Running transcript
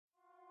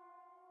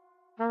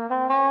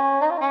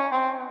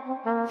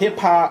hip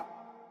hop,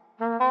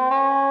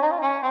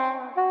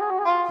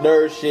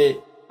 nerd shit,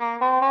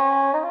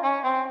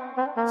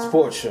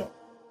 sports show,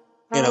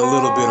 and a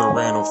little bit of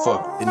random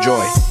fuck.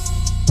 Enjoy.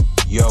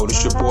 Yo,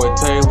 this your boy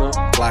Taylor.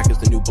 Black is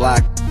the new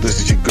black. This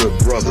is your good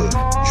brother,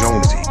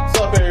 Jonesy. What's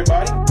up,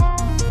 everybody?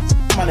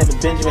 My name is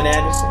Benjamin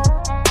Anderson.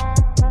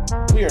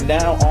 We are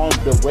now on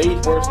the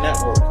Rageverse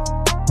Network.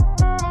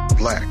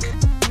 Black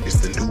is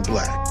the new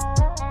black.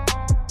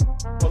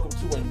 Welcome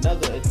to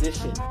another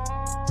edition.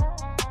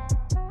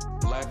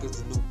 Black is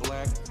the new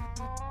black.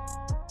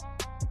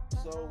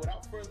 So,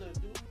 without further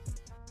ado,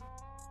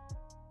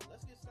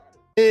 let's get started.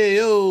 Hey,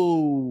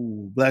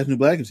 yo, Black New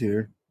Black is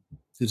here.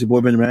 It's your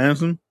boy Benjamin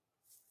Anderson,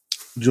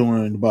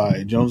 joined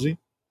by Jonesy.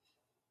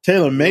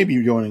 Taylor may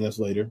be joining us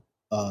later.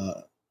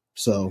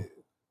 So,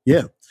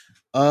 yeah.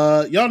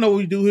 Y'all know what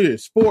we do here.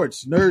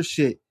 Sports, nerd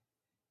shit,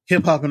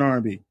 hip-hop, and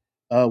R&B.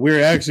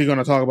 We're actually going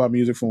to talk about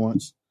music for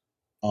once.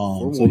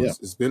 So, yeah.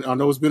 I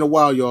know it's been a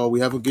while, y'all.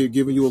 We haven't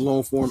given you a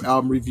long-form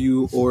album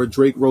review or a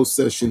Drake roast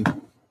session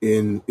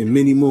in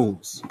many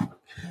moons.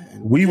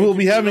 And we will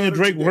be having a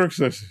Drake work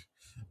session.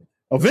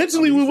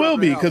 Eventually we will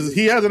be, because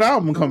he has an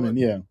album coming,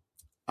 yeah.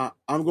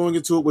 I'm going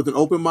into it with an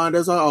open mind,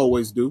 as I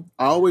always do.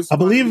 I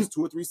believe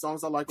 2 or 3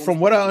 songs I like. From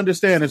what I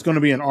understand, it's going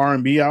to be an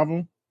R&B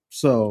album.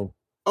 So,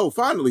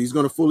 finally, he's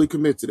going to fully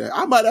commit to that.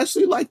 I might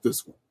actually like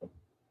this one.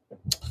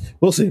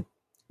 We'll see.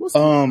 We'll see.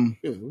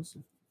 We'll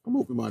see. I'm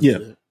open minded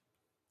to that.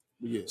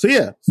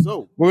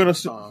 So we're gonna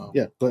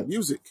go ahead.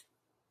 Music.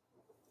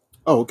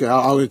 Oh, okay.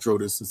 I'll intro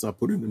this since I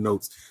put it in the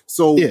notes.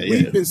 So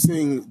we've been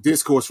seeing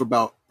discourse for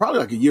about probably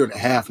like a year and a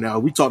half now.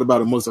 We talked about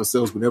it amongst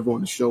ourselves whenever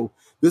on the show.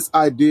 This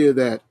idea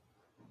that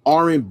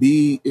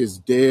R&B is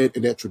dead,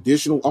 and that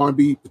traditional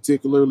R&B,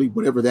 particularly,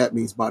 whatever that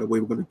means, by the way,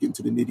 we're going to get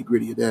into the nitty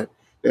gritty of that.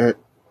 That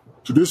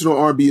traditional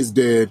R&B is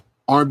dead.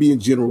 R&B in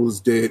general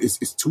is dead.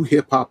 It's too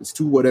hip hop. It's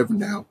too whatever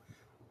now.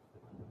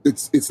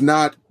 It's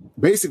not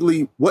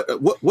basically what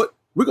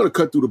we're going to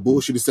cut through the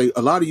bullshit and say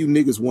a lot of you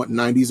niggas want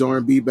 90s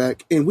R&B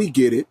back, and we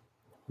get it.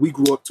 We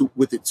grew up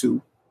with it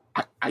too.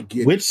 I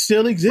get it. Which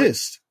still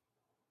exists.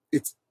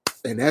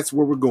 And that's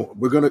where we're going.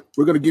 We're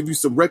gonna give you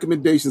some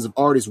recommendations of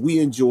artists we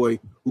enjoy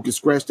who can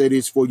scratch that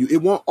itch for you.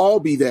 It won't all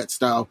be that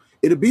style.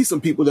 It'll be some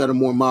people that are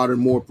more modern,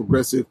 more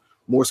progressive,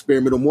 more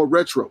experimental, more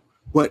retro.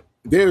 But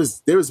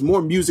there's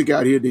more music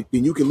out here than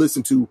you can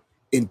listen to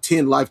in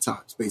 10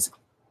 lifetimes,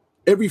 basically.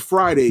 Every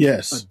Friday,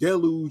 a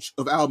deluge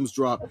of albums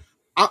drop.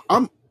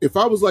 If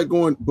I was like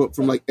going, but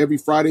from like every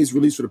Friday's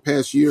release for the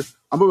past year,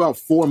 I'm about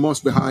 4 months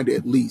behind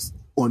at least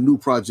on new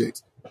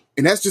projects.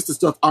 And that's just the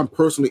stuff I'm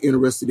personally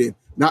interested in,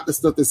 not the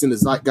stuff that's in the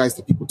zeitgeist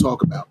that people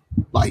talk about,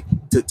 like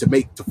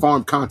to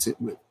farm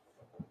content with.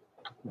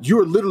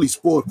 You're literally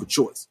spoiled for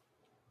choice.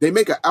 They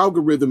make an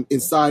algorithm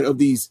inside of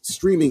these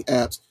streaming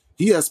apps.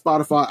 He has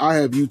Spotify. I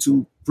have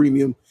YouTube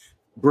Premium.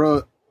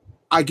 Bruh,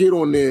 I get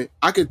on there.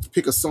 I could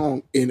pick a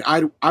song and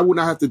I would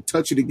not have to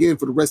touch it again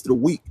for the rest of the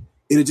week.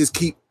 It'll just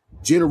keep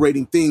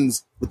generating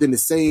things within the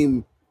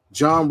same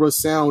genre,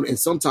 sound, and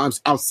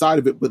sometimes outside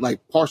of it, but like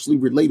partially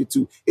related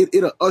to it.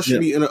 It'll usher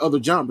me into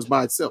other genres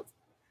by itself.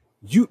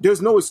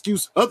 There's no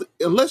excuse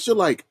unless you're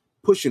like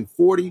pushing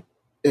 40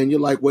 and you're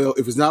like, well,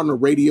 if it's not on the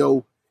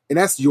radio, and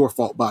that's your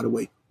fault, by the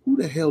way. Who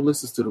the hell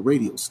listens to the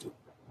radio still?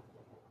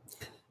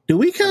 Do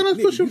we kind of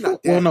push 40?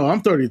 Well, no,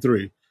 I'm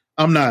 33.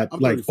 I'm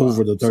not like 35,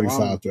 over the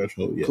 35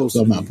 threshold yet,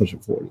 so I'm not pushing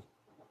 40.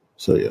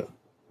 So yeah.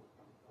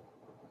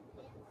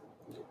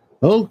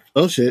 Oh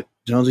shit!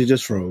 Jonesy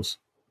just froze.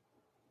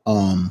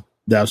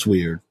 That's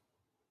weird.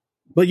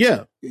 But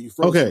yeah.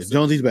 Okay,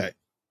 Jonesy's back.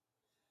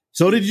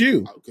 So did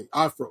you. Okay,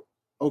 I froze.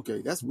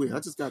 Okay, that's weird. I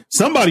just got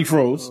somebody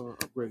froze.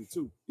 Upgraded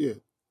too. Yeah.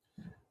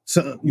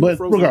 So, but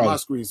froze on my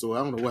screen, so I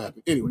don't know what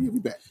happened. Anyway, he'll be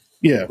back.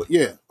 Yeah. But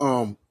yeah.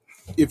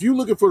 If you're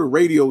looking for the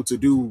radio to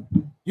do,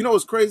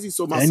 it's crazy.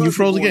 So my son, you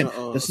froze again.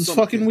 This is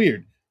fucking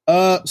weird.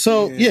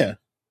 So yeah.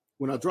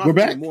 When I dropped we're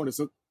back in the morning,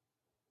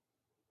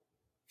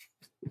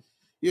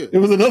 it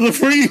was another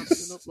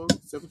freeze.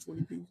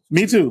 720p.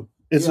 Me too.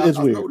 It's weird.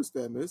 I noticed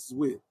that, man. This is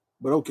weird,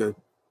 but okay.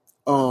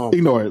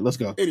 Ignore it. Let's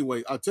go.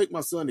 Anyway, I take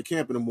my son to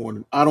camp in the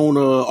morning. I don't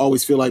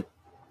always feel like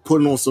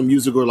putting on some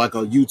music or like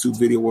a YouTube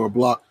video or a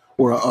blog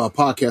or a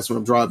podcast when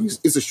I'm driving.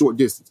 It's a short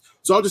distance,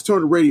 so I'll just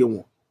turn the radio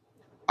on.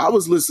 I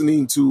was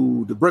listening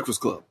to The Breakfast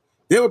Club.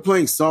 They were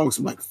playing songs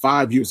from like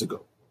 5 years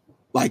ago,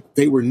 like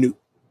they were new.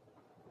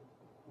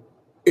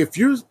 If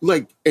you're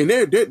like, and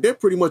they're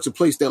pretty much a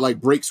place that like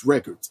breaks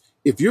records.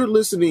 If you're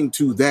listening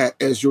to that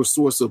as your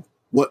source of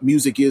what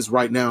music is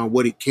right now and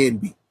what it can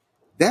be,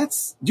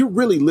 you're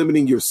really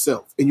limiting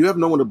yourself, and you have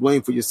no one to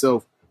blame for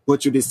yourself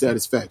but your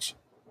dissatisfaction.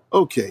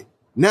 Okay,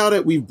 now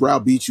that we've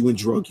browbeat you and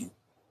drug you,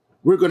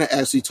 we're going to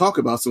actually talk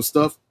about some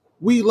stuff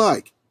we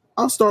like.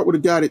 I'll start with a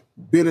guy that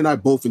Ben and I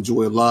both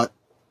enjoy a lot.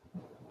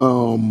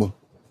 How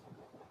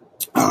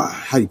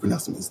do you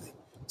pronounce his name?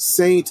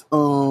 Saint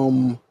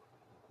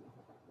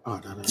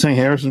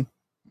Harrison.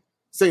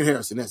 Saint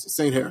Harrison, that's it.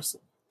 Saint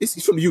Harrison.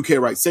 He's from the UK,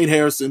 right? Saint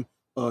Harrison.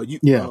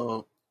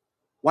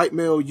 White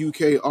male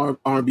UK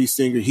R&B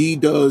singer. He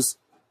does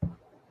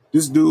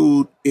This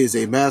dude is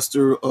a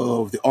master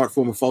of the art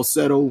form of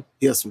falsetto.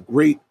 He has some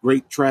great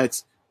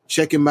tracks.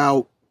 Check him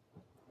out.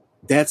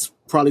 That's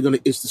probably going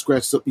to itch the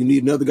scratch up. You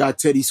need another guy,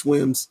 Teddy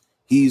Swims.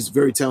 He's a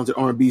very talented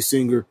R&B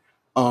singer.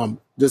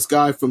 This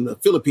guy from the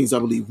Philippines, I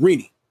believe,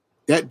 Rini.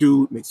 That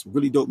dude makes some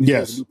really dope music. He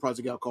has a new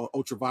project out called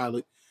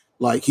Ultraviolet.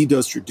 Like, he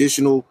does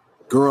traditional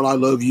Girl, I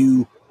Love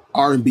You,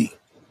 R&B.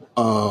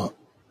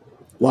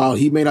 While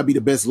he may not be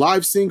the best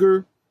live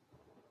singer,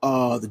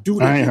 the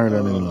dude... I ain't heard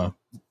that name though.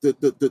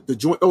 The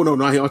joint... Oh, no,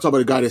 I'm talking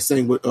about a guy that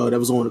sang with, that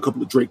was on a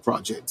couple of Drake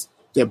projects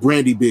that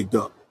Brandy bigged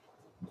up.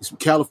 He's from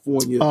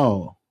California.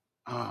 Oh.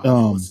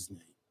 What's his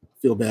name? I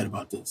feel bad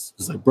about this.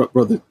 It's like,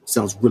 brother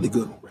sounds really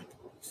good on record.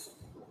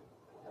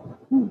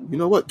 You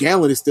know what?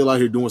 Gallant is still out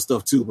here doing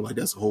stuff too, but like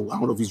that's a whole. I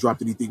don't know if he's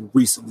dropped anything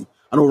recently.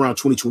 I know around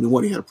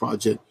 2021 he had a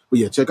project, but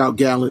yeah, check out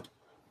Gallant.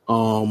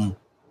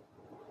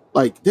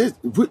 Like this,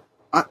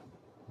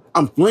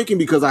 I'm blanking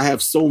because I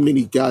have so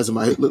many guys in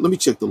my head. Let me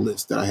check the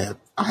list that I had.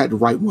 I had to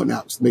write one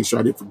out to make sure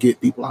I didn't forget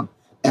people I'm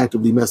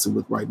actively messing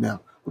with right now.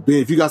 But Ben,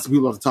 if you got some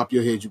people off the top of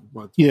your head, you can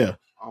run through. Yeah.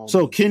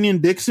 So Kenyon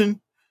Dixon,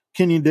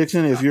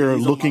 if you're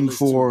looking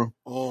for,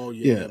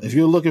 if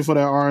you're looking for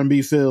that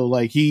R&B feel,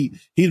 like he's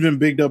been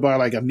bigged up by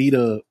like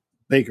Anita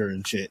Baker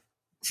and shit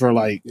for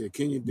like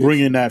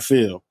bringing that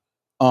feel.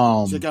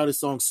 Check out his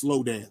song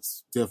 "Slow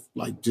Dance."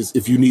 Just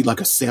if you need like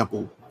a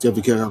sample,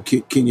 definitely check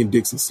out Kenyon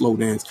Dixon "Slow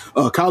Dance."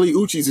 Kali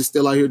Uchis is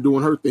still out here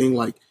doing her thing.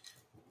 Like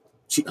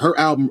her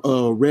album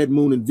 "Red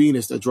Moon and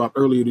Venus" that dropped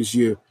earlier this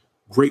year,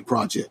 great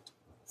project,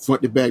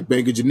 front to back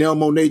banger. Janelle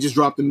Monáe just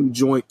dropped a new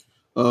joint.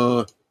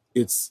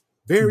 It's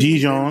very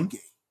Dijon.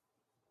 Very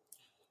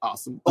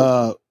awesome.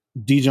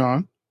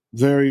 Dijon,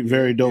 very,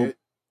 very dope.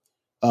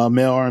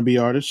 Male R&B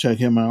artist. Check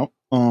him out.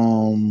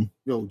 I'm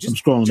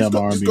scrolling down my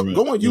R&B.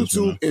 Go on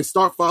YouTube and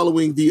start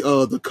following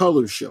the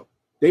Colors Show.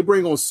 They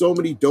bring on so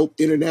many dope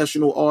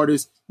international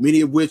artists,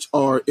 many of which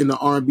are in the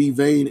R&B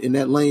vein in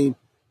that lane.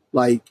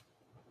 Like,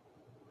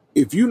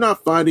 if you're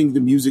not finding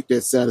the music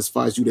that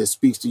satisfies you, that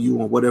speaks to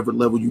you on whatever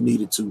level you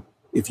need it to,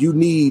 if you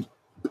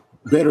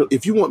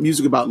want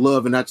music about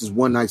love and not just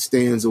one night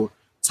stands or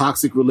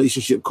toxic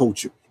relationship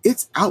culture,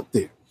 it's out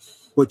there.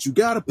 But you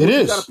gotta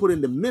put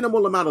in the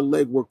minimal amount of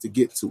legwork to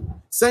get to it.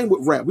 Same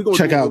with rap. We're gonna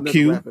check out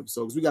Q rap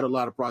episode because we got a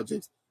lot of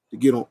projects to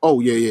get on. Oh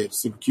yeah,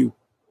 Super Q.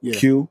 Yeah.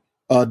 Q.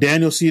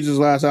 Daniel Caesar's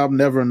last album,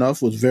 Never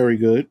Enough, was very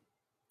good.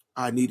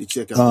 I need to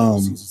check out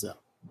Daniel Caesar's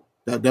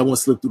album. That one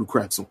slipped through the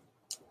cracks. On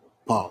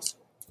pause.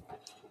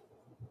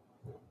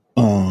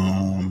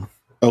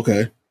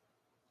 Okay.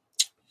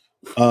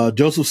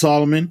 Joseph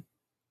Solomon.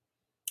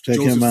 Check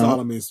him out.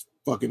 Solomon is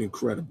fucking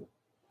incredible.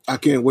 I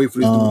can't wait for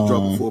this dude to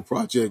drop a full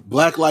project.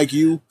 Black Like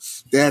You,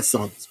 that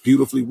song is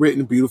beautifully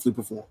written, beautifully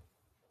performed.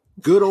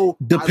 Good old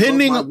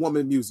depending I Love My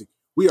Woman music.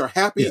 We are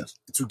happy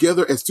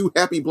together as two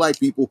happy black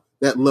people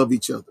that love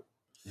each other.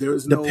 There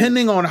is no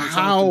depending on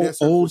how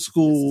old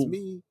school.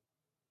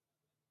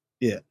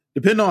 Yeah,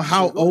 depending on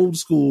how old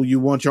school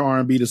you want your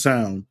R&B to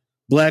sound.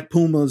 Black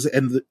Pumas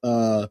and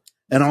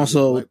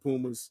also Black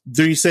Pumas.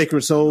 Three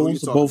Sacred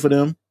Souls, both of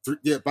them.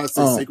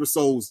 Sacred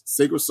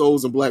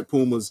Souls and Black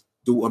Pumas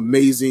do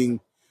amazing.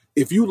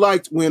 If you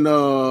liked when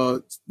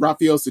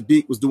Raphael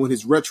Sadiq was doing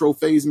his retro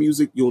phase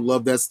music, you'll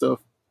love that stuff.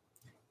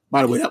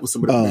 By the way, that was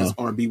some of the best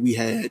R&B we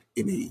had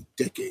in a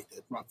decade.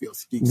 That Raphael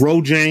Sadiq.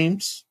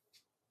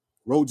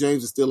 Ro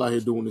James is still out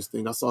here doing this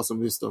thing. I saw some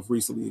of his stuff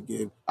recently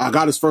again. I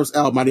got his first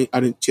album. I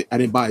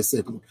didn't buy a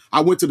second one.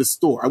 I went to the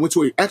store. I went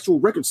to an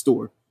actual record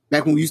store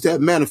back when we used to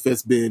have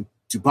Manifest bin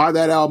to buy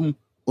that album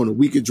on the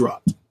week it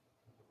dropped.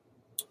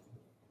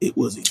 It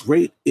was a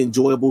great,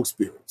 enjoyable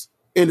experience.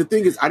 And the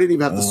thing is, I didn't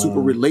even have to super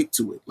relate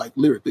to it, like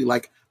lyrically.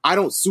 Like, I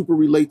don't super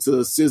relate to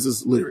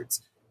SZA's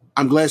lyrics.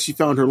 I'm glad she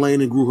found her lane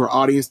and grew her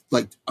audience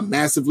like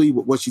massively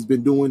with what she's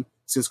been doing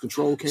since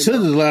Control came out.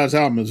 SZA's last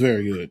album is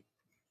very good.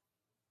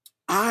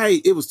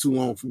 It was too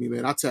long for me,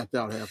 man. I tapped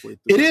out halfway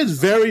through. It is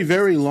very,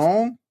 very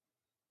long.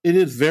 It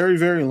is very,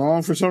 very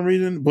long for some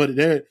reason. But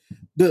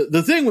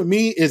the thing with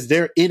me is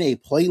they're in a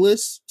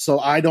playlist, so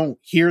I don't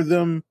hear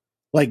them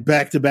like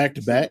back to back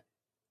to back.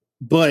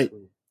 But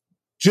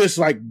just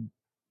like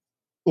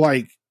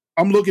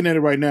I'm looking at it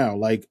right now,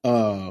 like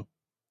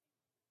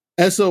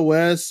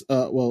SOS,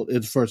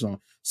 it's first song,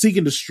 Seek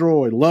and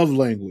Destroy, Love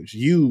Language,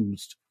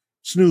 Used,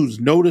 Snooze,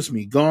 Notice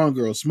Me, Gone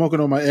Girl, Smoking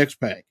on My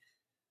X-Pac,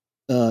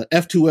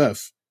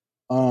 F2F,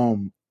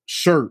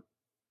 Shirt,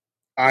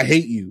 I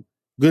Hate You,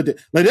 Good.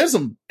 Like, there's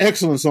some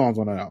excellent songs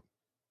on that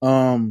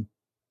album.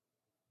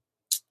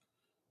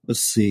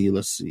 Let's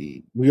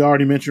see. We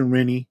already mentioned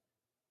Rennie.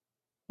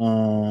 We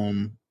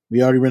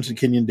already mentioned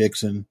Kenyon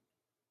Dixon.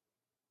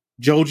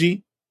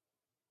 Joji,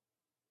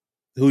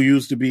 who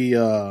used to be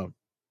who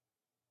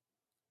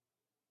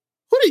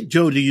did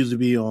Joji used to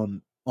be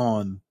on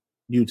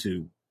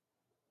YouTube?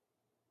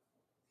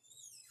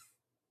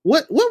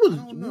 What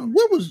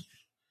was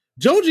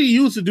Joji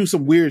used to do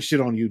some weird shit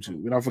on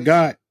YouTube, and I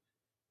forgot.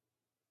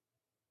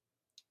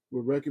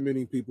 We're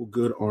recommending people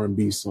good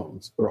R&B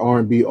songs or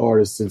R&B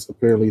artists since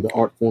apparently the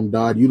art form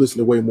died. You listen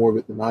to way more of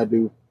it than I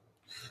do.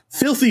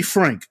 Filthy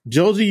Frank.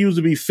 Josie used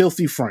to be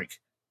Filthy Frank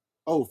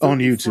Oh, on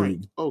 50 YouTube.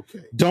 Frank.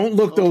 Okay. Don't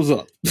look those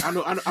up. I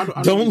know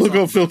Don't look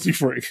what up Filthy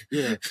Frank.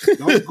 you're talking about.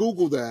 Yeah. Don't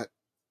Google that.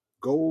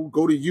 Go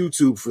to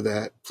YouTube for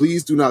that.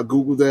 Please do not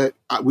Google that.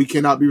 We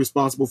cannot be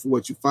responsible for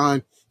what you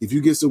find. If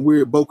you get some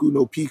weird Boku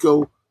no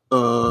Pico,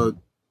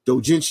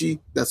 Dojinshi,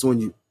 that's on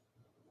you.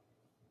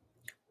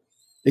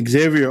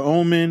 Xavier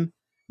Omen,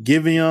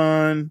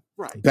 Giveon,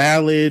 Right.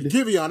 Ballad,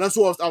 Giveon. That's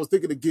what I was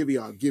thinking of.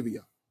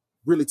 Giveon.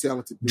 Really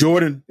talented dude.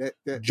 Jordan,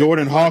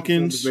 Jordan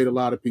Hawkins. Made a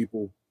lot of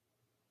people,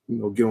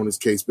 get on his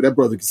case, but that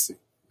brother can sing.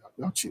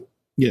 Y'all chill.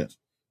 Yes.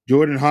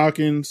 Jordan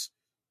Hawkins,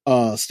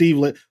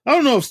 Steve. I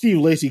don't know if Steve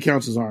Lacy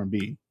counts as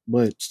R&B,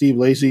 but Steve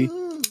Lacy.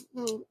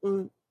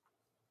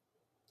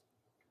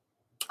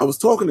 I was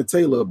talking to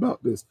Taylor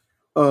about this.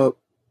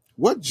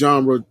 What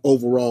genre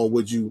overall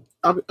would you?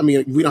 I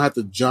mean, we don't have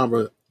to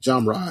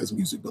genreize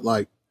music, but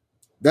like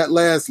that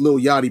last Lil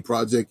Yachty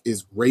project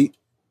is great,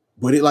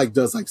 but it like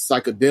does like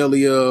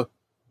psychedelia,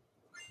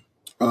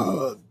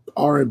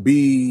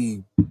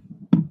 R&B,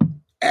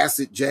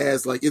 acid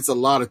jazz. Like it's a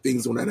lot of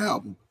things on that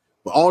album.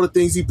 But all the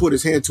things he put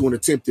his hand to and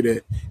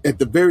attempted at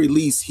the very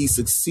least, he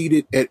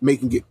succeeded at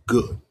making it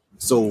good.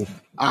 So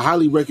I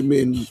highly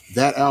recommend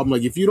that album.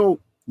 Like if you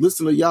don't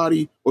listen to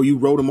Yachty or you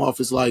wrote him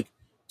off as like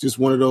just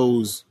one of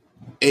those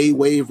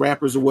A-wave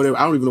rappers or whatever,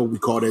 I don't even know what we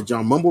call that,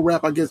 John. Mumble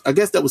rap, I guess. I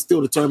guess that was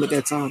still the term at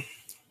that time.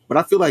 But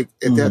I feel like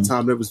at that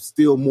time there was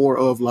still more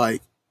of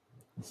like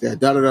that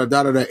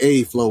da-da-da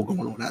A flow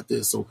going on out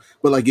there. So,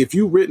 but like if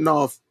you written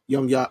off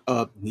Lil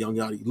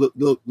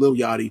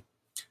Yachty,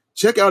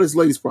 check out his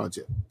latest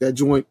project. That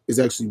joint is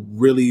actually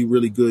really,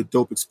 really good,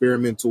 dope,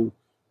 experimental.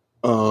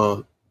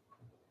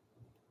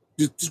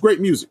 Just great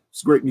music.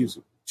 It's great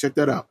music. Check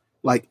that out.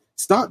 Like,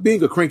 stop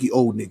being a cranky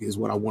old nigga is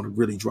what I want to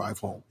really drive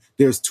home.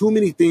 There's too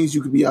many things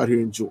you could be out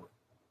here enjoying.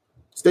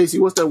 Stacey,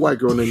 what's that white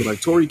girl name?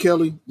 Like Tori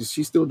Kelly? Is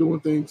she still doing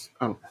things?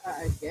 I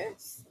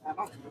guess. I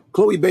don't know.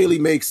 Chloe Bailey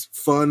makes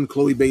fun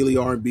Chloe Bailey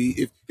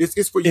R&B.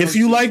 It's for if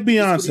you like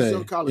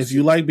Beyonce, if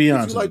you like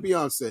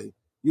Beyonce,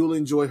 you'll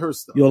enjoy her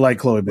stuff. You'll like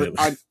Chloe Bailey.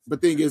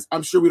 But thing is,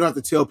 I'm sure we don't have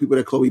to tell people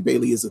that Chloe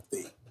Bailey is a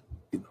thing.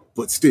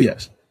 But still.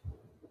 Yes.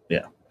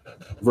 Yeah.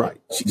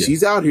 Right.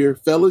 She's out here.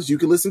 Fellas, you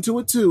can listen to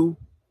it too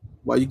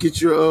while you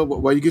get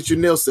your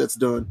nail sets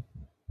done.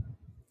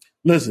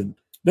 Listen,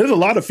 there's a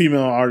lot of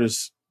female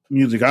artists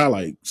music I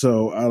like.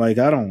 So I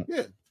don't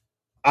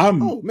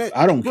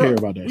care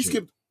about that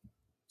shit.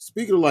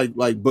 Speaking of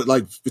but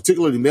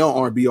particularly male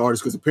R&B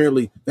artists, because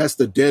apparently that's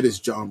the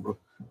deadest genre.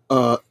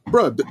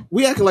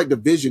 We acting like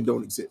Division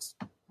don't exist.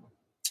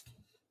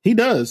 He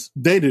does.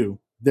 They do.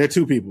 They're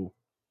two people.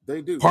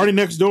 They do. Party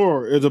Next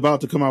Door is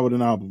about to come out with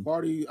an album.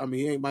 Party, I mean,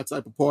 he ain't my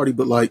type of party,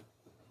 but like,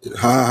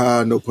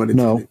 no pun intended.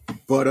 No.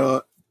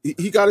 But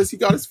he got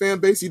his fan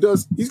base.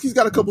 He's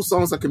got a couple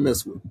songs I can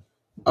mess with.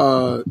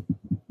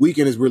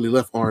 Weeknd has really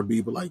left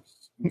R&B, but like,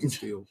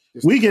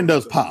 Weeknd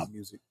does pop.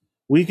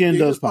 Weeknd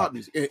does pop.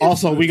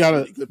 Also, we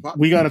gotta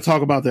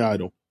talk about The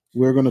Idol.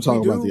 We're going to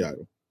talk about The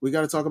Idol. We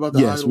got to talk about the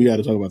Idol. Yes, we got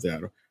to talk about The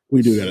Idol.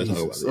 We do got to talk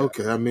about the Idol.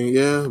 Okay, I mean,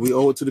 yeah, we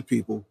owe it to the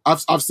people.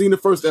 I've seen the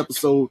first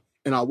episode,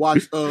 and I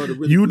watched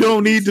the. You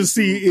don't need to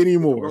see any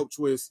more. Rope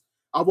twist.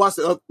 I watched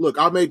it. Look,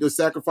 I made the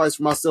sacrifice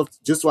for myself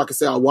just so I can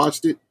say I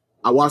watched it.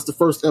 I watched the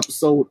first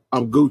episode.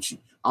 I'm Gucci.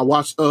 I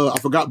watched. I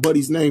forgot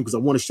Buddy's name because I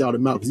want to shout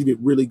him out because he did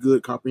really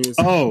good,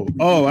 comprehensive. Oh,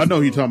 I know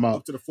who you're talking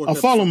about. I'll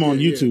follow him on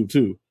YouTube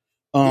too.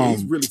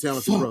 He's really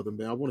talented, brother,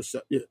 man. I want to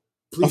shout. Yeah,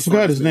 I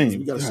forgot his name.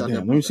 We got to shout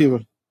him. Let me see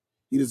if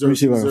he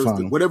deserves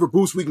whatever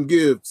boost we can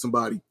give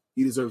somebody.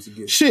 He deserves to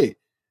get. Shit,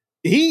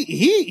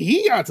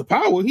 he got the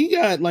power. He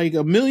got like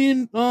 1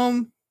 million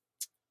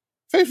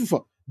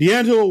faithful.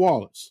 D'Angelo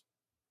Wallace.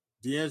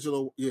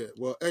 D'Angelo, yeah.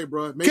 Well, hey,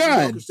 bro.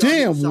 God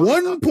damn,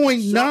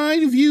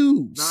 1.9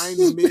 views.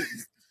 9 million.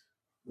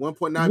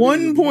 1.9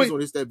 million views on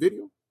that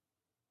video.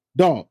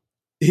 Dog,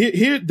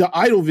 here the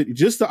Idol video,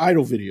 just the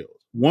Idol video.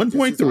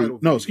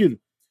 1.3. No, excuse me.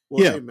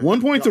 Well, yeah, hey,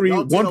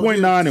 1.3,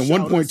 1.9, and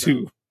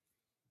 1.2.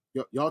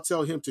 Y'all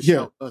tell him to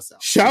shout us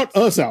out. Shout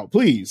us out,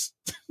 please.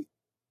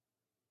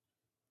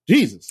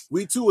 Jesus.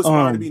 We too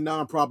aspire to be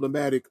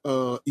non-problematic,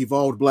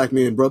 evolved black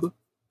men, brother.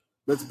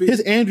 Let's be. His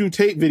Andrew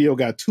Tate video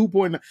got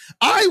 2.9.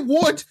 I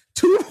want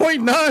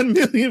 2.9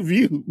 million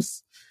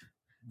views.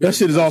 That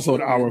shit is also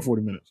an hour and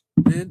 40 minutes.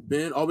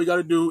 Ben, all we got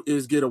to do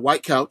is get a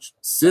white couch,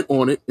 sit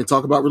on it, and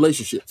talk about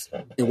relationships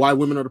and why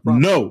women are the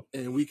problem. No.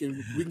 And we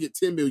can get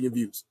 10 million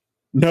views.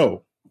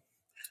 No.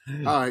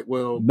 All right,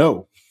 well.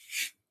 No.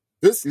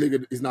 This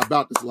nigga is not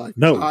about this life.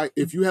 No. All right,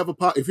 if you have an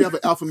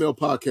alpha male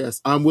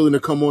podcast, I'm willing to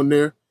come on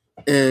there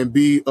and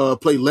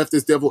play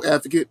leftist devil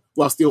advocate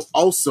while still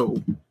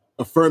also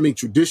affirming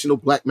traditional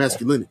black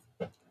masculinity.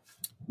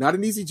 Not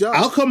an easy job.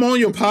 I'll come on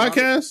your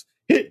podcast.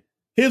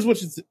 Here's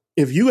what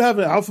if you have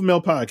an alpha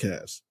male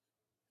podcast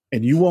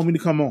and you want me to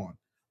come on,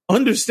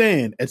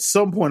 understand at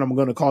some point I'm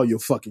going to call you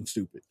fucking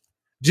stupid.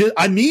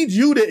 I need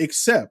you to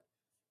accept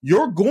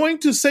you're going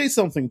to say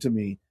something to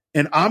me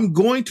and I'm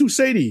going to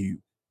say to you,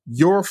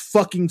 you're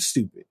fucking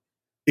stupid.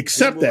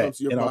 Accept that,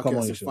 and I'll come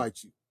on your show. Fight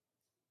you.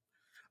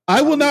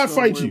 I will not come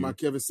fight wearing you, my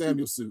Kevin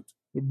Samuel suit.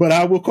 but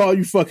I will call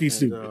you fucking And,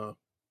 stupid. I will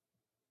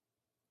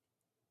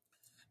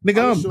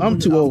Nigga, show I'm up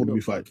too on your old to Alpha be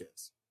Male fighting.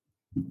 podcast.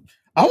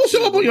 I will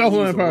show up on your Alpha Nobody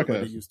Male uses them like they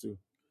podcast. used to.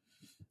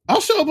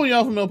 I'll show up on your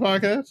Alpha Male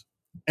podcast,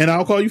 and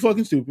I'll call you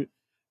fucking stupid.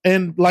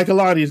 And like a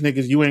lot of these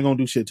niggas, you ain't gonna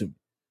do shit to me.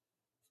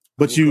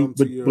 But I will you, come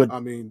to your- but I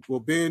mean, well,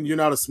 Ben, you're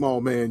not a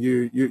small man.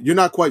 You're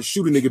not quite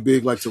shoot a nigga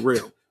big like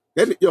Terrell.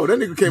 That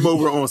nigga came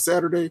over on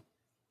Saturday,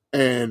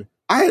 and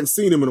I hadn't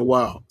seen him in a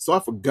while, so I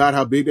forgot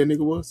how big that nigga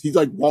was. He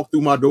like walked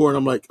through my door, and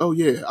I'm like, oh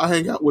yeah, I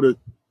hang out with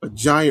a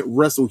giant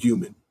wrestle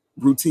human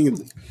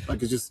routinely.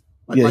 Like it's just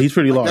yeah, he's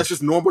pretty large. That's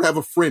just normal to have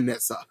a friend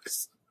that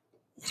size.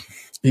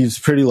 He's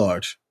pretty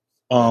large.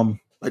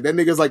 Like that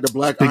nigga's like the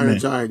Black Big Iron man.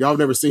 Giant. Y'all have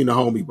never seen the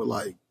homie, but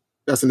like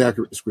that's an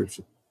accurate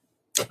description.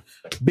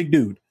 Big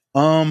dude.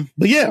 But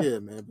yeah, Yeah,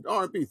 man. But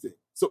R&B thing.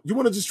 So you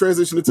want to just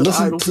transition into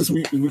Listen- the Idol since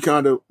we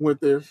kind of went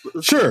there? Let's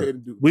go sure. ahead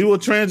and do We will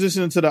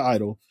transition to the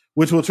Idol,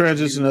 which will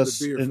transition Need another us.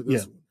 beer for Yeah.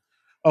 this one.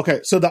 Okay,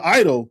 so the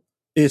Idol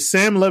is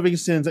Sam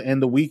Levingson's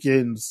and The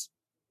Weeknd's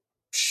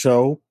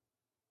show.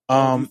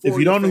 If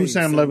you don't know who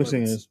Sam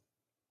Levinson is,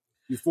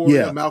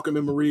 Euphoria, Yeah. Malcolm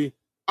and Marie.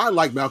 I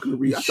like Malcolm and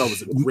Marie. I thought it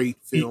was a great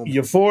film.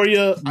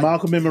 Euphoria, I-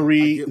 Malcolm and I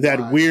Marie, get that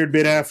why. weird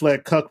Ben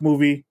Affleck cuck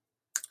movie,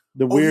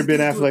 the Oh, weird he Ben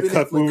did do Affleck the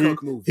cuck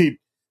movie.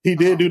 He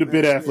did do the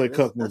Ben Affleck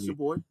cuck That's your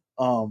movie.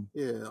 boy.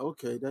 Yeah,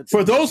 okay.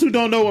 For those who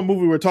don't know what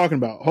movie we're talking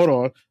about, hold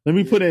on. Let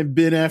me put in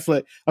Ben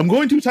Affleck. I'm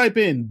going to type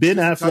in Ben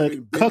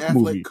Affleck cuck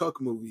movie.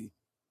 Cuck movie.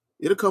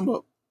 It'll come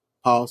up.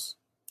 Pause.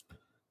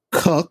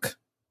 Cuck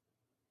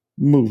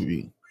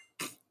movie.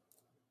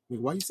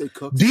 Why you say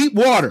cuck? Deep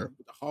Water.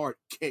 With a hard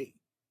K.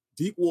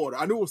 Deep Water.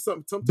 I knew it was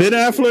something. Ben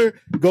Affleck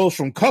goes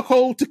from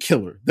cuckold to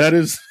killer. That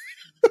is.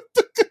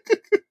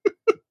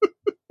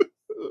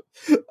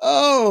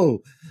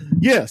 Oh,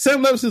 yeah.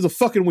 Sam Levinson's a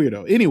fucking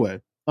weirdo.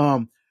 Anyway,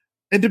 and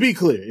to be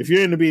clear, if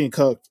you're into being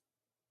cucked,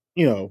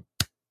 no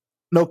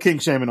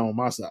kink shaming on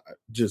my side.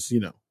 Just,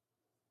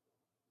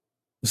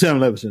 Sam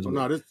Levinson's Oh,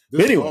 weird. no, this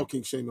Anyway. is all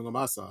king shaming on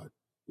my side.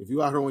 If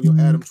you out here on your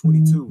Adam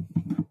 22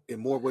 in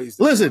more ways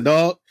than Listen, one,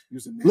 dog.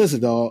 using that. Listen,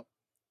 dog.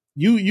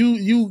 You,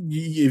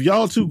 if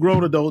y'all two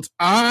grown adults,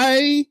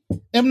 I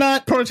am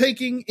not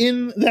partaking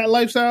in that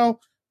lifestyle.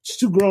 It's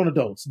two grown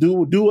adults. Do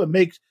what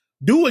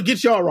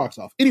gets y'all rocks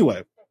off.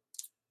 Anyway,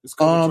 It's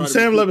cool to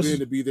Sam recruit Levinson- men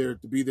to be their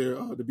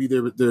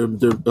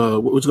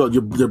what's it called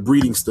their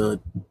breeding stud.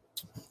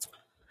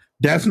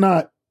 that's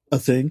not a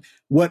thing.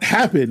 What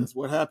happened, That's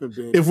what happened,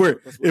 Ben. if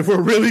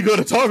we're really going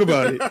to talk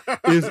about it,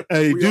 is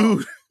a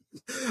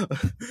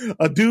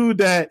dude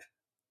that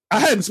I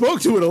hadn't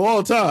spoke to in a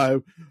long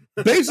time.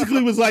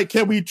 Basically, was like,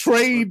 "Can we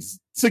trade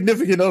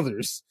significant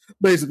others?"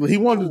 Basically, he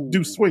wanted to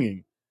do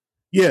swinging.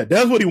 Yeah,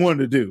 that's what he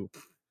wanted to do.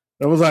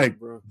 I was like,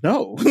 bro.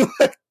 no,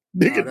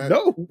 nigga,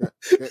 no.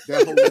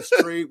 That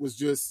whole trade was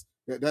just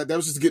that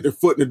was just to get their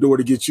foot in the door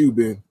to get you,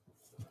 Ben.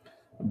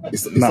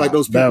 It's like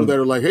those people that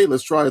are like, "Hey,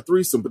 let's try a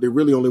threesome," but they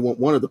really only want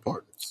one of the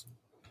partners.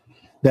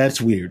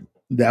 That's weird.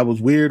 That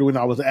was weird when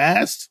I was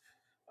asked.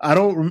 I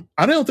don't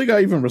think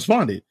I even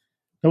responded.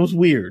 That was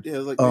weird. Yeah,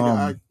 it's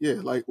like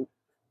like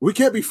we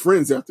can't be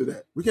friends after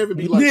that. We can't even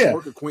be like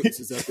work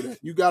acquaintances after that.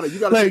 You gotta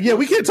like, yeah,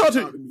 we can't talk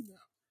to me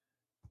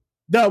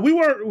now. No, we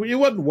weren't. It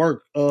wasn't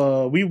work.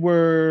 We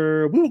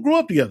grew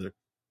up together.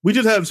 We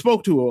just haven't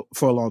spoke to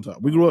for a long time.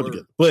 We grew up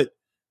together, but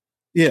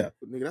yeah,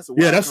 But nigga, that's a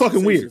Yeah, that's fucking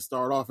conversation weird. to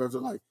start off after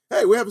like,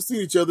 hey, we haven't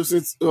seen each other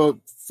since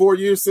 4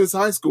 years since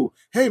high school.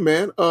 Hey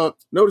man,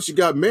 notice you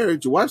got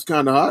married. Your wife's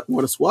kind of hot.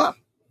 Want to swap?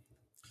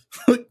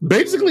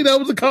 basically that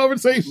was a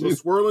conversation. Little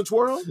swirl and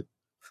twirl.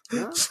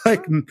 It's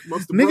like,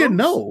 Amongst the nigga, bros?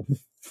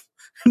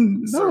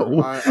 no, Sir,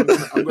 no.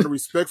 I'm going to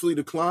respectfully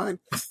decline,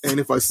 and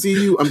if I see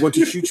you, I'm going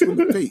to shoot you in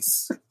the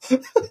face.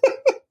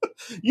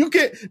 You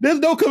can't. There's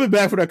no coming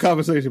back for that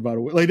conversation. By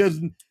the way, like there's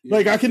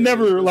like I can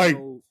never There's like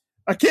no-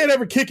 I can't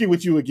ever kick it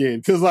with you again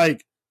because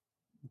like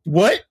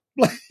what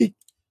like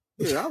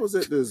Yeah, I was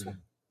at this.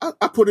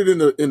 I put it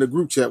in the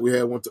group chat we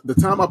had one time. The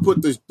time I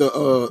put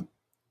the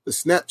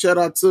Snapchat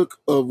I took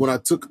of when I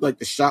took like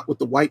the shot with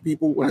the white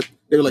people when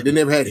they were like they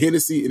never had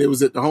Hennessy and it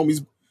was at the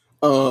homies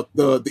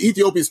the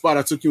Ethiopian spot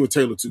I took you and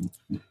Taylor to,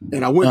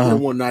 and I went there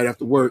one night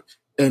after work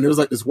and there was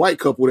like this white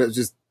couple that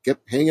just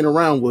kept hanging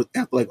around with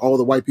after like all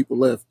the white people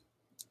left,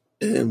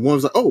 and one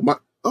was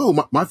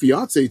like, my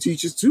fiance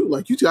teaches too,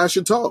 like you guys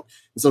should talk,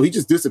 and so he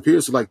just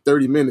disappears for like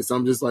 30 minutes.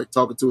 I'm just like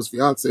talking to his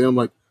fiance. I'm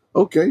like,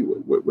 okay,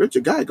 where'd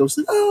your guy go? She's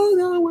like, oh,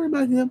 no, don't worry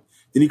about him.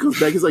 Then he comes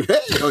back. He's like, hey,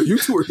 you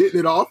two are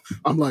hitting it off.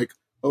 I'm like,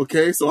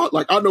 okay. So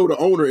I know the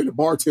owner and the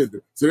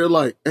bartender. So they're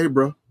like, hey,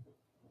 bro,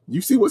 you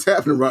see what's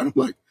happening, right? I'm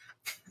like,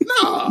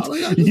 nah.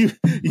 Like,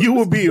 you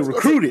will be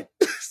recruited.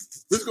 we're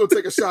just going to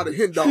take a shot at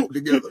Hen Dog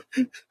together.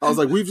 I was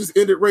like, we've just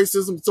ended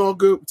racism. It's all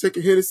good. We're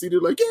taking Hennessy. They're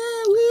like,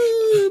 yeah,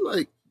 woo.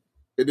 Like,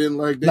 and then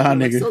like, they Nah, were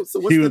like, nigga. so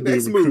what's He the was being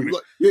next move? recruited.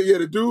 Like, yeah,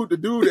 the dude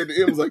at the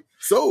end was like,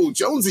 so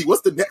Jonesy,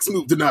 what's the next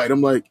move tonight?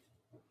 I'm like,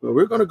 well,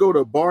 we're gonna go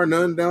to Bar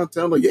None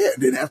downtown. Like, yeah.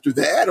 And then after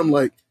that, I'm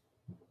like,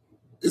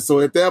 So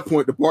at that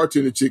point, the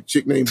bartender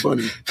chick named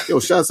Bunny, yo,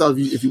 shouts out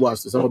if you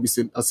watch this. I'll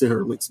send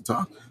her a link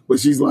sometime. But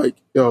she's like,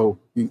 yo,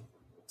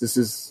 this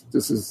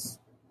is.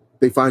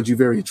 They find you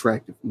very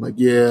attractive. I'm like,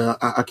 yeah,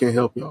 I can't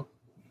help y'all.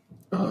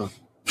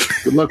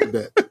 Good luck with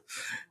that.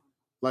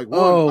 Like,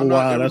 I'm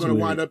not ever going to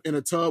wind up in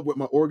a tub with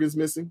my organs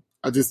missing.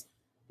 I just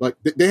like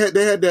they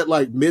had that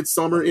like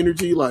midsummer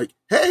energy. Like,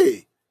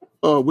 hey,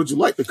 would you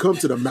like to come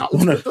to the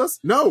mountains with us?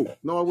 No,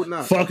 I would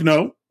not. Fuck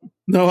no.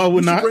 No, I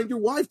would not. Bring your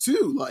wife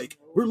too. Like,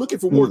 we're looking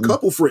for more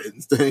couple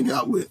friends to hang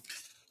out with.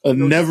 I'll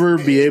never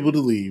be able to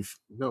leave.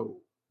 No,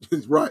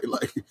 right.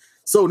 Like,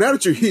 so now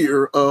that you're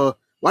here,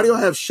 why do y'all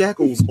have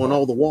shackles on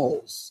all the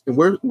walls? And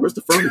where's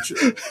the furniture?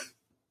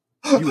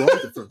 You are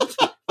the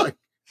furniture. Like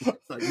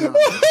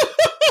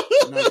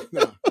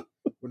nah,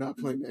 we're not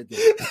playing that game.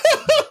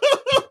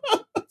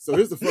 So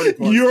here's the funny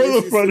part.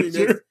 You're the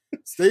furniture.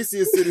 Stacy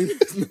is sitting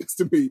next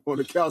to me on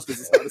the couch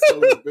because it's how it's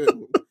still in the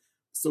bedroom.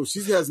 So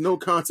she has no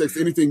context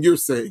to anything you're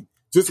saying,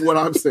 just what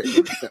I'm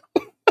saying right now.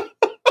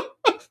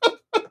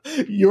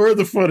 You're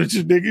the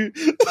furniture, nigga.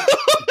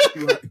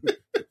 Right.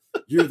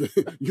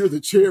 You're the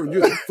chair and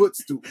you're the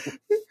footstool.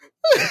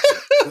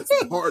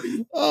 Let's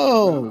party.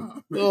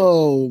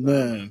 Oh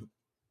man.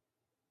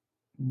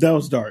 That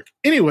was dark.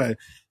 Anyway,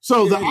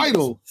 so The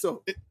Idol.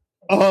 So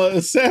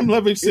Sam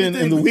Levinson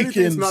in the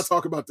weekends. Not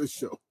talk about this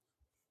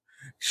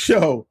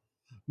show.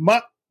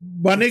 My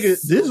nigga,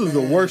 this is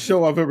the worst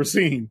show I've ever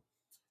seen.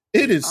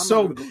 It is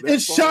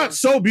it's shot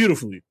so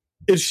beautifully.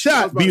 It's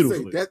shot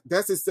beautifully.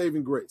 That's his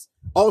saving grace.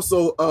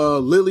 Also,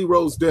 Lily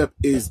Rose Depp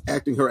is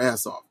acting her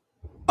ass off.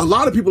 A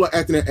lot of people are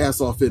acting their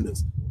ass off in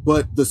this,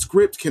 but the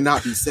script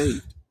cannot be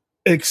saved.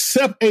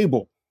 Except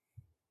Abel.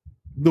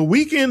 The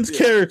Weeknd's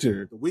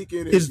character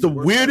is the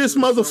weirdest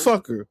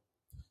motherfucker.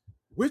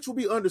 Which will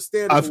be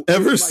understandable. I've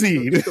ever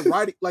seen. If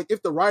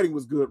the writing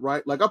was good,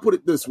 right? Like, I put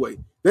it this way.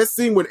 That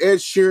scene when Ed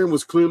Sheeran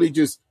was clearly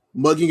just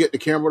mugging at the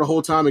camera the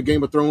whole time in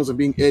Game of Thrones and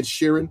being Ed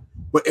Sheeran,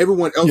 but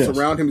everyone else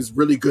around him is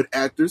really good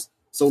actors.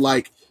 So,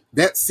 like,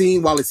 that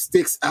scene, while it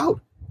sticks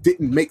out,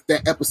 didn't make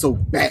that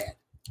episode bad.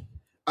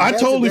 I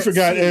totally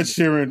forgot Ed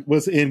Sheeran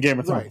was in Game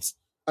of Thrones.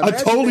 Right. I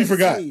totally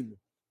forgot. Scene,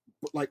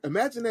 like,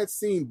 imagine that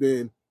scene,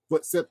 Ben,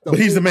 but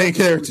he's the main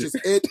character.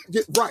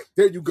 Right,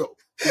 there you go.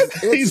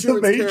 He's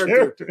the main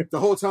character. The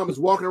whole time is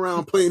walking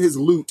around playing his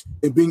lute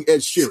and being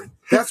Ed Sheeran.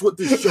 That's what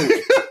this show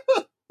is.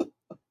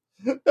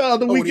 The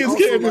Weeknd's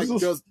character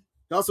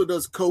he also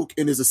does coke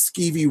and is a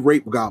skeevy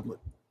rape goblin.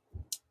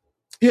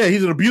 Yeah,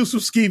 he's an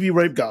abusive, skeevy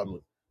rape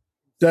goblin.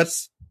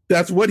 That's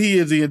what he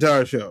is the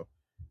entire show.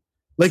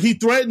 Like, he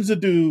threatens a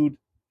dude.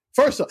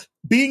 First off,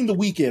 being The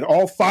Weeknd,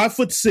 all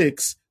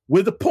 5'6"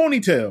 with a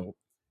ponytail,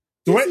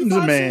 threatens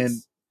a man.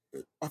 6?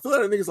 I feel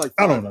like that nigga's like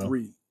 5'3". I don't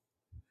know.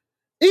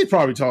 He's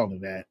probably taller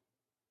than that.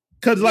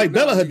 Because like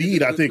Bella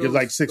Hadid, I think, is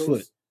like 6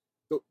 foot.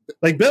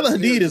 Like Bella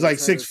Hadid is like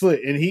 6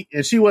 foot, and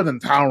she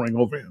wasn't towering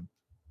over him.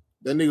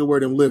 That nigga wear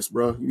them lifts,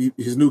 bro.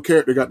 His new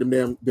character got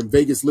them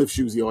Vegas lift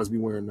shoes he always be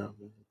wearing now.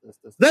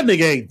 That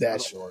nigga ain't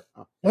that short.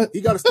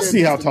 He got to Let's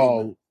see how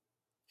tall.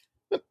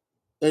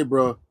 Hey,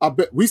 bro, I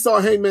bet we saw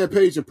Hangman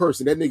Page in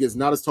person. That nigga is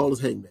not as tall as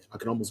Hangman. I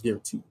can almost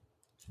guarantee you.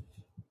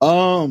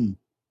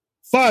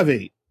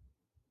 5'8".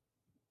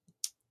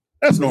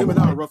 That's normal. Him and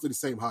I are roughly the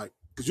same height.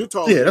 Because you're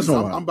tall. Yeah, that's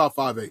normal. I'm about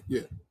 5'8".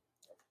 Yeah.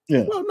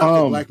 Yeah. Well,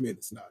 not for black men.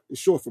 It's not. It's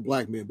short for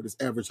black men, but it's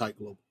average height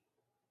global.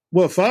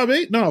 What,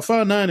 5'8"? No,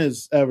 5'9"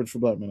 is average for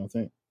black men, I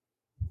think.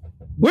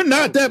 We're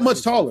not that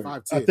much taller,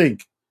 5'10". I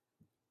think.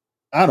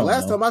 I don't know.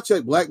 Last time I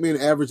checked, black men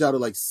average out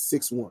at like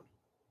 6'1".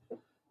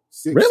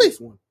 Really?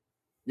 6'1".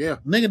 Yeah.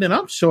 Nigga, then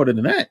I'm shorter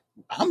than that.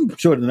 I'm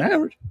shorter than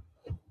average.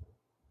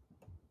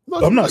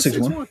 I'm not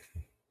 6'1".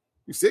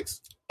 You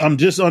 6? I'm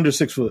just under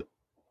 6 foot.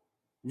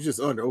 You just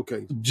under,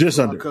 okay. Just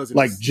under.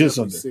 Like just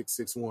under.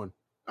 6'1".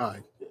 All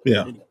right.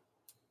 Yeah.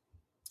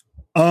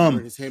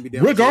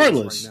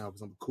 Regardless. Right now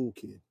because I'm a cool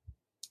kid.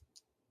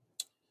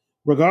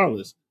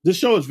 Regardless, this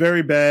show is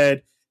very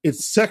bad.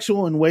 It's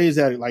sexual in ways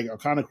that like are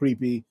kind of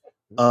creepy.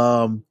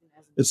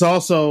 It's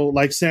also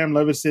like Sam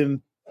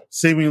Levinson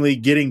seemingly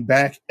getting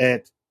back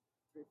at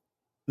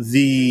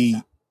the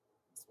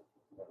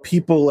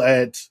people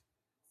at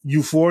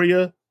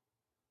Euphoria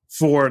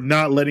for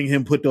not letting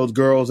him put those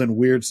girls in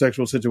weird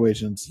sexual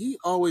situations. He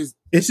always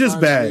it's just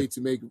bad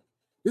to make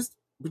this.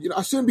 But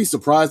I shouldn't be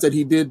surprised that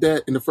he did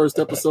that in the first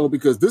episode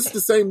because this is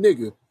the same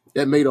nigga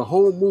that made a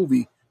whole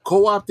movie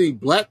co-opting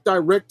black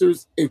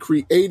directors and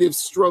creatives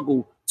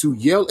struggle to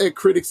yell at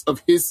critics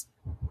of his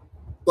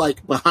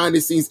like behind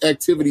the scenes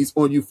activities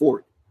on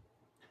Euphoria.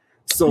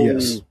 So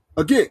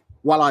again,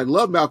 while I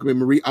love Malcolm and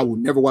Marie, I will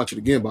never watch it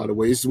again, by the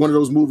way. It's one of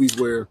those movies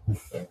where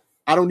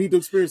I don't need to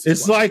experience it.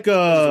 It's like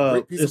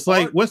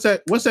what's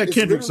that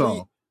Kendrick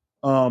song?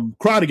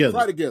 Cry Together.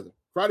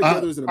 Cry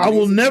Together is an amazing I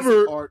will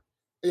never art.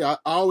 Yeah,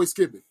 I always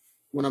skip it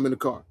when I'm in the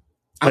car.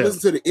 I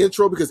listen to the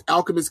intro because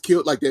Alchemist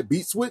killed like that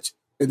beat switch.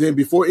 And then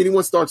before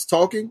anyone starts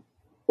talking,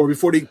 or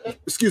before they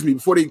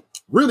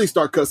really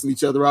start cussing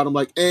each other out, I'm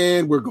like,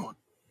 and we're gone.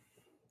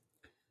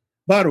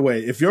 By the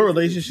way, if your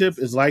relationship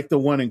is like the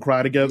one in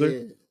Cry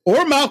Together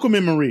or Malcolm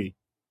and Marie,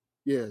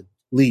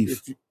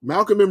 Leave.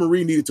 Malcolm and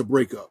Marie needed to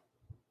break up.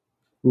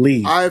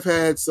 Leave. I've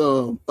had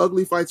some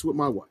ugly fights with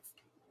my wife.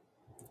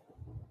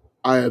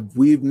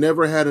 We've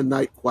never had a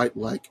night quite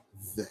like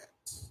that.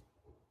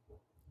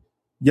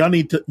 You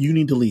need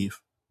to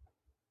leave.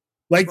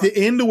 Like the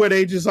end where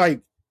they just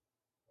like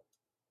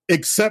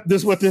accept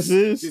this what this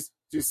is.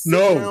 Just sit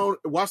down,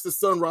 watch the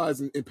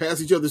sunrise, and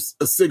pass each other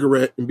a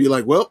cigarette, and be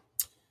like, "Well,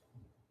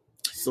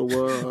 so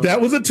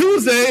that was a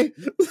Tuesday."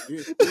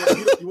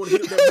 You want to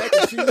hit up that mac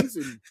and cheese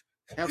and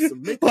have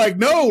some Mickey? Like,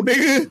 no,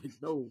 nigga,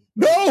 no.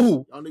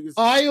 Y'all niggas,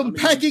 I am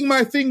packing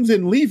my things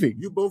and leaving.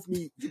 You both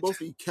need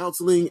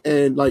counseling,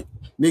 and like,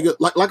 nigga,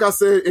 like I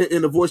said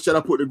in the voice chat I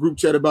put in the group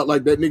chat about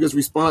like that nigga's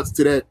response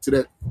to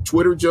that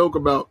Twitter joke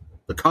about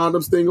the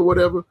condoms thing or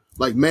whatever.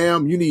 Like,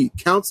 ma'am, you need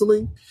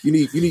counseling. You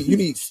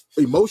need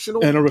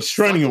emotional and a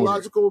restraining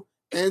psychological order.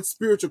 And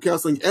spiritual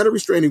counseling and a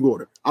restraining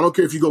order. I don't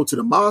care if you go to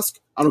the mosque.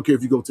 I don't care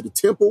if you go to the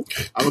temple.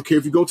 I don't care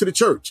if you go to the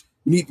church.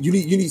 You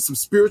need some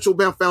spiritual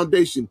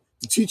foundation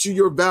to teach you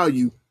your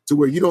value to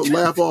where you don't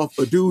laugh off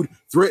a dude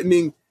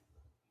threatening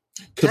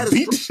to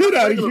beat the shit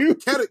out of you.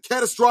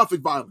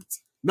 Catastrophic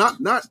violence. Not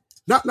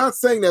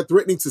saying that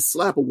threatening to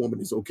slap a woman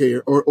is okay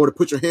or to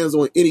put your hands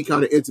on any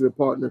kind of intimate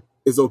partner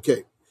is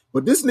okay.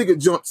 But this nigga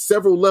jumped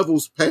several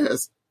levels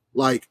past,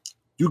 like,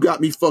 you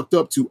got me fucked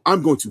up to,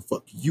 I'm going to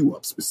fuck you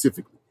up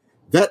specifically.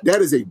 That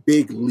is a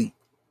big leap.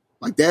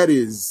 Like, that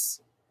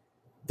is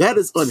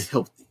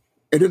unhealthy.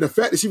 And then the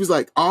fact that she was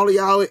like, all of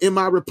y'all in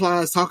my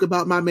replies talk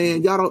about my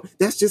man. Y'all don't,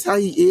 that's just how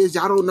he is.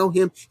 Y'all don't know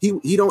him.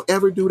 He don't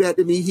ever do that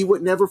to me. He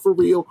would never for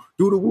real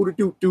do the woo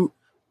do do.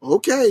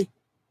 Okay.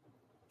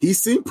 He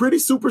seemed pretty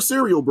super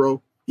serial,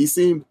 bro. He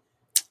seemed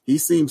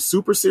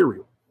super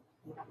serial.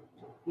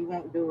 He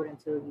won't do it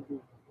until he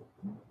do.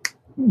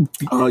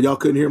 Y'all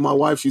couldn't hear my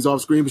wife. She's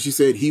off screen, but she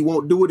said he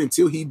won't do it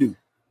until he do.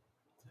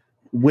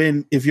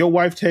 If your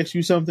wife texts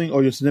you something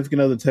or your significant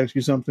other texts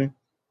you something,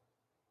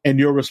 and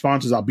your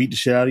response is "I'll beat the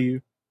shit out of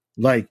you,"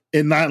 like,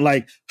 and not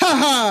like "ha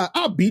ha,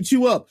 I'll beat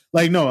you up,"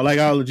 like, no, like,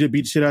 I'll legit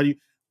beat the shit out of you.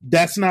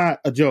 That's not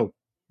a joke.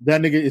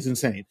 That nigga is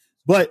insane.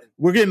 But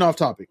we're getting off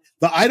topic.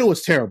 The Idol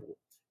is terrible.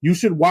 You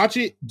should watch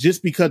it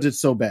just because it's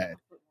so bad.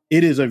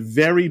 It is a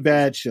very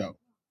bad show.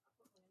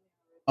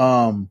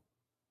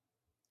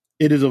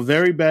 It is a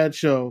very bad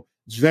show.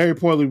 It's very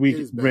poorly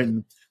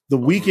written. The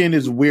Weeknd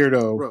is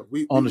weirdo. Bro,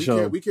 on the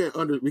show. We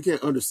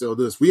can't undersell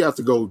this. We have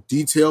to go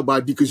detail by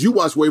because you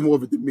watch way more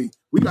of it than me.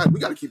 We got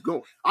to keep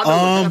going. I know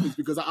what happens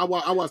because I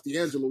watched the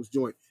Angelo's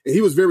joint and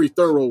he was very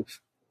thorough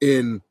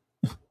in.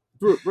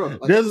 Bro,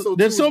 like,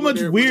 there's so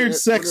much weird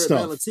sex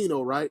stuff.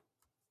 Valentino, right?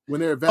 When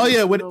they're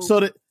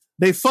Valentino,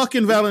 they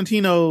fucking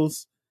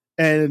Valentinos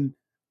and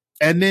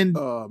then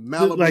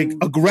Malibu, like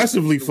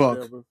aggressively fuck.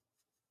 Whatever.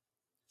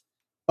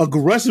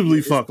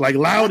 Aggressively fuck, like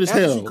loud as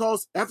hell.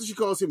 After she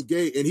calls him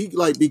gay, and he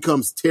like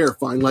becomes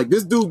terrifying. Like,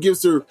 this dude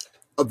gives her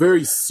a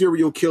very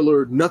serial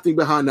killer, nothing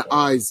behind the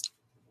eyes,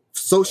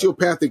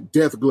 sociopathic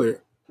death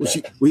glare. Where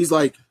he's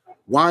like,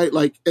 why?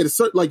 Like, at a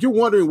certain, like, you're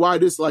wondering why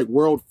this like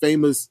world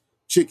famous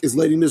chick is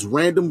letting this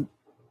random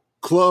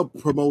club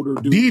promoter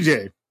dude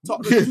DJ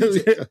talk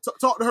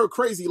to her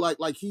crazy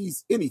like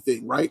he's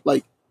anything, right?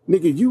 Like,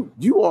 nigga,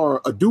 you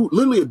are a dude,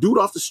 literally a dude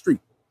off the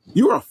street.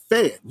 You're a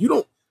fan. You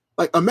don't.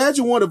 Like,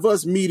 imagine one of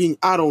us meeting,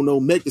 I don't know,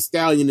 Meg Thee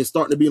Stallion and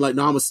starting to be like,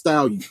 no, I'm going to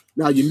style you.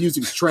 Now your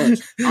music's trash.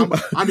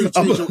 I need to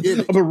change your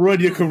image. I'm going to run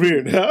your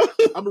career now.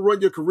 I'm going to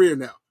run your career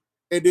now.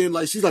 And then,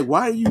 like, she's like,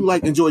 why do you,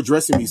 like, enjoy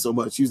dressing me so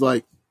much? She's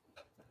like,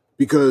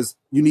 because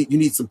you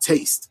need some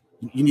taste.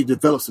 You need to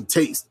develop some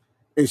taste.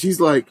 And she's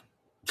like,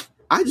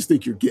 I just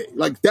think you're gay.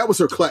 Like, that was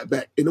her clap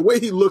back. And the way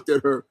he looked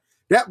at her,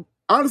 that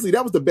was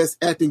the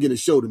best acting in the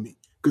show to me.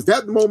 Because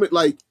that moment,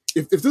 like,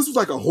 if this was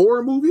like a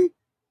horror movie,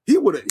 he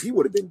would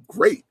have been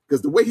great,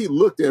 because the way he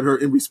looked at her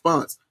in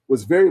response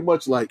was very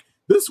much like,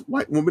 this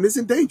white woman is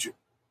in danger.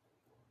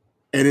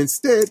 And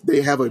instead,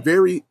 they have a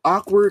very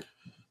awkward,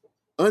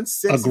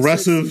 unsexy,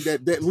 aggressive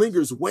that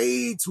lingers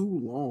way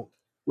too long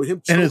with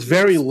him. And it's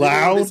very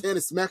loud. His hand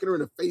and smacking her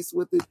in the face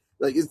with it.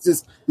 Like, it's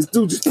just, this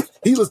dude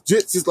he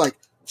legit just like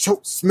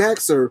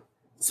smacks her,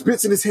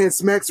 spits in his hand,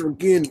 smacks her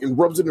again, and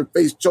rubs it in her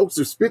face, chokes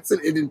her, spits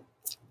it, and then.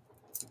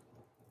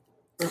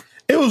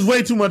 It was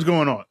way too much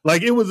going on.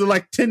 Like, it was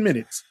like 10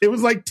 minutes. It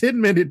was like 10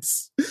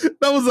 minutes.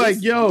 That was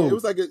like, yo.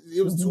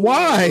 It was too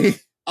why?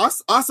 I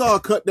saw a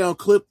cut down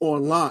clip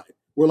online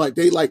where like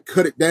they like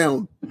cut it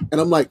down, and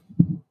I'm like,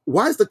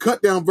 why is the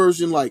cut down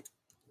version like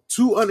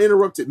 2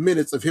 uninterrupted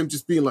minutes of him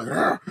just being like,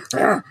 arr,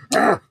 arr,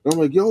 arr. I'm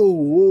like, yo,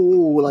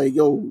 whoa, like,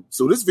 yo.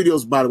 So this video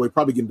is, by the way,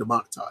 probably getting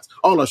demonetized.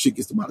 All our shit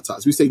gets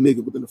demonetized. We say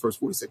nigga within the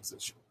first 40 seconds of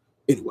the show.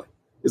 Anyway,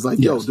 it's like,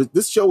 yo,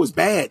 this show is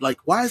bad. Like,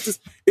 why is this?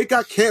 It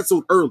got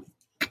canceled early.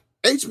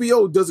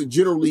 HBO doesn't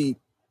generally,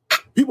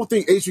 people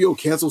think HBO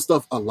cancels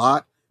stuff a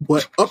lot,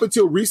 but up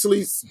until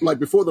recently, like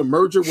before the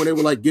merger, when they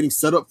were like getting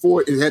set up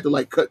for it, it had to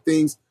like cut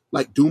things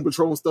like Doom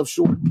Patrol and stuff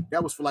short.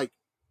 That was for like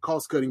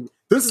cost cutting.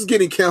 This is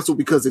getting canceled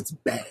because it's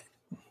bad.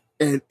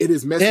 And it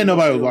is messing up. And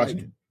nobody was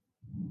watching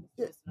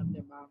it.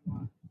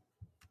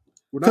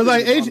 Because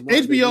like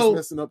HBO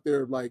messing up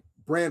their like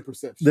brand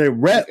perception. They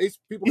rep.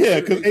 People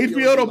Yeah, consider because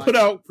HBO don't like put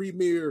out.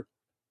 premiere.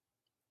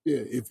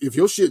 Yeah, if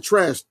your shit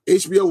trashed,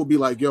 HBO will be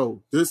like,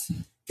 yo, this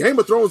Game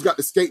of Thrones got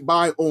to skate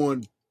by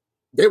on.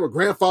 They were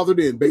grandfathered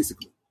in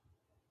basically,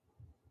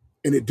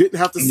 and it didn't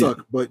have to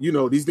suck. But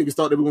these niggas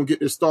thought they were gonna get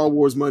their Star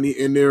Wars money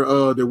and their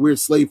weird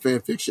slave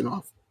fan fiction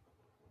off.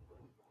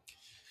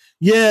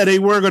 Yeah, they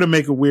were gonna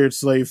make a weird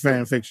slave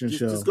fan fiction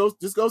show.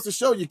 Just goes to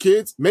show you,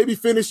 kids. Maybe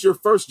finish your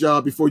first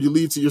job before you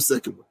leave to your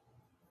second one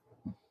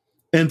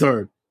and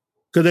third,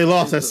 because they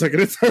lost that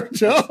second and third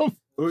job.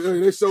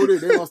 They showed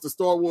it. They lost the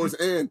Star Wars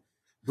and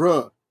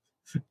bruh,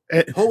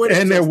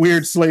 and their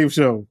weird slave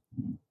show.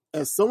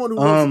 As someone who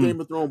loves Game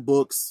of Thrones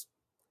books,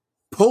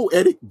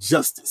 poetic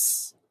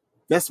justice.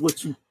 That's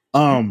what you.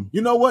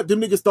 You know what?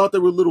 Them niggas thought they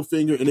were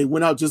Littlefinger, and they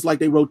went out just like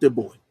they wrote their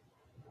boy.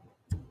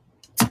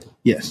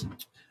 Yes.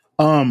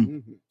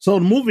 So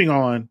moving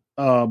on,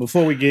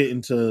 before we get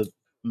into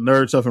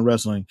nerd stuff and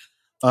wrestling,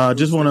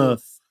 just want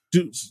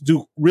to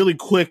do really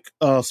quick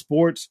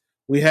sports.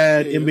 We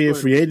had NBA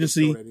free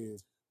agency.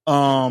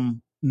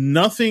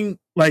 Nothing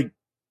like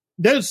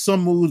there's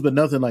some moves, but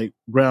nothing like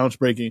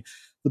groundbreaking.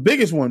 The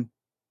biggest one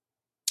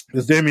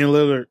is Damian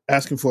Lillard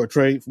asking for a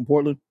trade from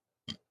Portland.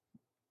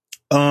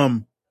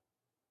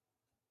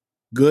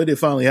 Good, it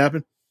finally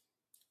happened.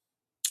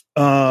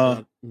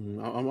 I'm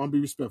gonna be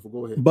respectful.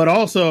 Go ahead. But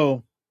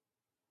also,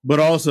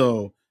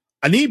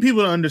 I need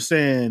people to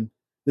understand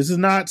this is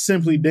not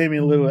simply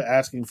Damian Lillard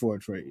asking for a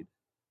trade.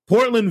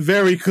 Portland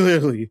very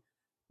clearly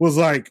was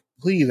like,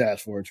 please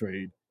ask for a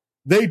trade.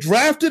 They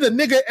drafted a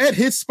nigga at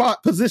his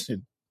spot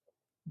position.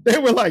 They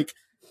were like,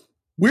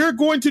 we're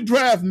going to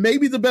draft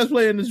maybe the best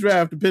player in this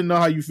draft, depending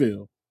on how you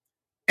feel,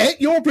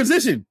 at your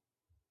position.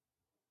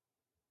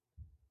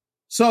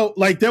 So,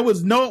 like, there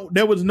was no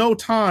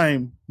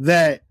time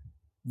that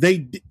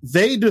they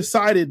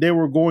decided they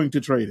were going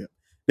to trade him.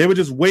 They were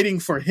just waiting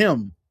for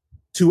him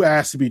to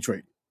ask to be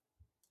traded.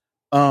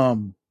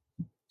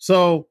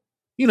 So,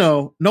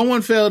 no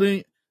one failed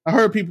any.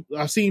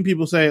 I've seen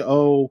people say,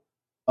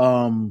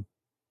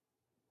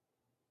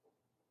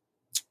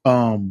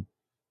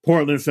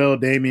 Portland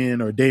failed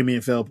Damian or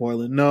Damian failed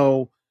Portland.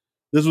 No,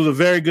 this was a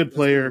very good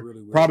player,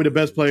 really probably the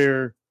best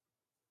player.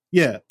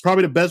 Yeah,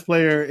 probably the best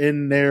player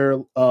in their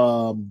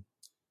my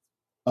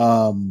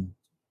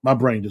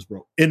brain just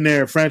broke. In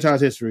their franchise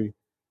history.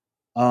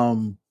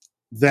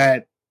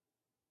 That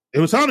it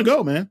was time to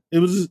go, man.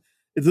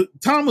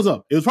 Time was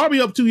up. It was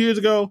probably up 2 years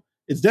ago.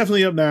 It's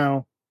definitely up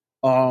now.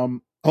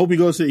 Hope he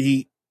goes to the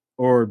Heat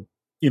or,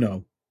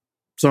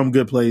 some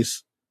good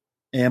place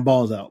and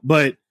balls out.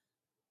 But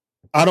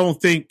I don't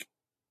think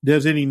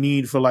there's any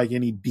need for like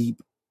any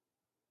deep.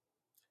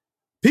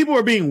 People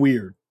are being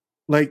weird.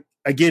 Like,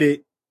 I get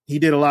it. He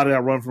did a lot of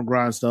that run from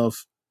grind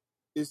stuff.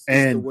 It's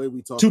and the way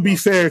we talk. To be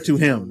fair to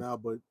him, now,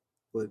 but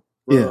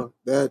bro,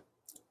 that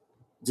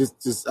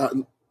just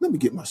let me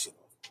get my shit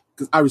off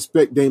because I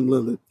respect Dame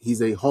Lillard.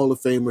 He's a Hall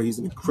of Famer. He's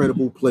an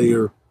incredible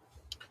player.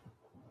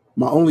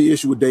 My only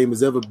issue with Dame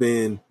has ever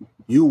been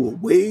you were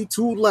way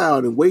too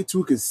loud and way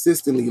too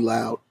consistently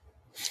loud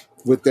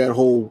with that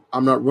whole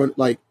I'm not running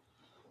like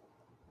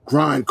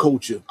grind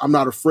culture. I'm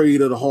not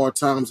afraid of the hard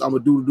times. I'm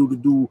gonna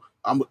do.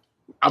 I'm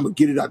gonna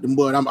get it out the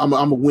mud. I'm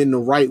gonna win the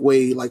right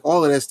way. Like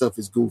all of that stuff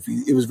is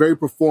goofy. It was very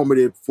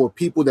performative for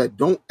people that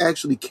don't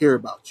actually care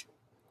about you,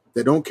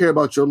 that don't care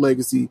about your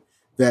legacy,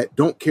 that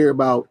don't care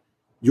about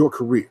your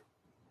career.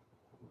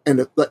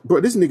 And bro,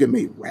 this nigga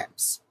made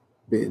raps.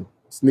 Man,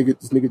 this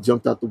nigga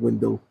jumped out the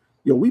window.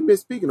 Yo, we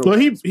missed speaking of. Well,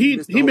 he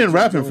been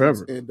rapping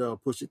forever and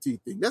Pusha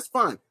T thing. That's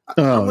fine.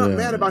 I'm not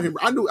mad about him.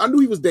 I knew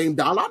he was Dame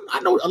Dollar.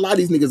 I know a lot of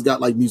these niggas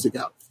got like music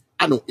out.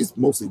 I know it's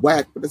mostly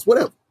whack, but it's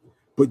whatever.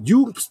 But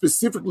you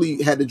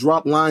specifically had to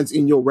drop lines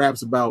in your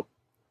raps about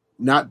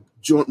not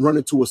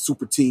running to a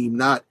super team,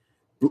 not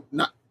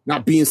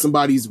being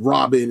somebody's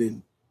Robin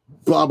and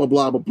blah blah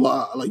blah blah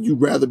blah. Like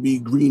you'd rather be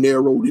Green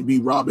Arrow than be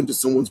Robin to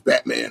someone's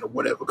Batman or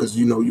whatever because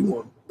you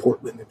want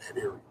Portland in that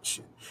area and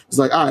shit. It's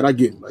like, all right, I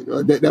get it. Like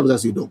that was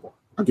actually a dope one.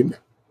 I give him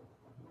that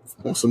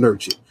on some nerd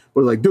shit.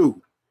 But like,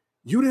 dude,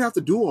 you didn't have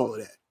to do all of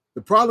that.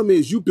 The problem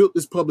is you built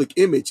this public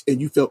image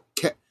and you felt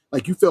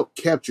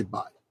captured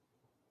by it.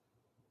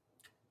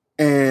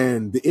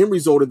 And the end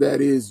result of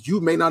that is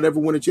you may not ever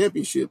win a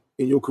championship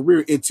in your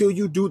career until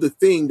you do the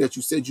thing that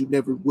you said you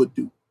never would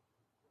do.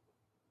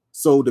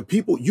 So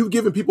you've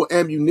given people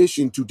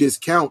ammunition to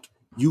discount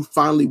you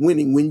finally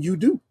winning when you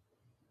do.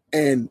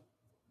 And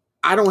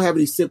I don't have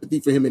any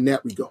sympathy for him in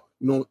that regard.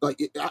 Like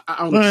I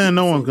don't know.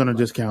 No one's going to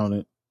discount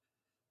it.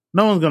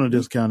 No one's going to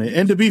discount it.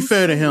 And to be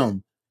fair to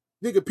him.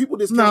 Nigga, people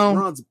discount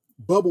Ron's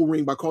bubble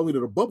ring by calling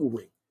it a bubble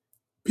ring.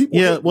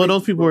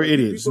 Those people are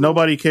idiots.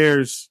 Nobody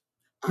cares.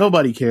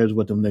 Nobody cares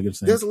what them niggas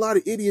think. There's a lot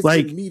of idiots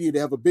in the media that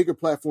have a bigger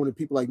platform than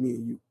people like me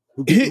and you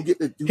who get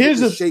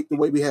to shape the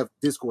way we have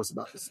discourse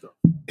about this stuff.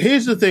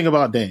 Here's the thing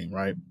about Dame,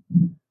 right?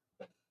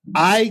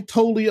 I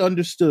totally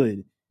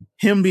understood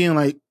him being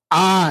like,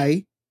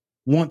 I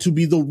want to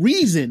be the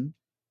reason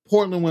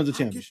Portland wins a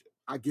championship.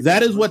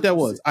 That is what that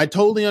was. I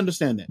totally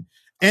understand that.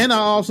 And I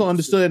also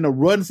understood in the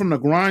run from the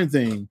grind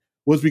thing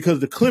was because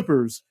the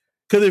Clippers,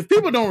 because if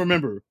people don't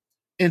remember,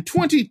 in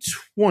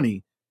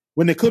 2020,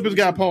 when the Clippers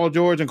got Paul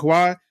George and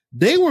Kawhi,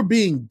 they were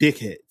being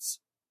dickheads.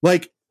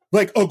 Like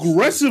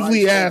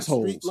aggressively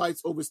assholes. Street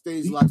lights over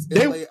stage lights,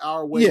 LA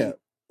our way. Yeah.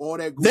 All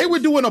that they were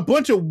doing a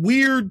bunch of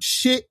weird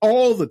shit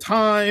all the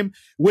time.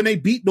 When they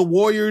beat the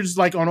Warriors,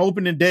 like on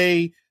opening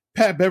day,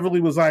 Pat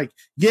Beverly was like,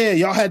 yeah,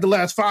 y'all had the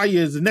last 5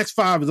 years. The next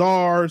 5 is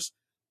ours.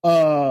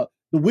 The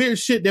weird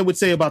shit they would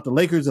say about the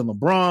Lakers and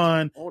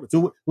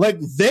LeBron. Like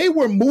they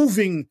were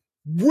moving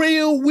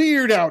real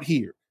weird out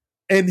here.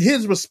 And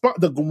his response,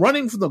 the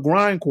running from the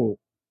grind quote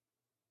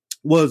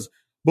was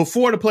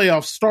before the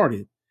playoffs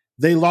started,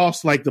 they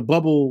lost like the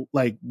bubble,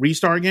 like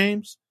restart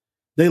games.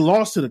 They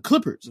lost to the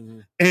Clippers. Mm-hmm.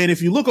 And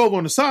if you look over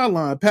on the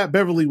sideline, Pat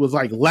Beverly was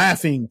like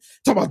laughing,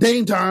 talking about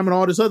Dame time and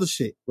all this other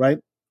shit, right?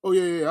 Oh,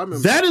 yeah. I remember.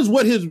 That is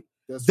what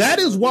that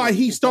is why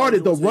he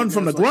started the run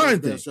from the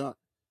grind thing. That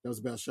was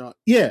a bad shot.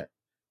 Yeah.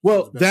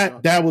 Well,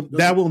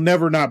 that will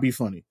never not be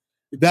funny.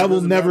 That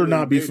will never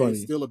not be funny.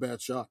 It's still a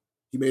bad shot.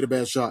 He made a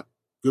bad shot.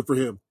 Good for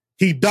him.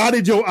 He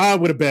dotted your eye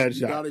with a bad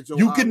shot.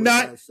 You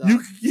cannot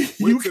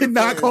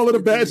call it a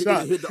bad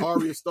shot. Hit the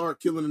Arya Stark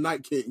killing the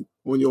Night King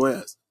on your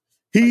ass.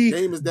 He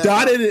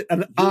dotted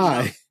an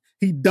eye.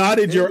 He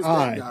dotted your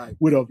eye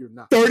with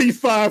a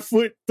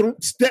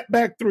 35-foot step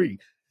back three.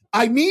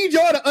 I need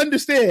y'all to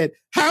understand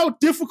how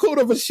difficult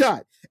of a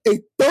shot a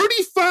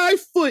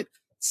 35-foot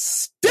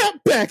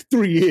step back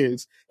three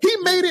is. He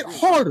made it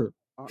harder.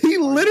 He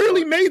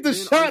literally made the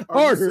shot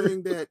harder. Are you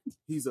saying that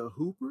he's a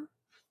hooper?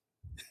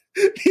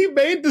 He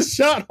made the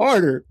shot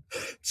harder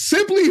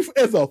simply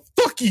as a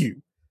fuck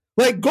you.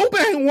 Like, go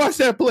back and watch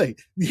that play.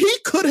 He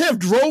could have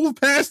drove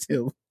past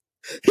him.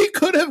 He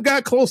could have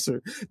got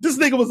closer. This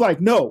nigga was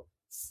like, no,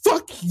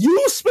 fuck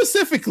you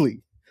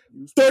specifically.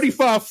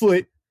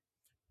 35-foot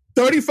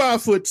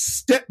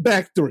step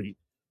back three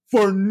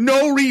for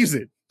no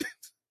reason.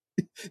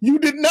 You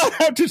did not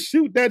have to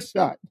shoot that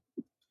shot.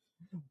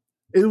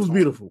 It was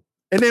beautiful.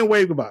 And then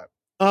wave goodbye.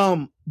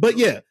 But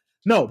yeah,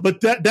 no,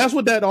 but that's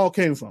what that all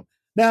came from.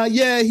 Now,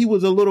 yeah, he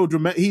was a little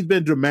dramatic. He's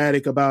been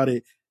dramatic about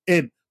it.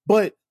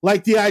 But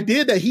like the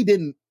idea that he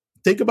didn't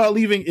think about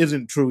leaving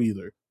isn't true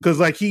either. Because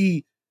like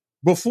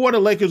before the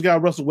Lakers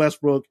got Russell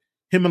Westbrook,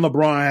 him and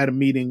LeBron had a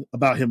meeting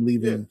about him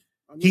leaving.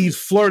 Yeah. He's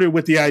flirted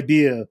with the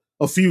idea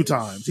a few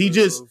times. He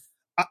just,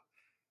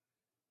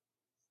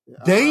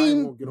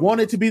 Dame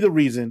wanted to be the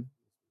reason.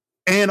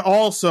 And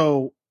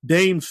also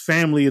Dame's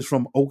family is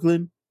from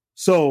Oakland.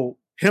 So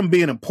him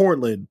being in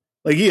Portland,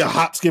 like he a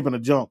hop, skip, and a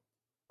jump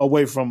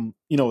away from,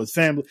 his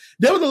family.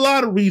 There was a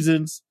lot of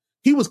reasons.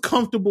 He was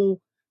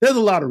comfortable. There's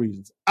a lot of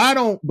reasons. I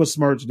don't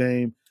besmirch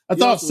Dame. I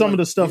thought some of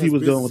the stuff he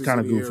was doing was kind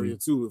of goofy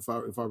too, if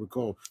I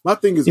recall. My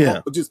thing is,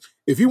 just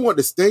if you want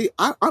to stay,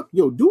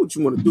 do what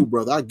you want to do,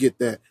 brother. I get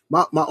that.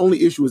 My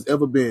only issue has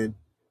ever been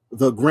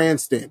the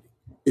grandstanding.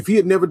 If he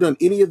had never done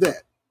any of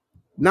that,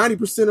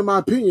 90% of my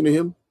opinion of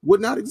him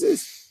would not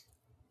exist.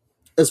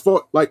 As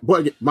far like,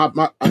 but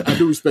I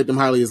do respect him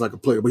highly as like a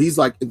player, but he's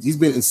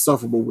been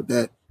insufferable with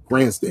that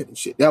grandstanding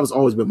shit. That was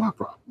always been my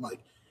problem. Like,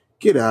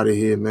 get out of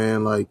here,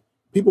 man. Like,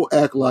 people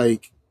act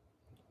like.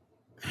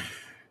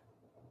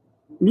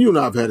 You and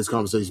I have had this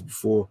conversation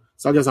before,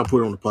 so I guess I'll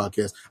put it on the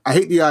podcast. I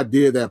hate the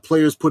idea that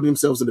players putting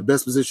themselves in the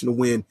best position to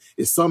win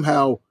is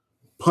somehow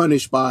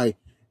punished by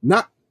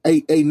not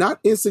a not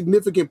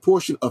insignificant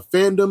portion of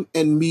fandom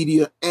and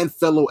media and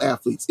fellow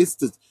athletes.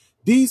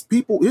 These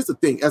people, here's the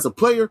thing, as a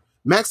player,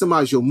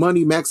 maximize your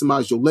money,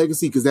 maximize your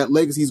legacy, because that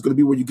legacy is going to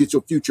be where you get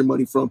your future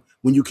money from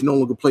when you can no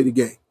longer play the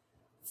game.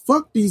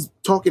 Fuck these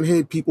talking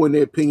head people and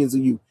their opinions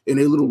of you and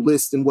their little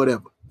lists and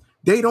whatever.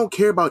 They don't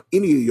care about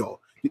any of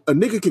y'all. A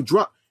nigga can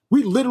drop.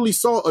 We literally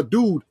saw a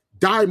dude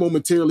die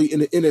momentarily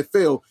in the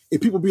NFL,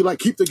 and people be like,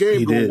 keep the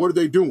game going. What are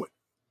they doing?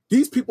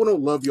 These people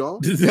don't love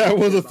y'all. That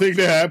was a thing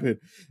that happened.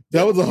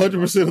 That was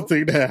 100% a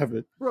thing that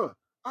happened. Bro,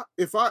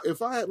 if I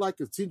had like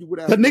continued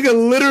with that. The nigga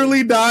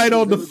literally died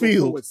on the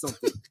field.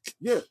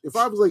 Yeah, if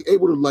I was like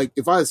able to like,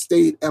 if I had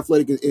stayed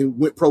athletic and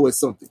went pro at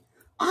something,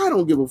 I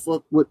don't give a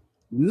fuck what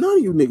none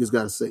of you niggas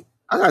got to say.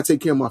 I got to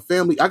take care of my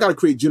family. I got to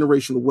create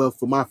generational wealth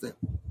for my family.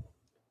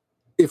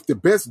 If the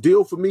best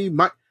deal for me,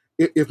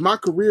 if my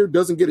career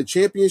doesn't get a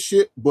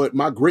championship, but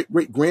my great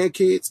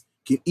grandkids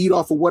can eat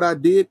off of what I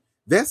did,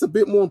 that's a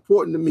bit more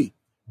important to me.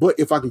 But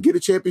if I can get a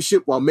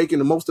championship while making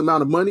the most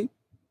amount of money,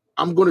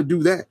 I'm going to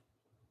do that.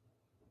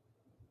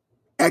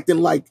 Acting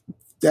like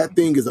that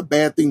thing is a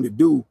bad thing to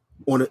do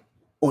on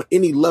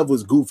any level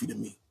is goofy to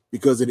me.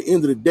 Because at the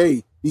end of the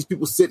day, these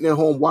people sitting at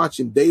home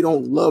watching, they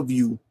don't love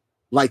you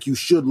like you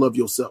should love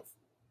yourself.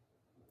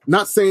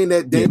 Not saying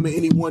that Dame or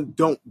anyone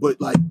don't, but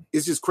like,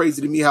 it's just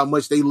crazy to me how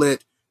much they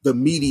let the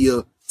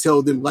media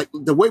tell them, like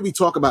the way we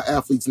talk about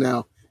athletes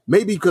now,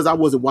 maybe because I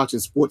wasn't watching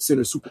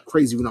SportsCenter super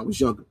crazy when I was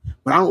younger,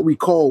 but I don't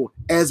recall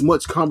as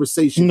much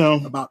conversation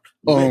about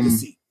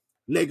legacy.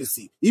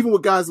 Even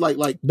with guys like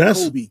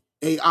Kobe,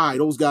 AI,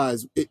 those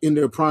guys in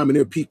their prime and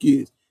their peak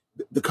years,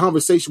 the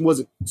conversation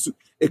wasn't.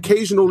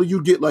 Occasionally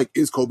you get like,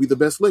 is Kobe the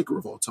best Laker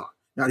of all time?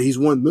 Now that he's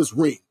won this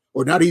ring,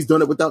 or now that he's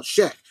done it without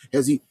Shaq.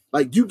 Has he,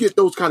 like, you get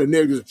those kind of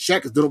narratives.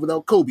 Shaq has done it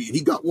without Kobe, and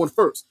he got one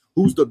first.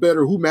 Who's the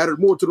better? Who mattered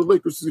more to the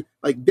Lakers?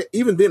 Like,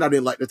 even then, I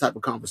didn't like that type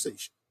of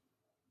conversation.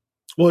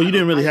 Well, you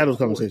didn't really have those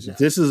conversations.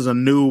 This is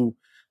in the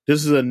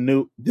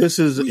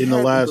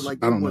last, I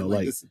don't know,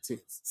 like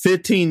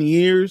 15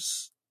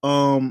 years.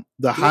 The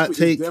hot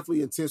take,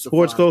 definitely intensified.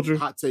 Sports culture,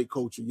 hot take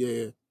culture,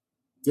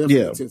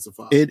 definitely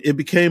intensified. It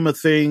became a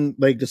thing.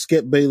 Like the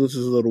Skip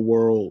Baylesses of the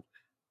world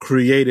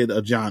created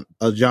a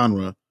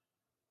genre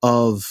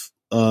of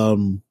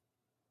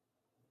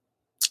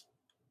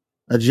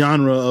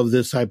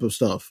this type of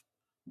stuff.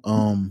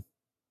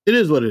 It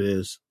is what it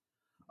is.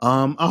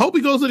 I hope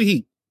he goes to the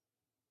Heat.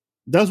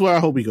 That's where I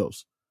hope he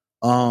goes.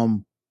 So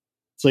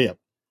yeah.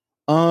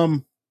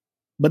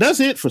 But that's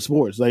it for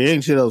sports. Like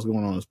ain't shit else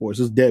going on in sports.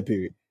 It's dead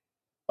period.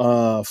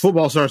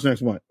 Football starts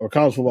next month, or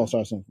college football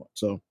starts next month.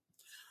 So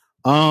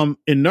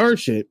in nerd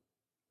shit,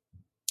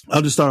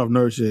 I'll just start off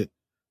nerd shit.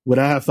 When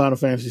I have Final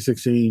Fantasy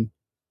 16,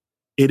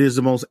 it is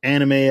the most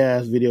anime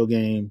ass video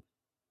game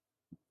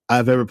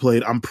I've ever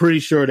played. I'm pretty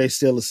sure they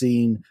steal a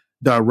scene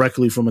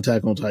directly from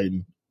Attack on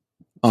Titan.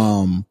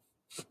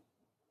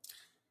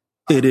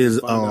 It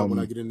is when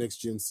I get a next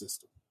gen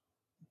system.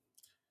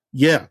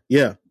 Yeah.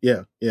 This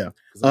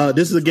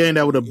is a game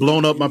that would have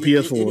blown up my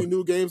PS4. Any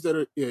new games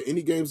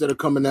any games that are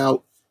coming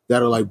out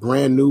that are like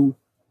brand new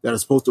that are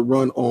supposed to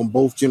run on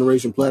both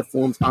generation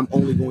platforms, I'm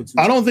only going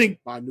to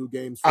buy new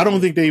games. I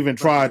don't think they even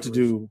tried to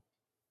do.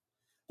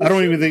 I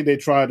don't even think they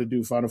tried to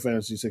do Final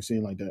Fantasy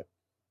 16 like that.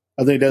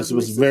 I think that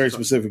was very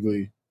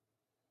specifically.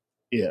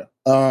 Yeah.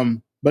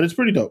 But it's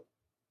pretty dope.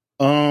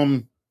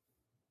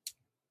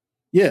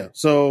 Yeah.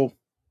 So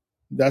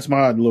that's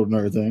my little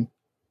nerd thing.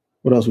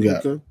 What else we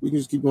got? Okay, we can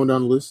just keep going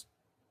down the list.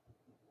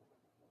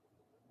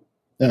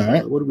 All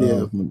right. What do we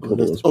have?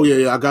 Oh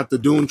yeah. I got the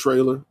Dune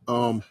trailer.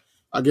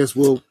 I guess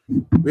we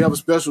have a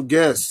special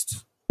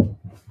guest.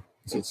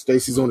 Since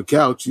Stacy's on the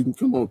couch, you can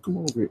come over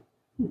here.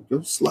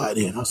 Go slide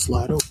in. I'll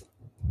slide over.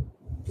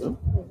 Go.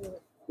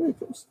 Yeah,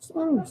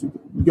 slide over.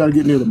 You got to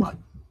get near the mic.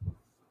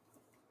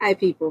 Hi,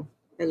 people.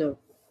 Hello.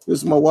 This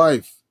is my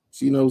wife.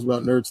 She knows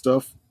about nerd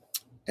stuff.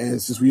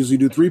 And since we usually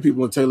do 3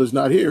 people and Taylor's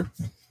not here,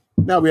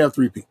 now we have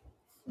 3 people.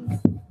 A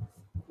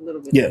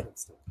little bit. Yeah.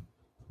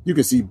 You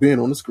can see Ben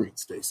on the screen,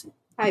 Stacy.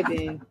 Hi,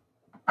 Ben.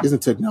 Isn't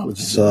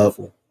technology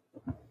beautiful?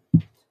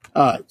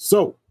 All right,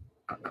 so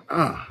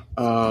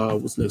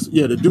what's next?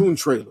 Yeah, the Dune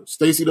trailer.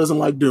 Stacy doesn't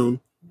like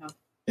Dune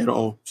at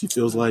all. She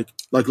feels like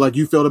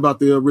you felt about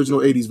the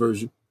original 80s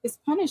version. It's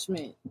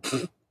punishment.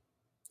 The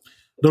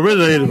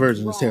original 80s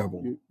version is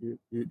terrible.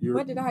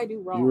 What did I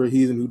do wrong? You're a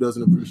heathen who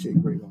doesn't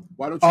appreciate great art.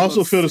 Why don't you I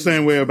also feel the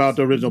same way about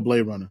the original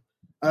Blade Runner.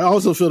 I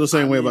also feel the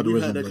same way about the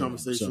original had that Blade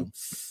conversation. Runner,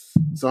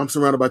 so I'm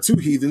surrounded by 2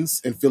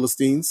 heathens and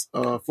Philistines.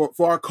 For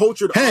our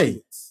cultured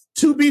audience.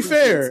 To be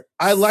fair,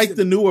 I like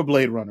the newer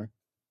Blade Runner.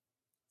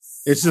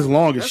 It's just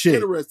long as shit.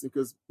 Interesting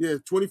because I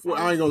ain't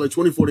gonna let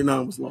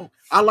 2049 was long.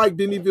 I like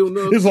Denis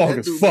Villeneuve. It's long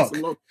as fuck.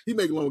 He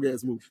make long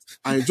ass movies.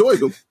 I enjoy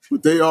them,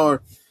 but they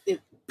are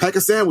pack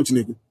a sandwich,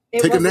 nigga.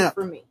 Take a nap.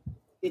 For me.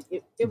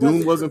 It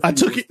Dune wasn't. I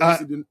took it.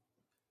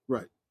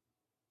 Right.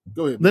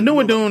 Go ahead. The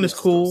newer Dune is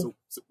cool.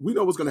 So we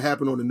know what's going to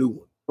happen on the new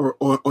one or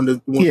on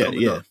the one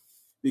coming up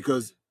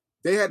because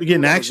they had to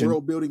get action,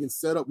 world building and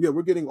setup. Yeah,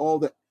 we're getting all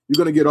that.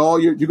 You're going to get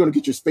you're going to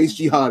get your space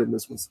jihad in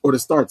this one or the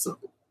starts of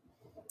it.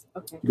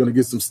 Okay. You're going to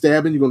get some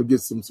stabbing. You're going to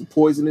get some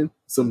poisoning.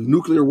 Some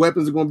nuclear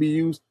weapons are going to be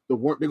used. They're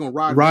going to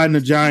riding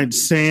a giant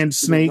sand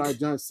snake,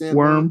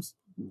 worms.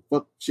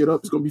 Fuck shit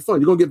up. It's going to be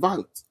fun. You're going to get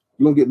violence.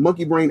 You're going to get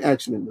monkey brain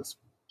action in this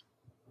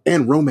one.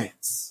 And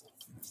romance.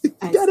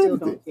 I still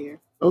don't care.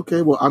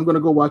 Okay, well, I'm going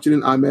to go watch it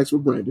in IMAX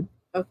with Brandon.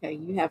 Okay,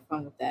 you have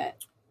fun with that.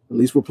 At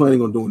least we're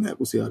planning on doing that.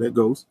 We'll see how that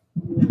goes.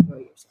 You enjoy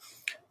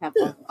yourself. Have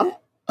fun with that.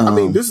 I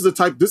mean, this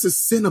is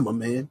cinema,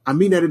 man. I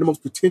mean that in the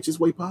most pretentious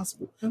way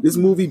possible. Mm-hmm. This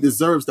movie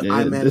deserves the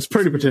IMAX. It's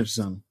pretty pretentious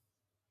on.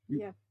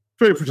 Yeah.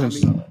 Pretty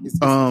pretentious. This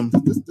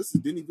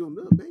is Denis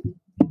Villeneuve, baby.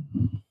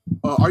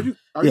 Are you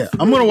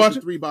I'm gonna watch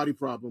it. 3-Body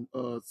Problem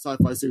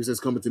sci-fi series that's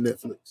coming to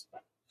Netflix.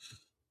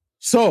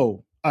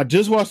 So I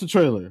just watched the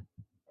trailer.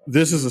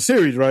 This is a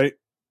series, right?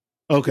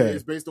 Okay. Yeah,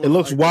 it's based on, it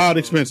looks wild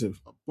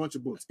expensive. A bunch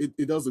of books.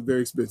 It does look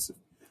very expensive.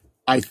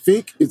 I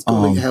think it's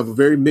going to have a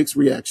very mixed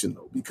reaction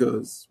though,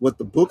 because what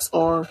the books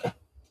are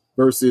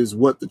versus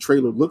what the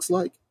trailer looks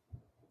like,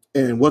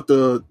 and what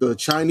the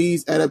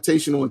Chinese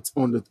adaptation on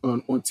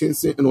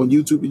Tencent and on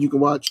YouTube that you can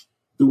watch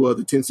through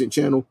the Tencent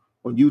channel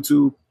on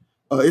YouTube.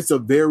 It's a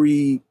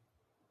very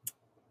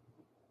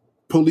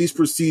police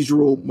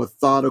procedural,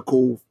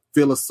 methodical,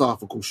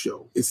 philosophical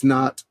show. It's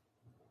not.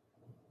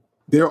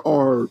 There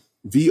are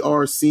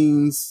VR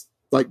scenes,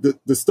 like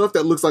the stuff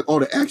that looks like all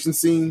the action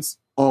scenes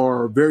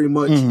are very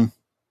much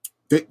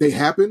they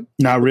happen.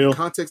 Not real. The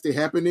context they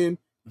happen in,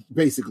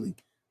 basically.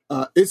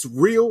 It's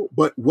real,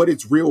 but what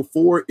it's real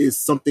for is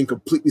something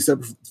completely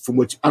separate from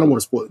which I don't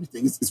want to spoil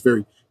anything. It's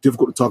very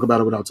difficult to talk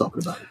about it without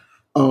talking about it.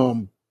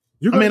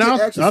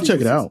 I'll check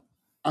it out.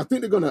 I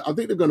think they're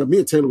gonna. Me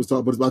and Taylor was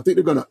talking about this, but I think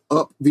they're gonna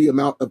up the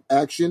amount of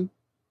action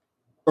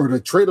or the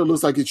trailer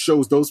looks like it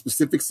shows those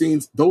specific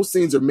scenes. Those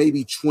scenes are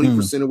maybe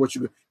 20% of what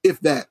you get, if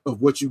that,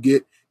 of what you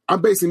get.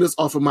 I'm basing this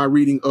off of my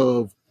reading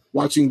of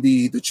watching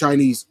the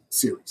Chinese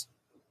series,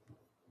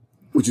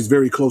 which is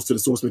very close to the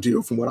source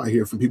material from what I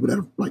hear from people that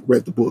have like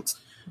read the books.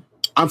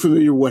 I'm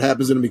familiar with what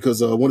happens in them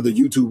because one of the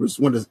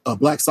YouTubers, a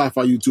black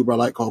sci-fi YouTuber I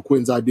like called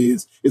Quinn's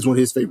Ideas, is one of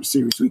his favorite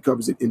series, so he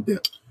covers it in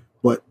depth.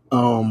 But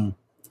I'm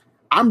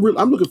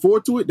looking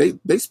forward to it.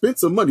 They spent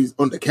some money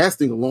on the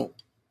casting alone.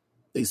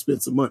 They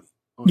spent some money.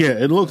 Yeah,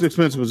 it looks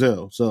expensive as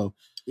hell. So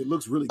it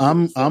looks really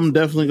good. I'm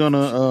definitely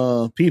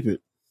gonna peep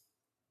it.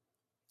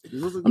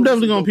 I'm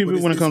definitely gonna peep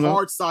it when it comes out.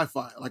 Hard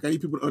sci-fi. Like I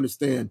need people to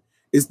understand.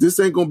 This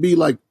ain't gonna be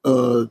like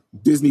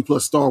Disney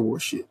plus Star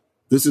Wars shit.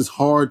 This is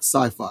hard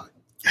sci-fi.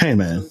 Hey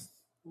man,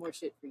 More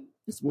shit for you.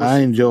 I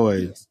enjoy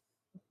it.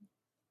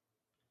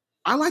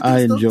 I like.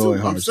 I stuff enjoy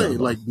too. hard I'm saying,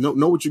 sci-fi. like,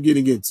 know what you're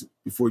getting into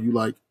before you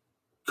like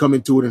come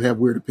into it and have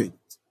weird opinions.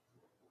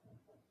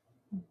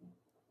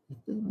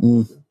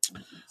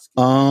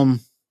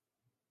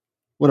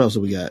 What else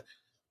have we got?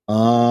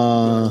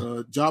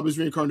 Jobless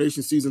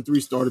Reincarnation season 3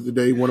 started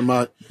today. One of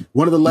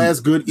the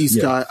last good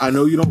isekai. I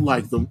know you don't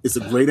like them. It's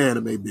a great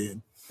anime,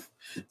 Ben.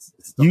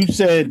 You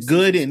said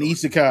good and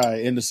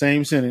isekai in the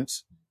same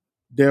sentence.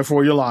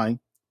 Therefore, you're lying.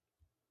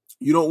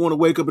 You don't want to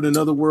wake up in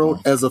another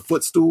world as a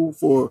footstool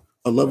for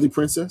a lovely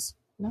princess?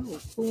 No,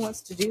 who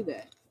wants to do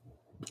that?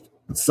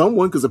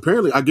 Someone, because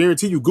apparently, I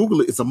guarantee you,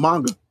 Google it. It's a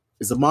manga.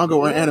 It's a manga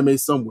or anime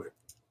somewhere.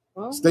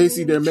 Well,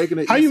 Stacy, they're making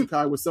an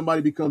isekai where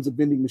somebody becomes a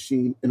vending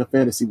machine in a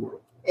fantasy world.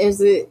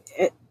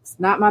 It's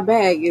not my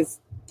bag. It's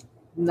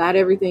not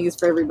everything is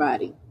for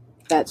everybody.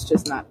 That's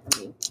just not for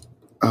me.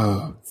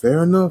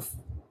 Fair enough.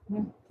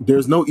 Yeah.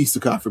 There's no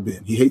isekai for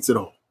Ben. He hates it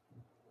all.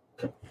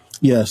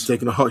 Yes, He's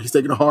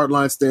taking a hard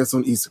line stance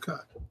on isekai.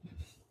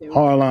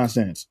 hard line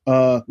stance.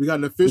 We got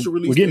an official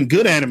release. We're getting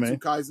good anime.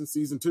 Kaizen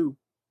season 2.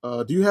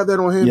 Do you have that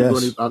on hand?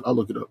 Yes. I'll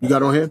look it up. You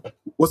got it on hand?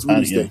 What's the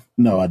release date?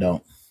 No, I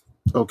don't.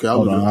 Okay,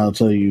 Hold on, I'll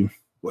tell you.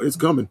 Well, it's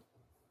coming.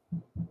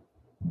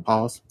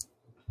 Pause.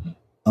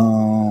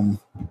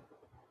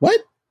 What?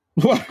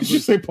 Why did you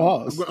say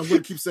pause? I'm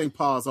going to keep saying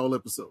pause all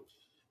episode.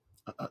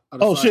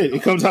 Oh shit!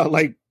 It comes out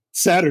like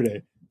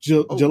Saturday,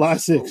 July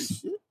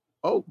 6th.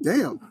 Oh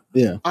damn!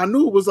 Yeah, I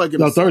knew it was like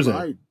Thursday.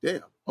 Right,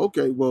 damn.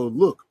 Okay, well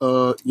look,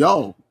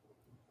 y'all,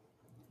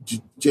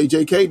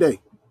 JJK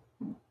Day,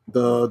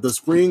 the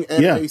spring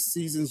anime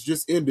seasons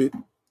just ended,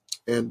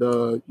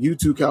 and you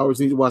two cowards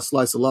need to watch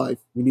Slice of Life.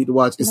 We need to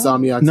watch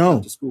Insomniacs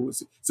After School.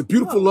 It's a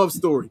beautiful love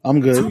story.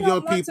 I'm good. Two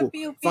young people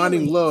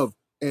finding love,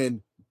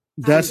 and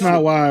that's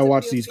not why I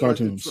watch these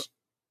cartoons.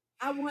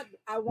 I want.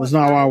 That's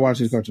not why I watch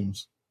these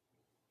cartoons.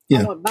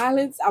 I want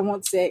violence. I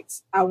want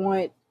sex. I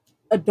want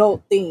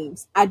adult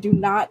themes. I do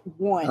not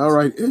want. All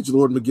right,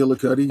 Edgelord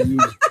McGillicuddy.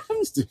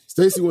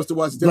 Stacy wants to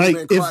watch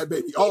Devilman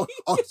Crybaby.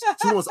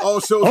 She wants all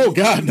shows. Oh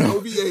God, no.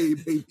 OVA,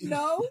 baby.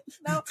 No.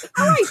 I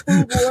like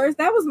Food Wars.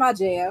 That was my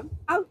jam.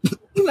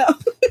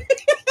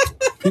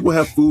 People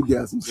have food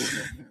gasms.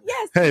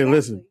 Yes. Hey,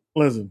 exactly.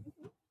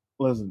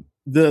 listen.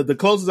 The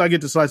closest I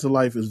get to Slice of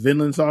Life is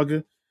Vinland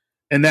Saga,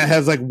 and that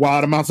has like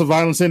wild amounts of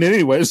violence in it,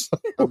 anyways.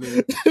 I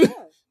mean,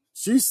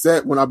 she's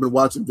sat when I've been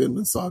watching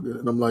Vinland Saga,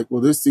 and I'm like,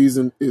 well, this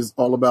season is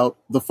all about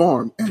the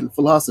farm and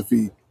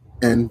philosophy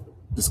and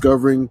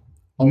discovering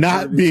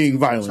not being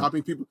violent,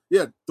 chopping people.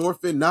 Yeah,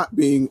 Thorfinn not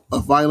being a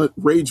violent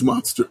rage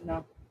monster.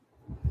 No,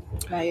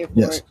 not here for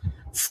yes. it.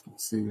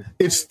 See,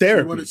 it's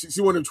therapy.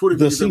 She wanted Twitter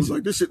videos that was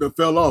like, this shit done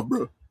fell off,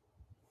 bro.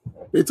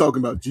 They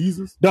talking about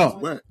Jesus.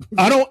 No,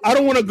 I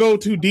don't want to go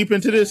too deep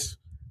into this.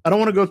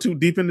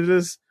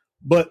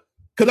 But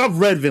because I've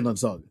read Vinland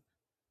Saga,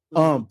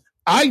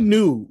 I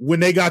knew when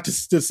they got to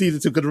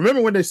season 2. Because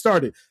remember when they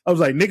started, I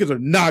was like, niggas are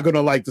not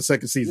gonna like the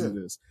second season of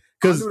this.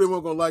 I knew they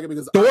weren't gonna like it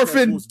because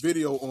Thorfinn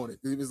video on it.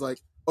 It was like,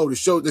 oh,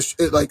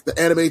 like the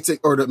anime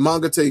or the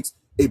manga takes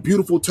a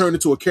beautiful turn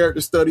into a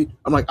character study.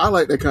 I'm like, I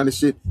like that kind of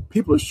shit.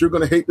 People are sure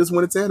gonna hate this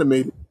when it's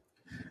animated.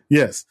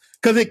 Yes,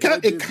 because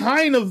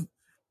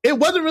it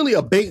wasn't really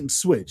a bait and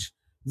switch.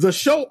 The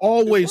show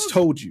always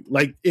told you,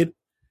 like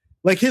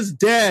his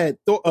dad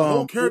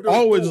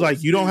always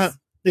like, you don't have,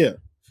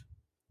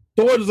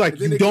 Thor is like,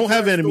 you don't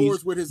have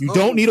enemies, you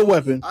don't need a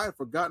weapon. I had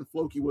forgotten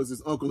Floki was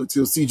his uncle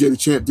until CJ the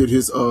Champ did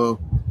his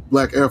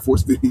Black Air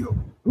Force video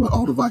about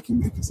all the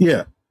Viking niggas.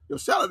 Yeah. Yo,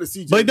 shout out to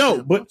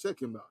CJ. But check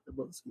him out. That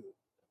brother's good.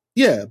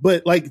 Yeah,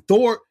 but like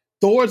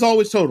Thor's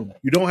always told him,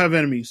 you don't have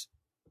enemies.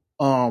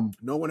 No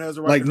one has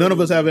a right. Like none of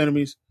us have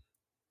enemies.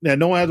 Yeah,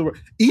 no one has a right.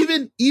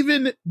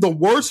 Even the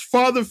worst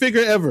father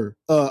figure ever.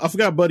 I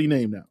forgot buddy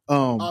name now.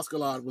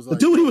 Askeladd was like,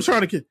 the dude he was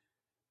trying to kill.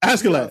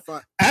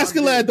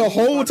 Askeladd the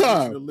whole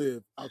time. To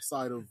live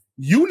outside of.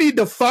 You need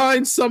to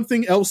find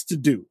something else to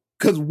do.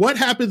 Because what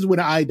happens when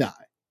I die?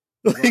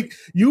 Like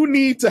you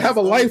need to have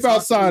a life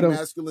outside of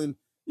masculine.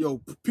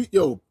 Yo,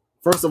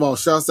 first of all,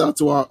 shouts out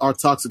to our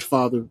toxic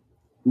father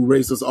who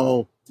raised us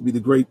all to be the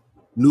great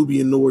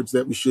Nubian Nords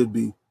that we should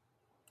be.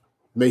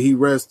 May he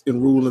rest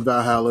and rule in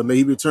Valhalla. May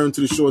he return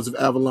to the shores of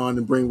Avalon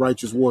and bring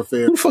righteous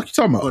warfare. Who the fuck you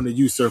talking about? On the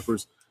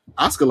usurpers.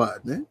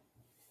 Askeladd, man.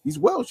 He's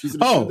Welsh. He's a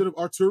Oh. descendant of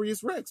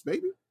Arturius Rex,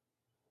 baby.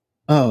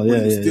 Oh yeah,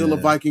 But he's yeah, still yeah. a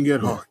Viking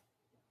at heart.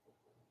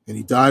 And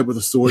he died with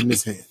a sword in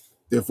his hand.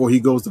 Therefore, he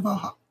goes to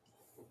Valhalla.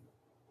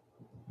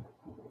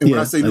 And when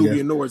Yeah, I say okay.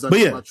 Nubian Nords, I But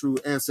mean yeah. my true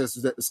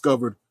ancestors that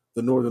discovered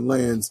the northern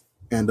lands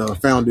and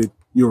founded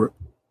Europe.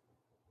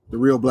 The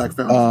real black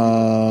founders.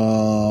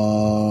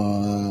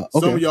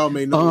 Some Okay. of y'all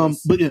may know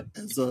us But yeah,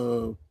 as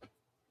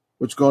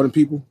what you call them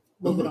people?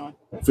 Moving on.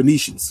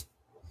 Phoenicians.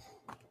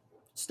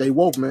 Stay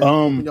woke, man.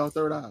 Open y'all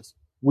third eyes.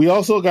 we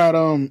also got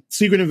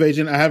Secret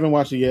Invasion. I haven't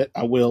watched it yet.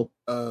 I will.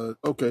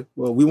 Okay.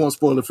 Well, we won't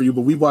spoil it for you,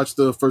 but we watched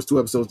the first 2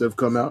 episodes that have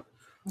come out.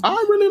 I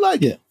really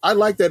like it. I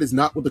like that it's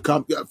not with the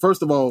comic.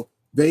 First of all,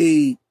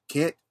 they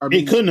can't.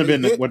 It couldn't have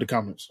been hint- with the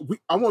comments.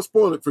 I won't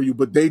spoil it for you,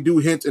 but they do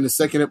hint in the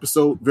second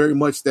episode very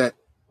much that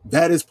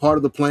is part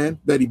of the plan,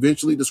 that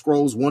eventually the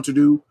Skrulls want to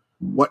do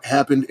what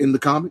happened in the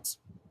comics.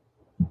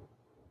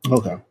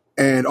 Okay.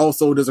 And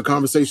also there's a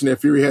conversation that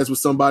Fury has with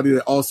somebody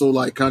that also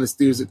like kind of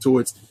steers it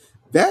towards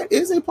that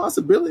is a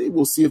possibility.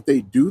 We'll see if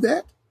they do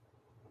that.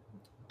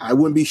 I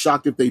wouldn't be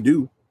shocked if they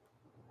do.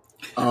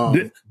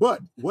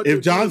 But what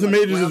If Jonathan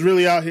Majors is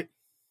really out here,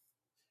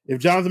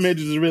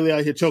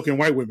 choking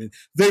white women,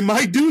 they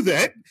might do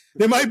that.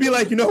 They might be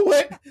like, you know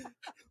what?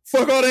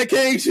 Fuck all that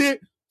Kang shit.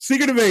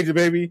 Secret Invasion,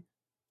 baby.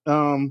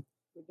 We're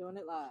doing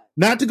it live.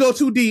 Not to go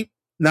too deep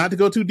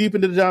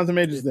into the Jonathan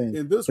Majors thing.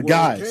 in this But world,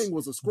 guys, Kang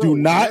was a Skrull. do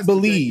And not that's the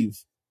believe.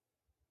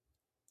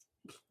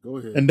 Go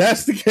ahead. And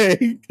that's the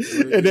Kang.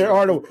 And there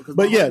are no. Because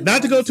But my yeah, homie-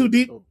 not to go too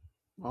deep.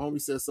 My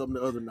homie said something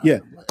the other night. Yeah.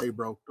 I'm like, hey,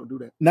 bro, don't do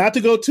that. Not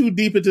to go too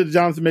deep into the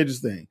Jonathan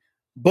Majors thing.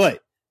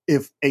 But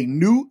if a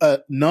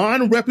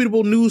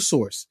non-reputable news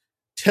source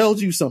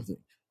tells you something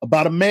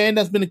about a man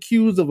that's been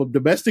accused of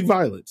domestic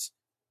violence,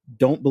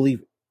 don't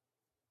believe it.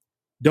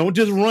 Don't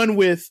just run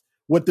with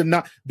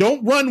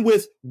don't run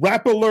with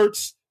Rap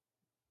Alerts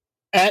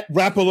at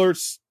Rap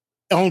Alerts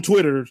on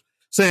Twitter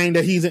saying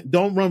that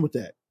don't run with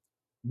that.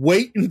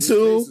 Wait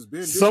until face has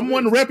been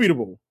someone dismissed.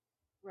 reputable.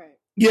 Right.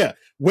 Yeah.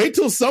 Wait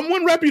till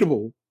someone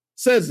reputable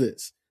says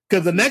this.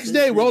 Because the next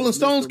day Rolling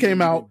Stones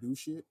came out. Do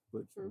shit,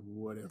 but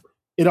whatever.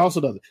 It also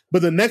doesn't.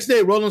 But the next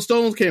day, Rolling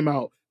Stones came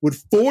out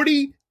with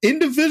 40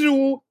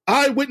 individual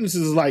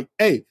eyewitnesses like,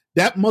 hey,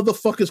 that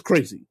motherfucker's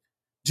crazy.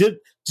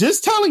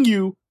 Just telling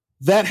you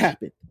that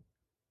happened.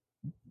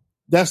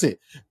 That's it.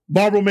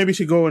 Barbara maybe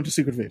should go into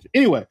Secret Invasion.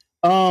 Anyway,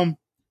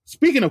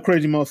 speaking of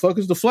crazy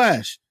motherfuckers, The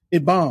Flash,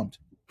 it bombed.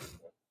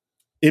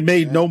 It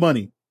made no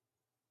money.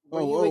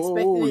 Were you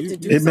expecting it to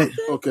do it made-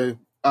 something? Okay.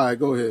 All right,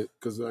 go ahead.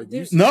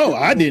 Because No,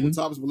 I didn't.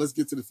 Topics, but let's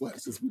get to the Flash.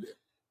 Since we did.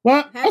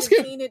 Well, I Haven't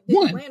skipped seen it. Didn't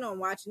one. plan on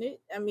watching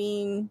it. I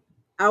mean,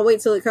 I'll wait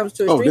till it comes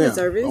to a Oh, streaming damn.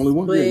 service. Only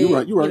one. But, Yeah, you're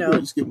right. You're right. you You're know, right.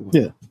 You skipped one.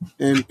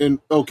 Yeah. And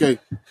okay.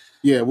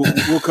 Yeah,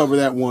 we'll cover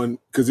that one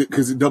because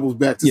it doubles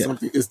back to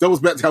something. It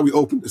doubles back to how we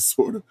opened this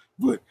sort of,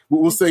 but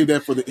we'll save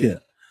that for the end.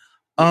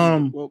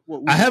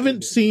 I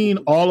haven't seen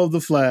all of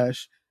The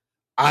Flash.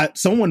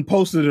 Someone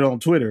posted it on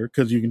Twitter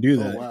because you can do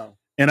that. Oh, wow.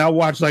 And I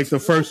watched like the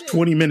first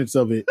 20 minutes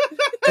of it.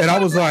 And I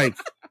was like,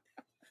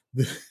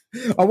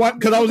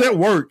 because I was at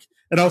work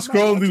and I was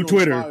scrolling through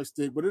Twitter. Fire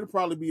Stick, but it'll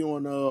probably be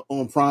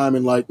on Prime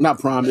and like not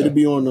Prime. It'll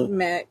be on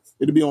Max.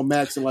 It'll be on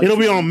Max and like It'll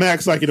be on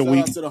Max like in a shout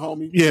week. out to the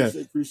homie. Yeah.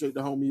 Appreciate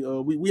the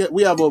homie.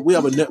 We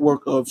have a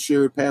network of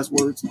shared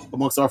passwords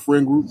amongst our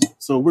friend group,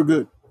 so we're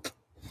good.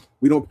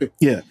 We don't pay.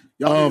 Yeah.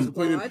 Y'all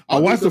complaining, I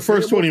watched the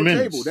first 20 for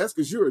minutes. Cable. That's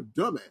because you're a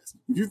dumbass.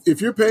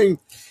 If you're paying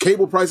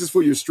cable prices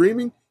for your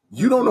streaming,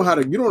 you don't know how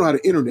to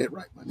internet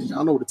right, my nigga. I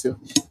don't know what to tell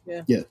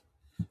you. Yeah.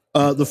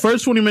 The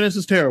first 20 minutes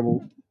is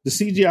terrible. The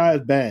CGI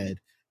is bad.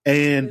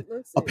 And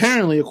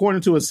apparently,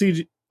 according to a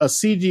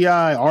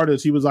CGI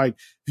artist, he was like,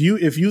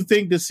 if you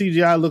think the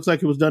CGI looks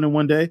like it was done in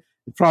one day,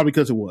 it's probably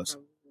because it was.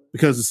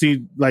 Because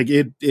the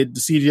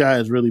CGI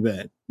is really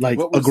bad. Like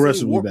But we're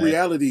aggressively seeing bad.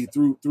 reality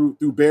through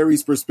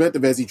Barry's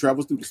perspective as he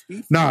travels through the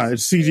speed. Nah,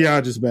 it's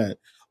CGI just bad.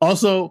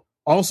 Also,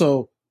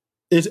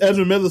 it's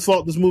Ezra Miller's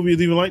fault this movie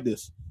is even like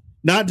this.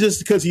 Not just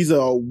because he's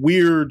a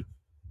weird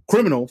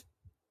criminal.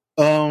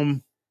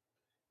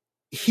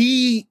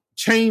 He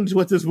changed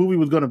what this movie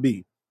was going to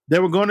be. They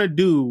were going to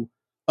do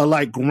a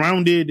like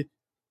grounded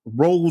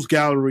Rose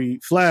Gallery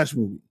Flash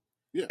movie.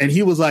 Yeah. And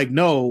he was like,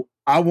 no,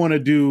 I want to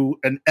do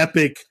an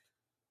epic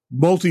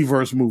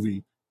multiverse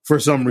movie for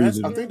some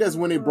reason. I think that's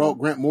when they brought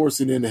Grant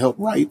Morrison in to help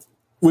write.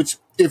 Which,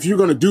 if you're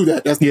going to do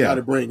that, that's the guy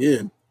to bring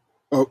in.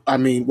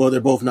 They're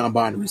both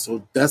non-binary,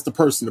 so that's the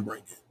person to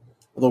bring in.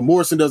 Although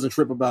Morrison doesn't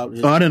trip about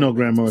him. I didn't know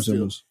Grant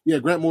Morrison was. Yeah,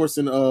 Grant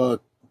Morrison. Do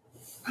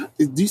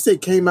you say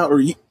came out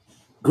or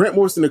Grant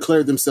Morrison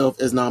declared himself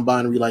as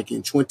non-binary like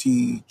in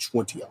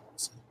 2020,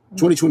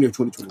 2020 or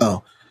 2020.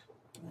 Oh,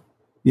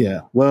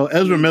 yeah. Well,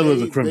 Ezra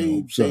Miller's a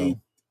criminal, so.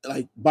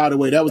 Like, by the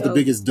way, that was the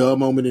biggest duh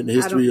moment in the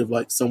history of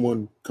like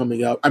someone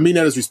coming out. I mean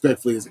that as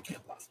respectfully as it can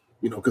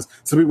possibly, because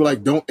some people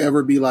like don't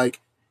ever be like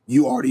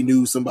you already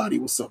knew somebody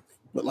was something,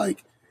 but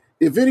like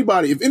if any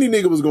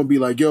nigga was gonna be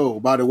like, yo,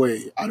 by the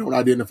way, I don't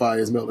identify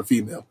as male or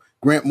female,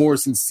 Grant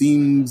Morrison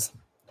seems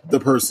the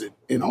person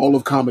in all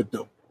of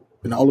comicdom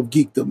and all of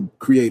geekdom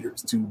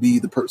creators to be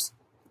the person.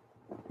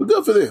 But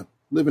good for them.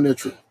 living their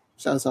truth.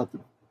 Shouts out to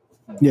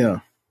them. Yeah.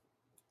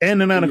 And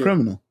they're not a Yeah.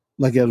 criminal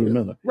like Ezra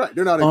Miller. Right.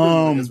 They're not a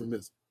criminal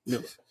against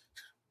Miller.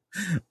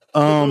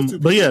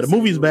 But yeah, the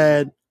movie's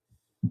bad.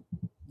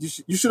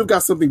 You should have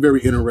got something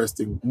very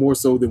interesting, more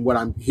so than what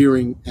I'm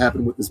hearing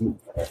happen with this movie.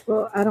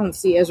 Well, I don't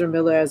see Ezra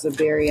Miller as a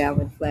Barry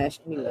Allen Flash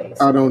anyway.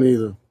 I don't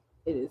either.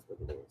 It is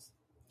what it is.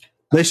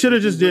 They should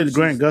have just did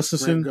Grant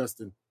Gustafson.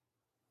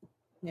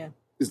 Yeah.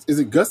 Is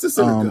it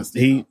Gustafson or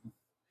Gustin?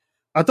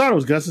 I thought it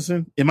was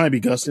Gustafson. It might be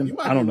You Gustin.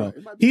 might I don't be know. right.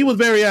 It might be He was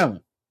Barry Allen.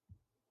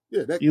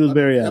 Yeah, He was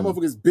Barry that Allen.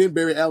 motherfucker's been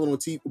Barry Allen on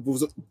TV.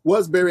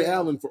 Was Barry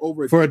Allen for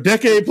over For a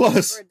decade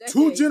plus. For a decade,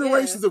 2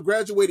 generations of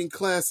graduating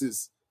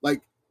classes.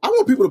 Like, I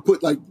want people to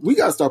put, like, we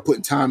got to start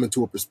putting time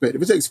into a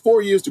perspective. It takes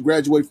 4 years to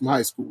graduate from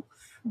high school.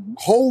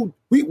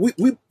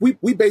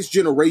 We base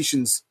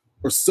generations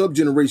or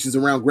sub-generations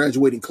around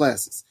graduating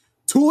classes.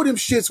 2 of them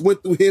shits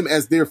went through him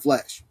as their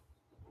Flash.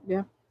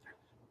 Yeah.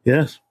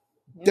 Yes.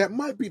 That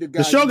might be the guy.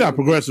 The show got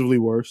progressively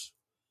worse.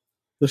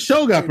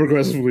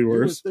 Progressively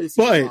worse.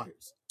 But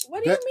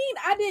What do you mean?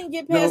 I didn't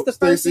get past the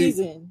first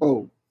season.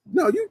 Oh,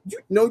 no,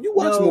 you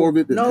watched more of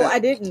it than No, that. I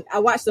didn't. I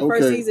watched the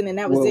first season and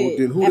that was it.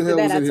 Then who the After hell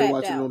that, was I in here tapped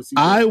watching out. on the season?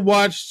 I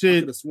watched I it.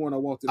 could have sworn I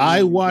walked in.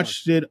 I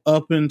watched it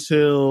up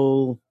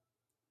until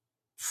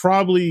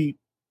probably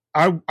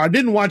I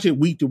didn't watch it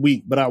week to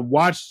week, but I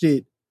watched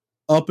it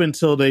up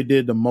until they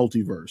did the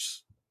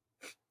multiverse.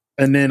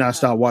 And then I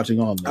stopped watching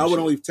all of that. I would shit.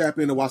 only tap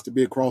in and watch the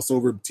big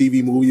crossover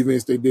TV movie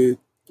events they did.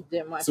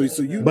 Didn't watch So any of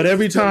you- them. But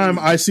every time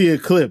I see a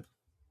clip,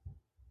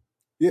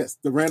 Yes,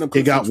 the random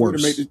clips got on Twitter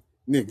worse. made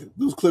nigga,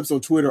 those clips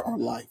on Twitter are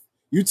life.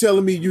 You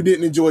telling me you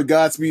didn't enjoy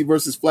Godspeed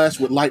versus Flash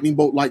with lightning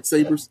bolt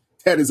lightsabers?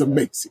 That is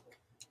amazing.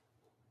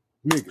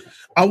 Nigga,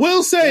 I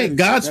will say That is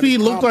Godspeed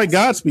looked like comics.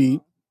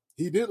 Godspeed.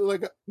 he did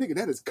look like nigga,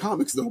 that is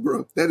comics though,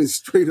 bro. That is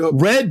straight up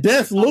Red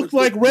Death looked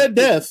like Red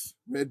Death.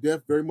 Red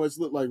Death very much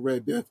looked like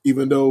Red Death,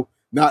 even though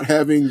not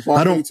having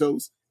I don't-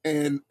 Barbatos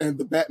and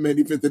the Batman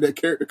event that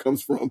character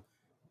comes from.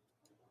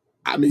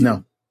 I mean,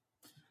 No.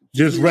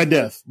 Just Red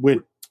Death with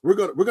we're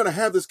gonna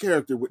have this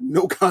character with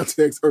no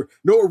context or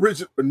no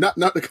original, or not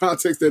the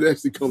context that it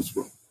actually comes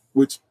from.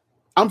 Which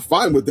I'm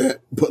fine with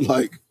that, but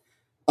like,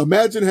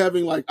 imagine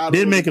having like I don't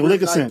Didn't know, make a the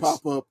lick of Green Knight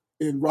sense. pop up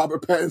in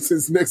Robert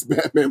Pattinson's next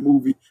Batman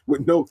movie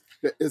with no.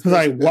 it's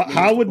like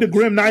how would the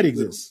Grim Knight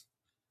exist?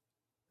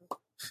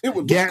 It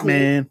would look cool.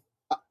 Gatman.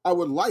 I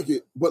would like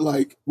it, but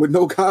like with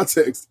no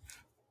context.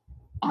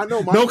 I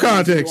know my No friends,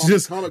 context, I'm a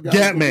just comic guy,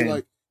 gonna be Gatman.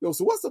 Like, yo,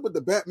 so what's up with the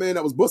Batman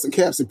that was busting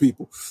caps in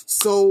people?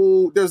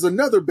 So there's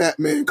another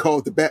Batman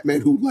called the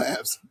Batman Who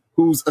Laughs,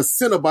 who's a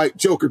Cenobite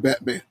Joker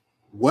Batman.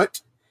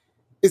 What?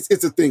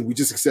 It's a thing. We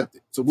just accept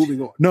it. So moving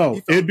on. No, He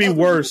found it'd be other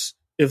worse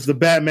if the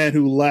Batman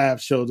Who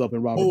Laughs shows up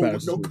in Robert people-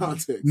 Pattinson's no movie.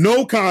 context. No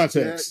That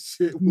context.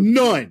 shit was-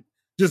 None.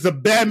 Just the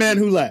Batman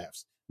Who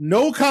Laughs.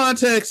 No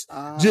context.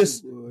 I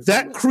Just would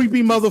that love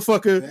creepy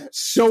motherfucker that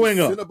showing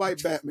up.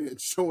 Cenobite Batman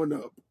showing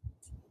up.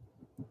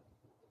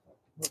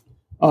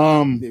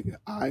 Nigga,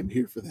 I'm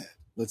here for that.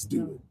 Let's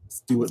do it.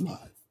 Let's do it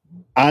live.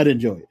 I'd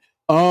enjoy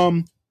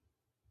it.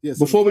 Yeah,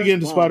 Before we the get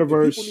into Flash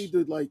Spider-Verse- people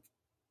need to like.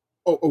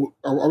 Oh,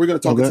 are we going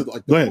to talk Okay. into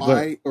like Go the ahead, go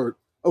why or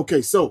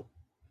okay? So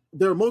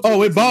there are multiple.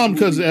 Oh, it things in bombed the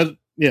because movie.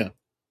 yeah.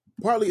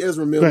 Partly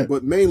Ezra Go Miller, ahead.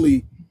 but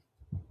mainly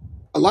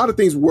a lot of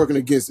things were working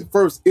against it.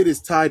 First, it is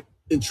tied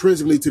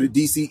intrinsically to the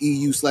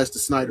DCEU / the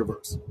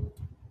Snyderverse.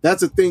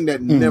 That's a thing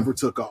that never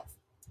took off.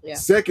 Yeah.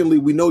 Secondly,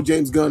 we know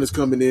James Gunn is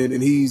coming in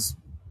and he's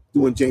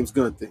doing James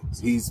Gunn things.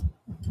 He's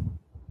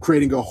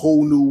creating a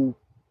whole new.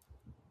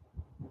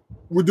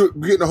 We're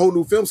getting a whole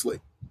new film slate.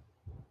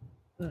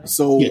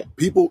 So Yeah.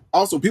 people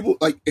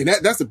like, and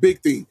that's a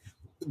big thing.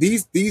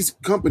 These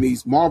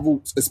companies,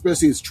 Marvel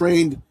especially, has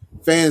trained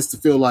fans to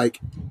feel like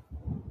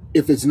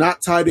if it's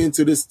not tied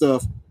into this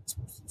stuff,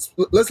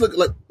 let's look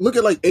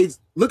at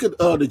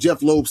the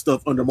Jeff Loeb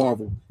stuff under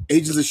Marvel,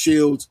 Agents of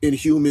Shield,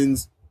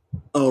 Inhumans,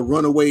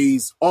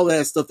 Runaways, all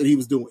that stuff that he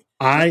was doing.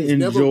 I It was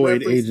never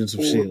enjoyed referenced Agents of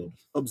or S.H.I.E.L.D.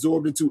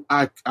 Absorbed into.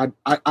 I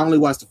only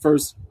watched the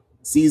first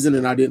season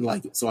and I didn't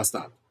like it, so I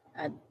stopped.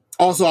 I-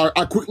 Also,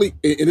 I quickly,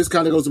 and this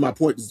kind of goes to my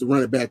point, is to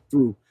run it back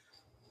through.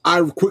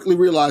 I quickly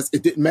realized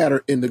it didn't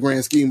matter in the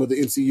grand scheme of the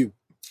MCU.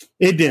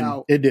 It didn't.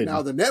 Now, it didn't.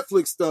 Now the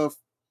Netflix stuff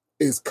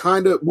is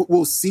kind of,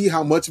 we'll see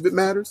how much of it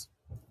matters,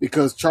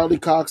 because Charlie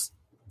Cox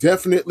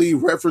definitely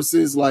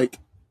references like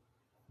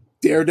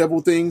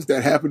Daredevil things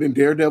that happened in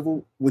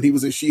Daredevil when he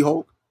was in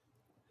She-Hulk.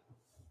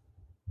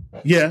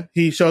 Yeah,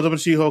 he shows up in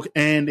She-Hulk,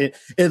 and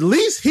at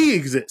least he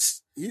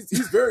exists. He's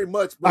very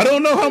much. I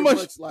don't know how very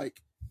much-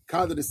 like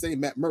kind of the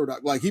same Matt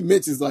Murdock. Like he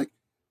mentions, like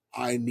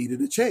I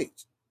needed a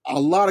change. A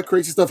lot of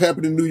crazy stuff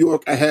happened in New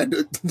York. I had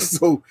to,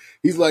 so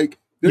he's like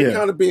they're Yeah.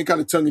 kind of being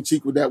kind of tongue in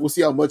cheek with that. We'll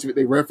see how much of it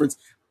they reference.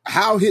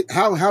 How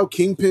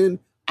Kingpin?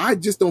 I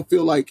just don't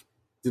feel like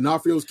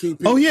D'Onofrio's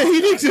Kingpin. Oh, yeah, he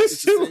It's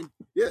exists, the too. same-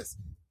 Yes.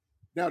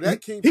 Now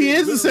that Kingpin, He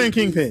is the same literally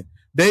Kingpin.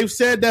 They've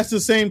said that's the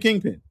same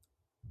Kingpin.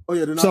 Oh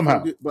yeah, D'Onofrio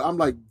Somehow. did, but I'm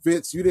like,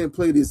 Vince, you didn't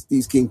play these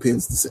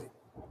Kingpins the same.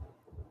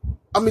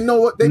 I mean,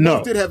 know what? They No.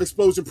 both did have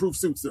explosion-proof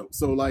suits though.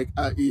 So like,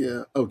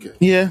 yeah, okay,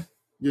 Yeah.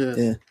 yeah.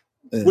 Yeah.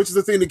 Yeah. which is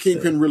the thing that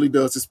Kingpin really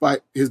does,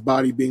 despite his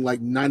body being like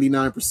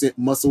 99%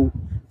 muscle.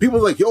 People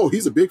are like, yo,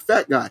 he's a big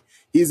fat guy.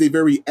 He's a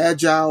very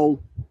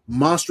agile,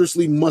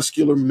 monstrously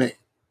muscular man.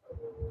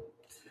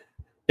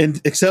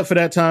 And except for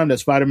that time that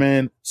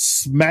Spider-Man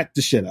smacked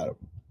the shit out of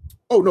him.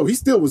 Oh no, he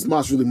still was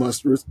monstrously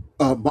monstrous.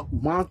 Yeah,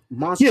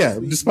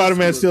 the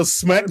Spider-Man still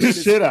smacked the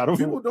shit out of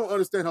him. People don't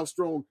understand how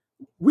strong.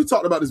 We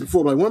talked about this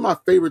before. Like one of my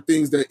favorite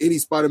things that any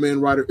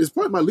Spider-Man writer is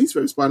probably my least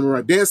favorite Spider-Man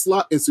writer. Dan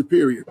Slott in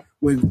Superior,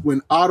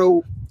 when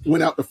Otto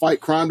went out to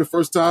fight crime the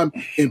first time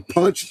and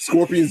punched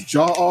Scorpion's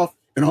jaw off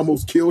and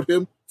almost killed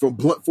him from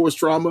blunt force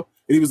trauma,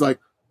 and he was like,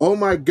 "Oh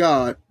my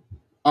God,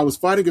 I was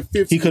fighting a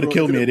 50. He could have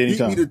killed me at any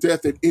time. Beat me to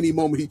death at any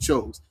moment he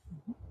chose."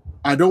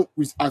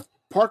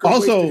 Parker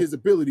Also, wasted his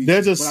ability.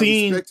 there's a but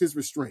scene- I respect his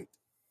restraint.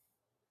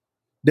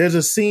 There's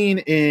a scene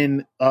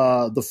in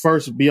the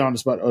first Beyond the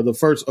Spider, or the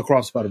first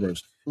Across the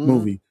Spider-Verse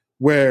movie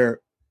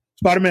where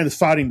Spider-Man is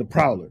fighting the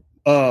Prowler.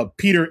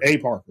 Peter A.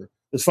 Parker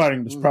is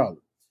fighting this Prowler,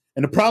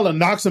 and the Prowler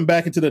knocks him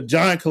back into the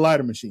giant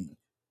collider machine.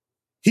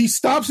 He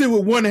stops it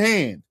with one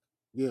hand.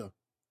 Yeah.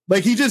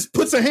 Like he just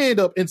puts a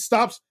hand up and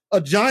stops a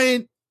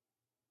giant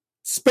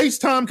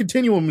space-time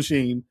continuum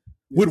machine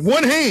with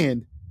one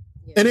hand,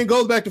 and then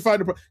goes back to fight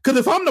the Prowler. Because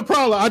if I'm the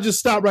Prowler, I just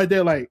stop right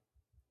there like,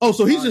 oh,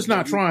 so he's just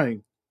not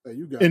trying Hey,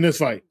 you got in this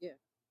fight Yeah.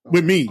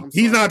 with me. I'm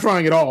He's sorry. not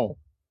trying at all.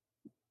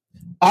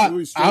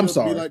 Louis straight I'm up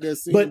sorry. Be like that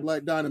scene but in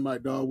Black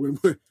Dynamite, dog.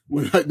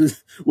 When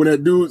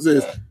that dude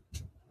says,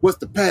 "What's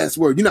the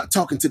password? You're not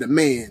talking to the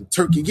man,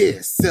 Turkey.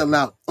 Yeah, sell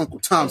out, Uncle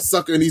Tom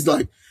sucker." And he's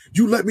like,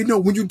 "You let me know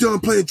when you're done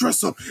playing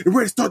dress up and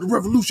ready to start the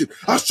revolution.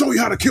 I'll show you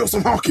how to kill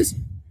some honkies.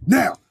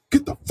 Now,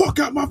 get the fuck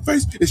out my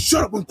face and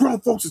shut up when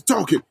grown folks is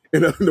talking."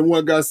 And the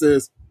one guy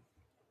says,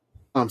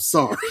 "I'm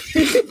sorry."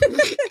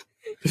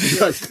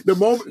 Like,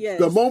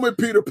 the moment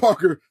Peter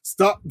Parker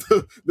stopped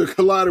the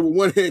collider with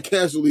one hand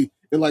casually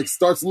and like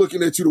starts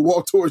looking at you to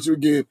walk towards you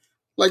again,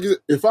 like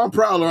if I'm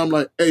Prowler, I'm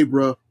like, "Hey,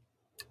 bro,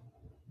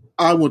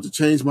 I want to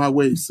change my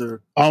ways,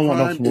 sir. I don't want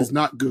no Crime smoke. is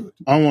not good."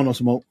 I don't want no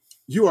smoke.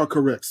 You are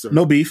correct, sir.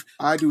 No beef.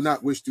 I do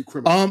not wish to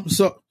criminalize.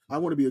 So I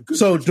want to be a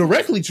good.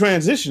 directly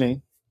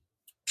transition.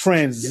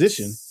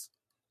 Yes.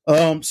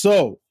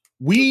 So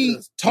we Look at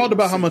us. talked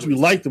about how much we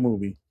liked the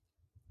movie.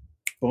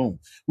 Boom.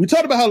 We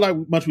talked about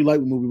how much we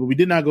liked the movie, but we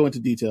did not go into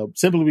detail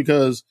simply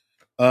because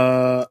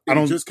I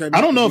just came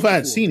don't out know the if week I had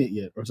before. seen it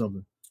yet or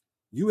something.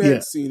 You hadn't Yeah.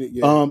 seen it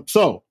yet.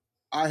 So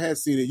I had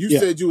seen it. You Yeah.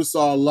 said you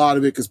saw a lot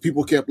of it because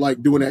people kept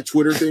like doing that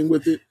Twitter thing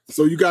with it.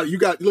 So you got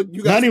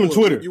not even spoiled.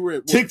 Twitter. You were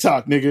at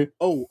TikTok, nigga.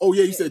 Oh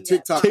yeah, you said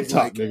TikTok. Was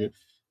TikTok, like, nigga.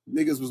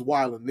 Niggas was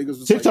wilding. Niggas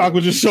was TikTok like,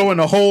 was just showing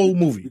the whole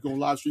movie. we gonna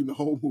live stream the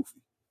whole movie.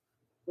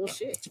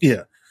 Bullshit.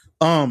 Yeah.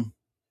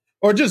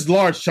 Or just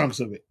large chunks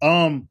of it.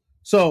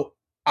 So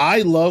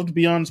I loved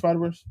Beyond the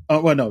Spider-Verse.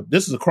 Well, no,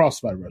 this is Across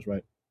the Spider-Verse,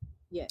 right?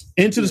 Yes.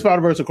 Into the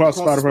Spider-Verse, Across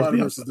the Spider-Verse.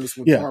 Spider-Verse is this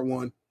one, Yeah. part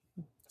one.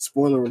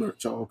 Spoiler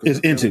alert, y'all. 'cause It's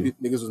Into.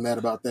 apparently niggas was mad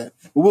about that,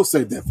 but we'll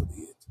save that for the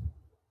end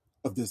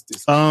of this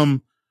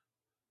discussion.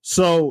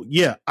 So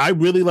yeah, I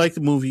really liked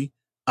the movie.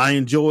 I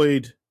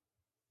enjoyed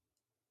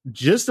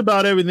just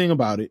about everything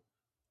about it.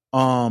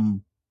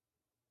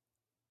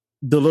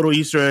 The little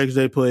Easter eggs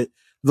they put,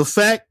 the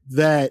fact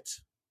that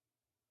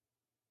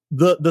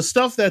the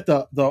stuff that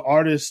the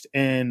artists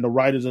and the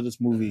writers of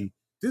this movie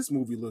This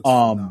movie looks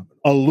phenomenal.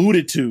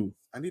 alluded to.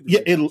 I need to Yeah,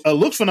 check it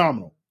looks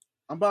phenomenal.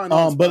 I'm buying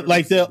all but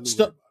like the Spider-Verse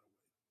stuff,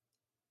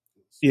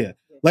 Blu-ray, yeah,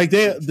 like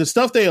the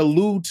stuff they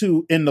allude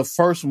to in the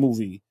first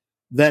movie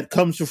that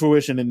comes to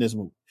fruition in this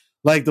movie.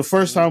 Like the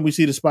first time we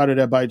see the spider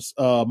that bites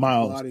Miles,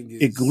 Plotting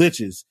is- it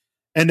glitches,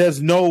 and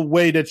there's no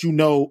way that you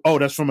know. Oh,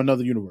 that's from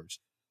another universe.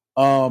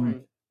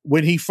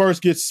 When he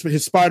first gets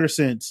his spider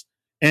sense,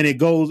 and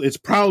it's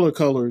Prowler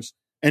colors,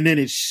 and then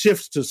it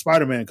shifts to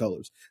Spider-Man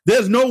colors.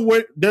 There's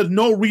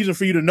no reason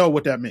for you to know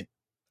what that meant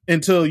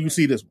until you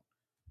see this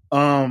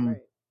one. Right.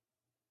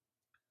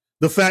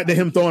 The fact that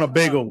him throwing a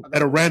bagel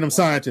at a random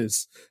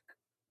scientist.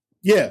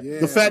 Yeah, Yeah,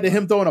 the fact that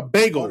him throwing a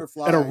bagel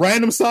butterfly- at a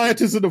random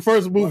scientist in the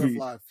first movie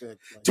Butterfly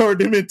effect. Like, turned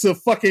him into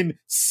fucking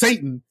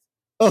Satan.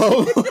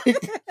 Oh,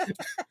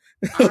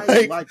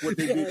 I like what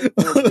they did.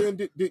 Well, then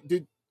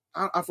did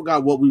I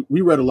forgot what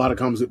we read a lot of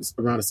comics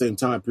around the same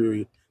time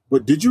period.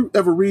 But did you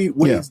ever read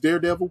Wayne's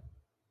Daredevil?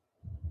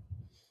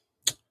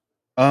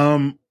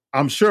 I'm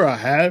sure I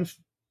have.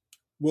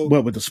 Well,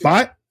 What with the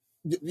spot?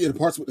 yeah, the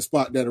parts with the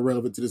spot that are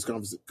relevant to this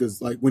conversation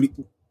because like when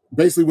they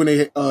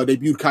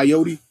debuted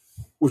Coyote,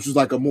 which was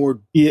like a more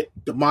Yeah.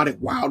 demonic,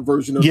 wild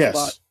version of the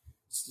spot.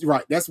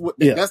 Right, that's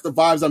the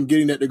vibes I'm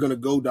getting that they're gonna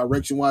go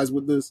direction wise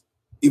with this.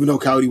 Even though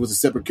Coyote was a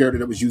separate character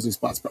that was using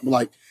spots, but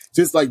like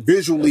just like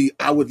visually,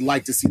 I would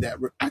like to see that.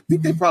 I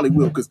think they probably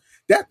will because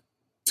that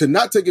to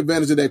not take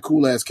advantage of that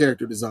cool ass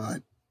character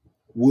design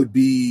would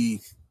be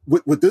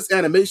with this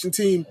animation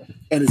team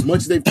and as much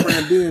as they've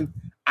crammed in.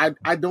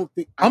 I don't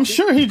think I'm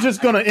sure he's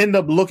just gonna end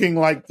up looking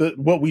like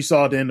what we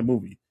saw at the end of the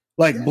movie,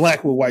 like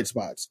black with white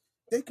spots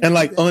and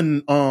like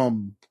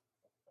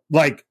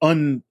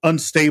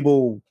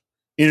unstable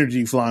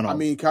energy flying off. I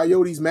mean,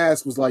 Coyote's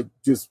mask was like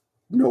just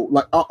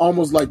like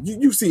almost like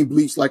you've seen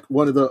Bleach, like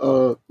one of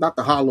the not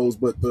the hollows,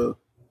 but the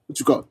what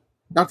you call it?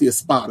 Not the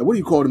Espada. What do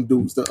you call them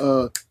dudes?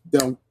 The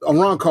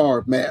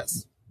Arrancar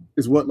mask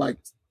is what like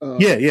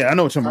yeah, I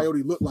know what you're talking about.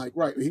 Coyote looked like.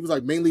 Right, he was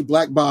like mainly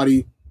black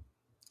body,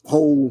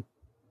 whole,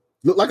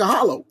 looked like a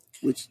hollow,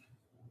 which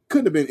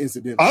couldn't have been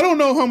incidental. I don't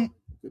know how.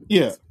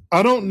 Yeah,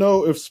 I don't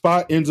know if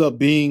Spot ends up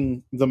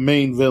being the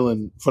main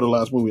villain for the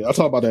last movie. I'll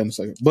talk about that in a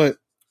second. But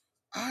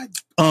I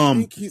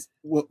think he's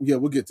well, yeah,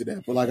 we'll get to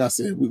that. But like I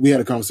said, we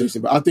had a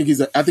conversation. But I think he's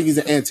an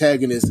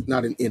antagonist,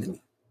 not an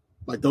enemy.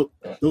 Like those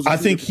I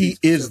think he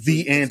is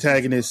the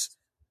antagonist.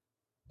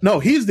 No,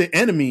 he's the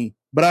enemy.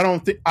 But I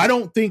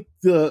don't think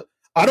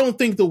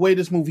the way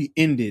this movie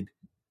ended,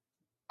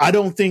 I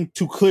don't think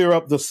to clear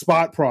up the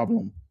Spot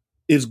problem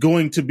is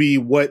going to be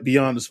what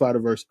Beyond the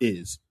Spider-Verse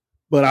is.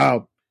 But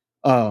I'll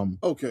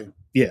okay.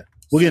 Yeah.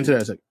 We'll get into that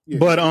in a second.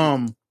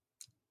 Yeah.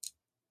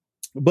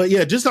 But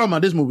yeah, just talking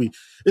about this movie,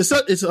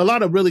 it's a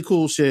lot of really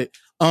cool shit.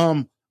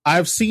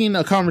 I've seen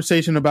a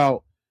conversation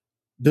about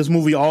this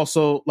movie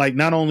also, like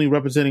not only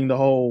representing the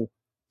whole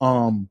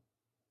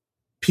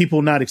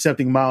people not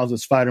accepting Miles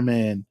as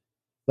Spider-Man,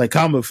 like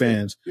comic book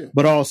fans,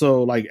 but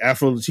also like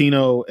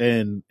Afro-Latino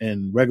and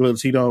regular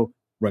Latino.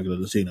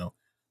 Latino,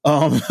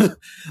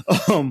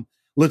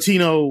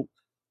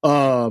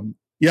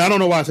 yeah, I don't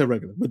know why I said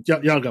regular, but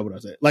y'all got what I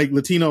said. Like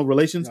Latino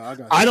relations.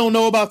 No, I don't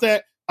know about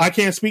that. I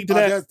can't speak to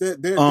that.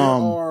 There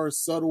are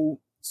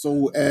subtle,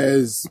 so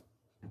as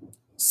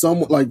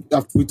some, like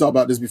we talked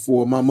about this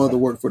before, my mother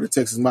worked for the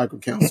Texas Micro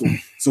Council.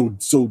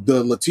 so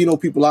the Latino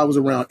people I was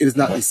around, it is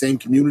not the same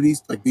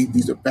communities. Like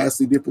these are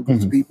vastly different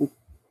groups of people.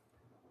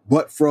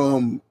 But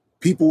from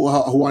people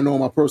who I know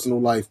in my personal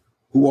life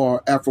who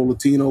are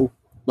Afro-Latino,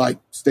 like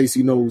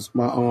Stacy knows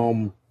my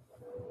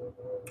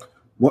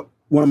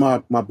one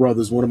of my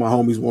brothers, one of my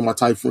homies, one of my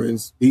tight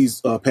friends,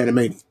 he's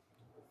Panamanian.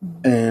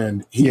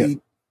 And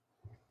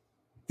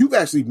you've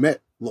actually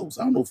met Los.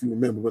 I don't know if you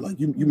remember, but like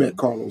you met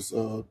Carlos,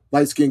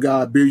 light-skinned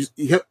guy, beard.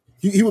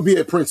 He would be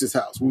at Prince's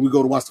house when we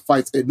go to watch the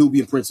fights at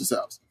Nubian Prince's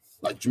house.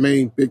 Like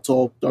Jermaine, big,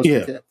 tall,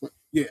 dark-skinned cat.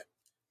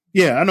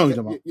 Yeah, I know who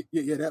you're talking about.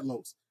 Yeah, that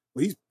Los.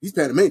 But he's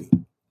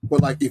Panamanian.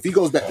 But like if he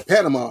goes back to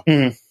Panama,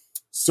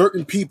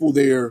 certain people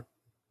there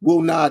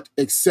will not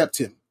accept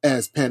him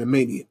as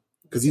Panamanian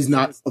because he's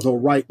not the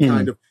right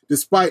kind of,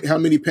 despite how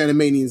many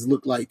Panamanians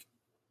look like.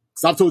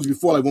 So I've told you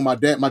before, like when my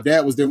dad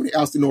was there when they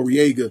ousted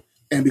Noriega,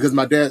 and because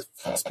my dad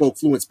spoke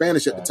fluent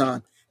Spanish at the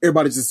time,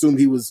 everybody just assumed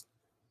he was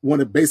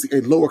one of basically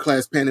a lower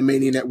class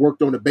Panamanian that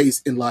worked on the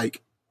base in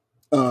like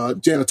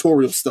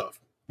janitorial stuff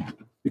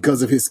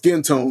because of his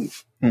skin tone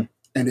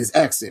and his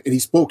accent, and he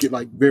spoke it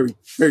like very,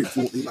 very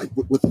fluently, like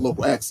with the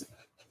local accent.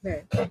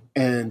 Right.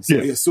 And so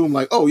they assume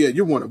like, oh yeah,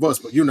 you're one of us,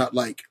 but you're not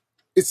like.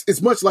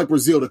 It's much like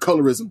Brazil, the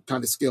colorism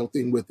kind of scale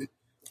thing with it.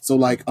 So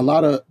like a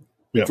lot of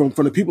from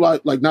the people I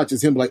like, not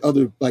just him, but like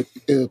other like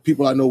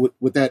people I know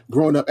with that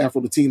growing up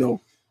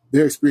Afro-Latino,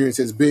 their experience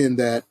has been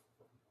that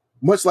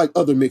much like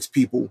other mixed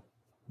people,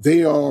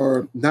 they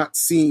are not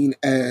seen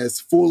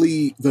as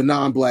fully the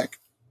non-black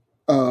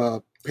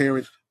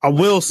parent. I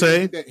will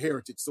say that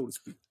heritage, so to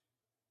speak.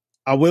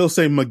 I will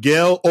say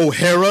Miguel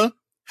O'Hara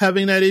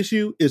having that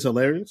issue is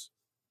hilarious.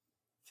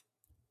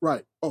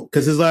 Right. Oh,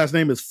 because his last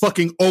name is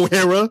fucking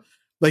O'Hara.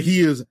 Like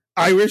he is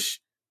Irish.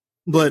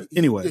 But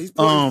anyway, he's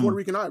Puerto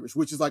Rican Irish,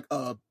 which is like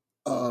not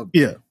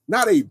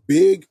a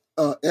big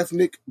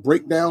ethnic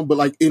breakdown, but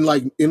like in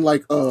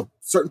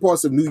certain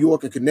parts of New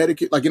York and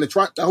Connecticut, like in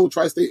the whole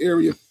tri-state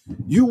area,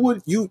 you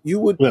would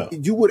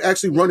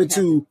actually run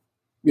into.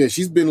 Yeah,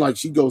 she's been like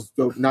she used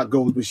to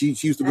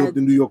go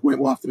to New York way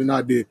more often than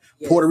I did.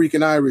 Yeah. Puerto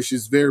Rican Irish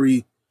is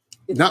very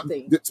not,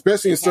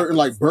 especially in certain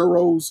like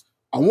boroughs.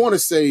 I want to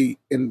say,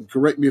 and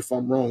correct me if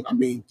I'm wrong. I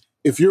mean,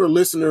 if you're a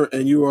listener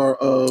and you are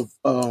of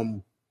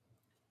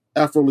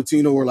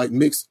Afro-Latino or like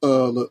mixed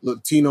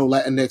Latino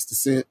Latinx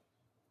descent,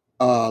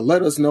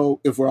 let us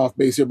know if we're off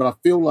base here. But I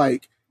feel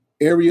like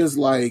areas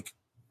like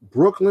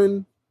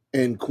Brooklyn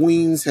and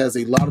Queens has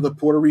a lot of the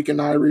Puerto Rican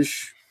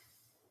Irish,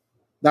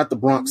 not the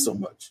Bronx so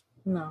much.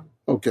 No.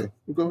 Okay.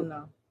 Go ahead.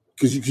 No.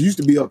 Because you used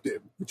to be up there.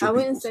 I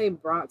wouldn't say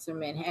Bronx or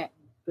Manhattan,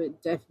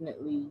 but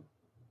definitely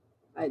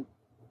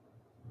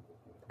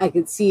I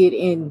could see it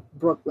in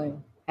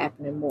Brooklyn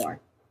happening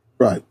more.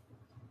 Right.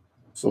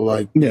 So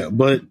like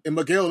but and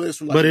Miguel is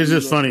from like but it's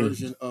just funny.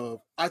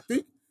 I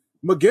think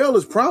Miguel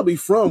is probably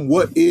from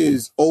what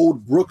is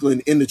old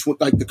Brooklyn in the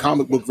like the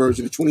comic book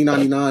version, the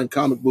 2099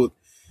 comic book,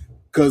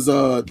 because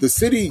the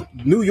city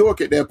New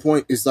York at that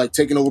point is like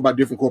taken over by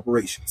different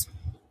corporations.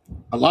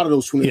 A lot of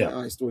those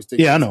 2099 stores take.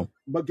 Yeah, I know.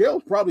 Miguel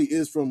probably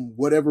is from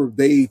whatever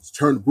they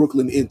turned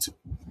Brooklyn into.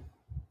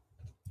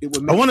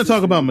 I want to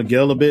talk about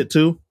Miguel a bit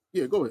too.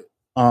 Yeah, go ahead.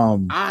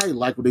 I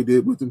like what they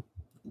did with him.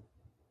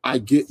 I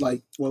get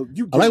like, well,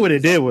 I like what they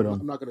did with him.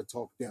 I'm not going to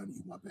talk down to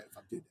you. My bad if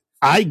I did.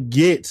 I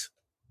get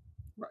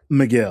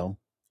Miguel.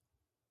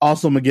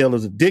 Also, Miguel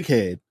is a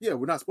dickhead. Yeah,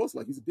 we're not supposed to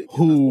like. He's a dickhead.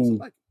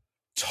 Who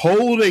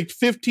told a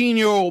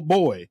 15-year-old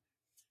boy,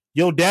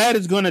 "Your dad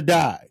is going to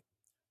die.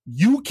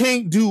 You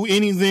can't do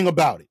anything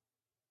about it."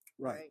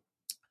 Right.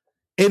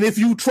 And if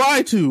you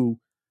try to,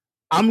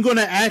 I'm going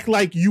to act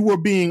like you were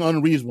being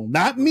unreasonable.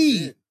 Not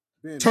me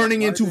Ben,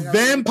 turning why into they have to-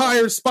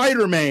 vampire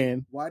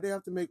Spider-Man. Why they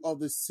have to make all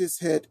the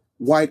cishet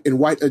white and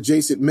white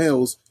adjacent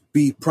males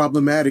be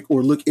problematic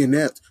or look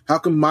inept? How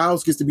come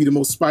Miles gets to be the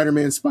most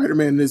Spider-Man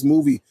in this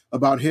movie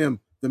about him,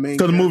 the main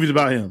Because the character? movie's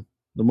about him.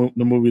 The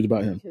movie's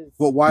about him.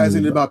 But why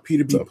isn't it about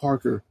Peter B. So-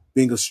 Parker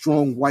being a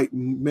strong white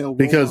male role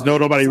Because model?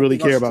 nobody really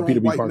Something care our about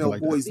Peter B. strong white Parker male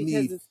like that. boys Because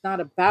need. it's not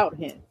about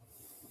him.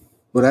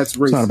 But that's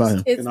racist. It's not about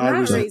him. It's And I not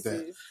resent racist.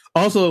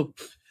 that.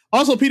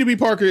 Also, Peter B.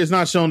 Parker is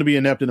not shown to be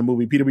inept in the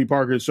movie. Peter B.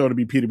 Parker is shown to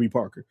be Peter B.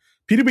 Parker.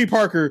 Peter B.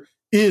 Parker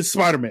is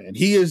Spider-Man.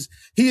 He is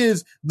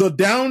the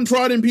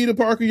downtrodden Peter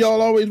Parker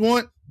y'all always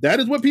want. That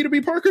is what Peter B.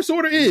 Parker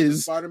sort of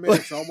is. Spider-Man,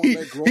 Like, so I want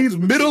that growth he's to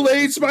the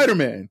middle-aged people.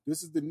 Spider-Man.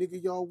 This is the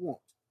nigga y'all want.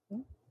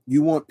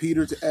 You want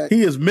Peter to act.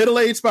 He is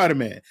middle-aged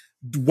Spider-Man.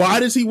 Why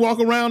does he walk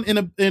around in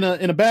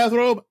a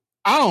bathrobe?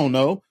 I don't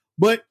know,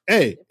 but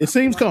hey, it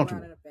seems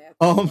comfortable.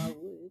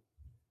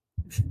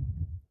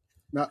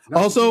 Not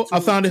Also, to I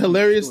be found it too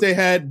hilarious short. they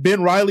had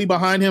Ben Reilly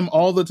behind him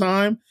all the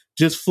time,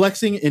 just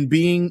flexing and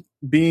being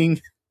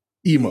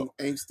emo.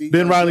 Angsty.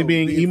 Ben Like, Reilly yo,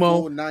 being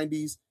emo. full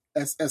 90s.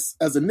 As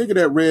a nigga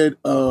that read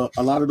a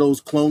lot of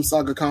those Clone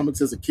Saga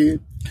comics as a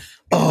kid,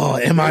 Oh,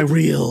 am I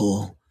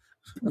real?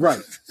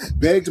 right,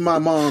 begged my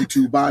mom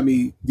to buy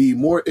me the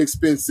more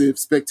expensive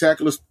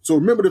spectacular. So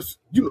remember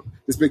the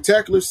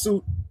spectacular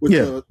suit with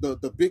Yeah.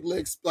 the big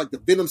legs, like the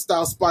Venom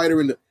style spider,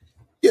 and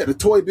the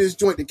Toy Biz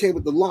joint that came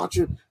with the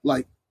launcher.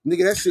 Like,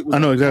 nigga, that shit was I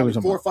know exactly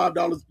like what you're talking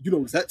 $4 or $5. You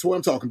know, it's that toy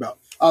I'm talking about.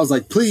 I was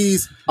like,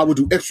 please, I will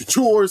do extra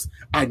chores.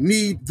 I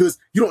need this.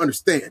 You don't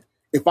understand.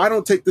 If I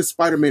don't take this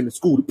Spider-Man to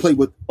school to play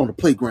with on the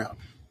playground,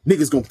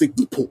 niggas gonna think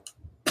we poor.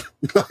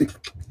 Like,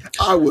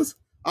 I was.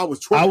 I will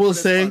twerking for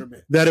say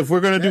Spider-Man. that if we're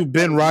gonna do That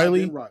Ben was my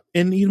Reilly Ben Reilly.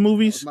 in these That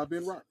movies, was my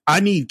Ben Reilly. I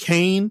need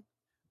Kane.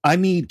 I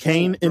need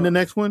Kane in bro. the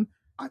next one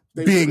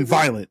They being wrote-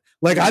 violent.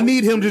 Like they I wrote-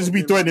 need him they to just wrote be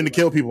Ben threatening to Reilly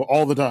kill like- people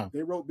all the time.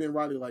 They wrote Ben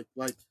Reilly like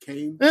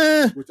Kane.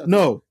 which I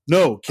No,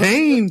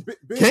 Kane.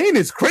 Kane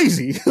is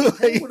crazy.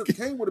 Like,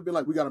 Kane would have been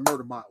like, we got to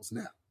murder Miles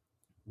now.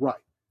 Right.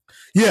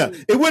 yeah,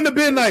 it wouldn't have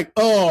been like,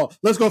 oh,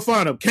 let's go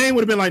find him. Kane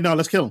would have been like, no,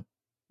 let's kill him.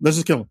 Let's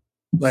just kill him.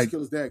 Just Like, kill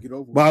his dad, get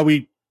over it. why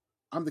we?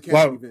 I'm the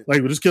Why? Kane event. Like,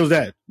 we'll just kill his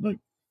dad. Like,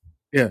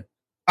 yeah,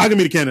 I can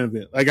be the canon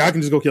event. Like, I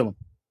can just go kill him.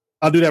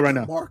 I'll do that right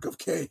now. Mark of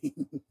Kane.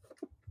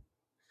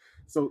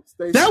 So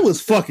Stacey, That was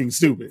fucking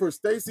stupid. for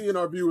Stacy and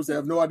our viewers that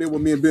have no idea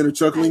what me and Ben are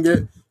chuckling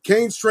at.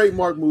 Kane's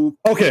trademark move.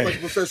 Okay. Like a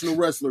professional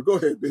wrestler. Go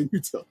ahead, Ben. You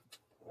tell.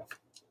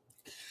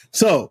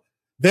 So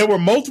there were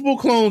multiple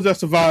clones that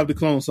survived the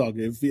Clone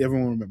Saga, if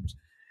everyone remembers.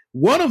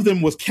 One of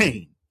them was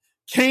Kane.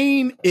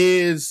 Kane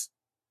is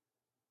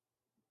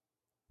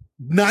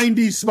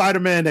 90s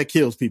Spider-Man that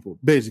kills people,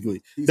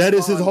 basically. That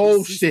is his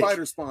whole shit.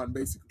 Spider Spawn,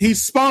 basically. He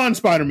spawned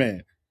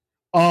Spider-Man.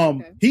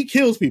 He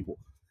kills people.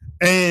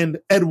 And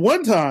at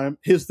one time,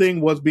 his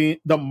thing was being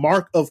the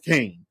mark of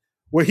Kane,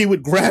 where he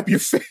would grab your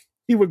face.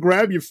 He would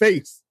grab your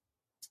face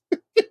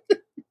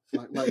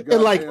Like,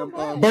 and like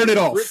goddamn, burn it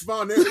off. Rip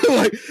Von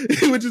Everett.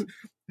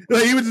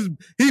 Like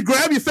he'd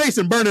grab your face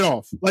and burn it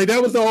off. Like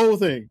that was the whole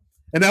thing.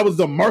 And that was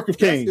the mark of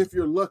That's Kane. if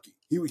you're lucky.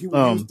 He would use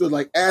the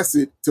like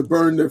acid to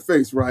burn their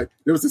face, right?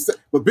 There was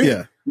but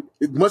Ben,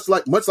 much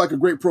like a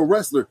great pro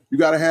wrestler, you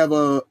got to have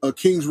a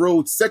King's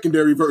Road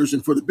secondary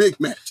version for the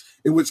big match,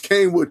 in which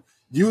Kane would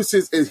use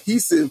his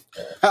adhesive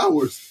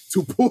powers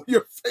to pull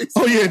your face.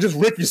 Oh yeah, just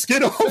rip your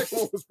skin off.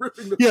 Was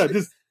ripping the Yeah, face.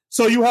 just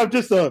so you have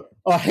just a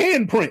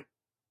handprint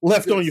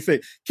left Yes. on your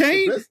face. The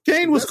Kane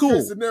was best case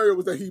cool. Scenario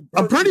was that he.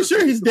 I'm pretty burned sure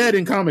your he's face. dead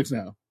in comics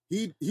now.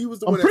 He was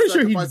the I'm one that pretty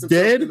sure he's sacrificed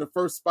himself dead. in the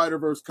first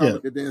Spider-Verse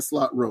comic that Dan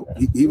Slott wrote.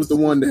 He was the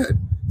one that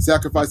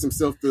sacrificed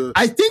himself to.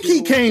 I think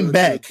he kill came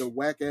back. The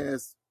whack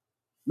ass.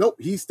 Nope,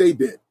 he stayed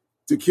dead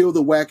to kill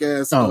the whack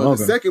ass. Oh,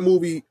 okay. The second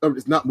movie,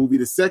 it's not movie.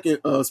 The second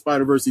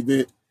Spider-Verse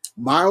event,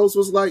 Miles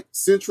was like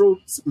central.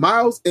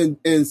 Miles and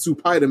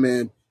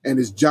Spider-Man and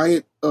his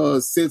giant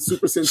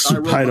Super Sentai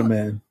robot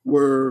Spider-Man.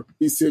 were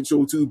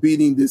essential to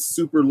beating this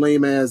super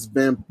lame ass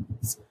vamp.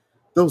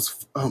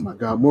 Those, oh my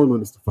god,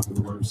 Moreland is the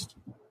fucking worst.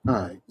 All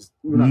right,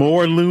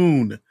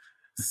 Morloon.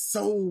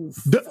 so.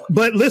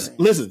 But listen,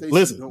 Stacey,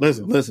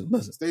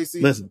 listen.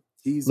 Stacey, Listen.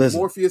 he's listen.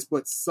 Morpheus,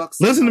 but sucks.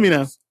 Listen to me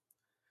now.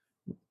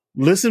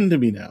 Listen to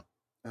me now.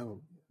 Oh,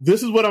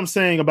 This is what I'm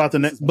saying about the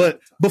next. But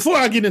before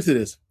I get into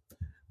this,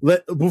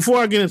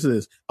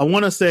 I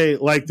want to say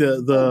like we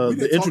didn't the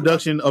talk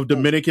introduction of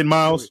Dominican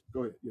Miles.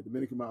 Go ahead. Yeah,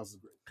 Dominican Miles is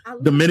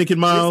great. Dominican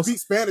Miles They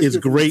speak Spanish is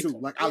differently, great. too.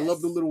 Like I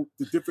love the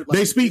different. Like,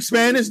 They speak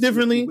Spanish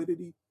differently.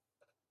 fluidity.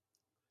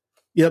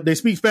 Yep, they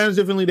speak Spanish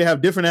differently. They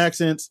have different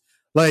accents.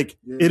 Like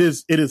Yeah. it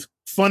is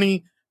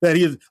funny that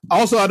he is.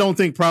 Also, I don't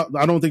think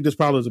this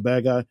Prowler is a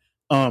bad guy.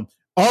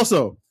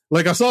 Also,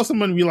 like I saw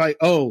someone be like,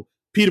 "Oh,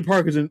 Peter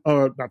Parker's in,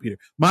 or not Peter,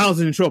 Miles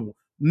is in trouble."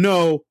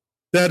 No,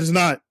 that is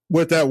not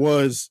what that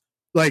was.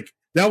 Like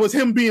that was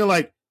him being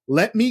like,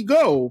 "Let me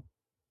go.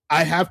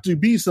 I have to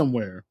be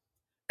somewhere,"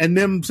 and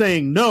them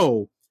saying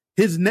no.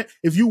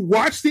 If you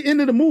watch the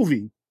end of the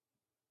movie,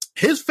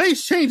 his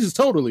face changes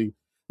totally.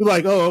 You're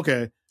like, "Oh,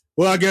 okay.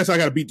 Well, I guess I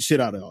got to beat the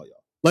shit out of all y'all."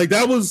 Like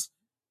that was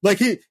like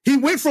he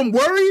went from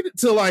worried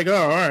to like, oh,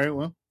 all right,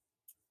 well,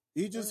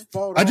 He just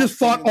fought. I just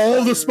fought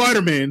all the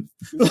Spider-Man.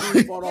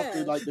 He fought off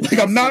the Like,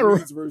 I'm not-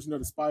 Reed's version of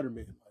the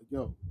Spider-Man. Like,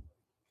 yo,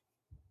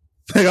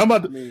 Like, I'm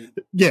about I to, mean,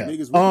 yeah.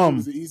 niggas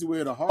was the easy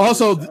way to hard.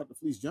 also- Shout out to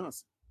Fleece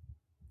Johnson.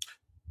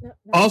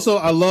 Also,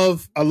 I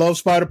love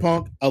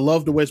Spider-Punk. I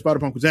love the way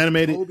Spider-Punk was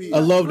animated. Kobe I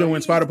is loved it when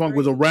great. Spider-Punk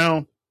was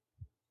around.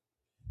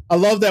 I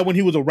love that when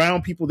he was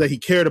around people that he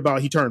cared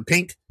about, he turned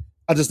pink.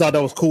 I just thought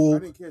that was I cool.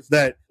 didn't catch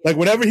That like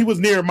whenever he was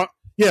near,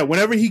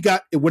 whenever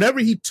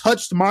he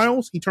touched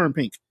Miles, he turned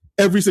pink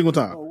every single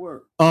time. Oh,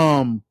 word.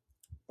 Um,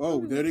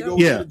 Oh, there they go.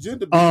 Yeah. With the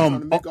gender trying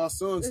to make our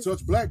sons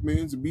touch black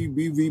men to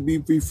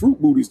be fruit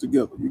booties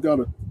together. You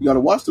gotta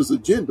watch this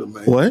agenda,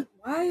 man. what?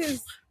 Why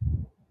is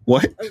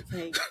What?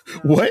 okay?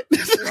 No. What?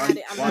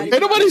 Why- Ain't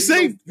nobody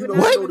saying You know,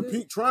 what? you know the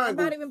pink triangle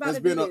I'm not even about has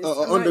to been do an this. I'm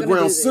not gonna do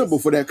underground this. symbol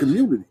for that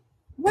community.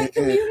 What And-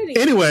 community?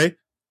 Anyway,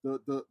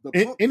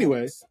 The anyway,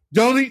 punks.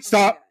 Jonesy,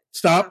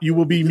 stop. You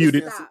will be Just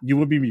muted. stop. You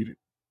will be muted.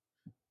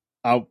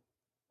 And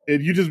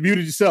you just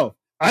muted yourself.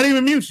 I didn't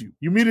even mute you.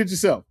 You muted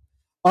yourself.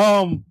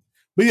 But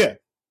yeah.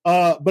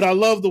 But I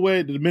love the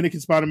way the Dominican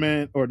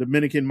Spider-Man or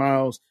Dominican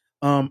Miles.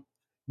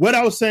 What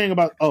I was saying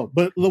about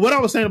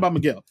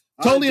Miguel.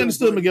 Totally I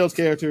understood enjoy- Miguel's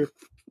character.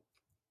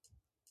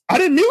 I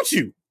didn't mute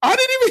you. I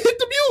didn't even hit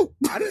the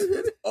mute. I didn't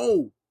hit it.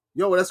 Oh,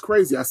 yo, that's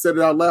crazy. I said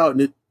it out loud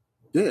and it.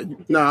 Yeah,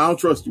 I don't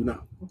trust you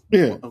now.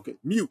 Yeah. Okay,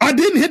 mute. I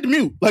didn't hit the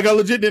mute. Like I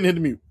legit didn't hit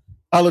the mute.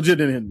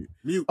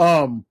 Mute.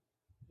 No,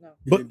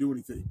 He but- didn't do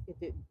anything. it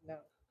didn't. No.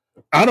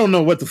 I don't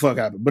know what the fuck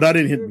happened, but I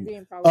didn't hit You the were mute.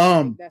 being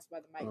problematic. That's why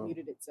the mic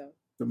muted itself.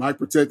 The mic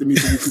protected me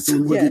so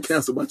we wouldn't Yes. get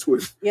canceled by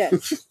Twitter.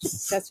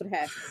 Yes, that's what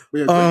happened. But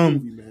yeah, great Um,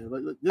 movie, man.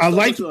 There's I so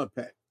liked- much to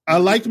unpack. I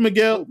liked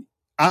Miguel.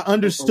 I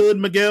understood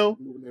Miguel,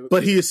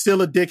 but he is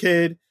still a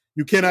dickhead.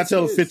 You cannot Yes,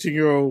 tell a he is.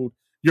 15-year-old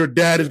your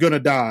dad is gonna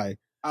die.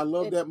 I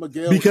love that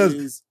Miguel Because-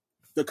 is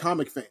the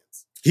comic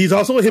fans. He's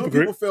also a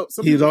hypocrite.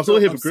 Some He's people also a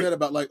felt hypocrite. upset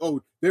about like,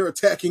 oh, they're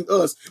attacking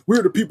us.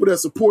 We're the people that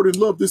support and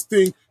love this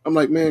thing. I'm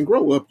like, man,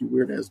 grow up, you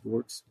weird ass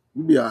dorks.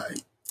 You'll be all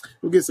right.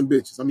 Go get some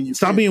bitches. I mean, you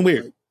Stop can, being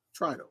weird. like,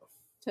 try it off.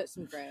 Touch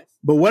some grass.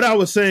 But what I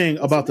was saying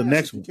about the Yes,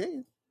 next you one,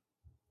 can.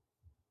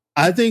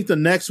 I think the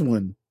next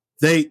one,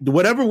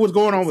 whatever was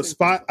going on with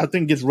Spot, I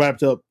think gets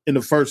wrapped up in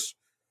the first,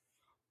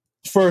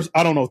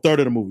 I don't know, third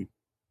of the movie.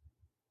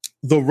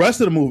 The rest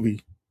of the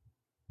movie,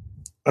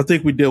 I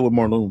think we deal with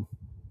Marloon.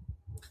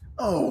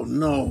 Oh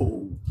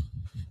no.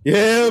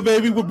 Yeah,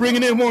 baby, we're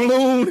bringing in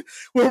Marloon.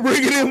 We're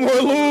bringing in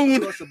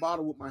Marloon. Crush a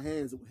bottle with my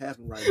hands. It would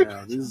happen right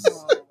now. This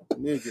is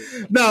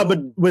nigga. No,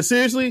 No. but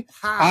seriously,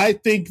 How? I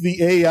think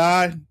the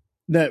AI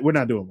that we're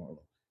not doing Marloon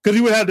because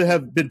he would have to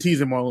have been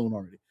teasing Marloon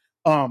already.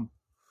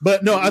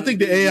 But no, I think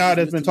the AI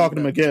that's been talking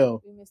to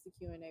Miguel. We missed the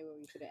Q&A where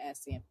we should have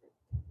asked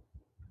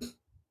Sanford.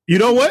 You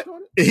know what?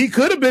 He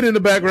could have been in the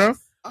background.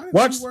 I didn't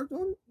Watch- know you worked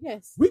on it.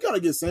 Yes. We gotta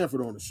get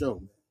Sanford on the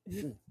show,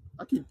 man.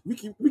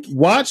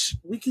 Watch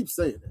We keep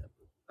saying that.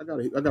 I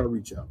gotta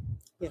reach out.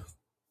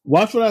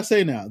 what I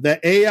say now.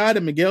 That AI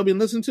that Miguel been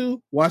listening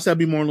to, watch that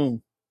be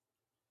Marloon.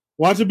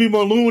 Watch it be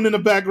Marloon in the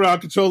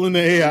background controlling the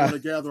I AI. want to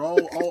gather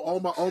all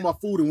my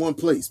food in one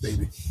place,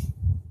 baby.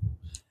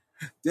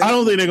 I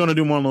don't think they're gonna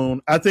do Marloon.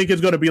 I think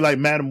it's gonna be like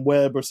Madam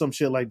Web or some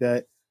shit like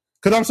that.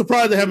 Because I'm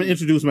surprised they haven't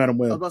introduced Madam I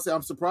was Web. about to say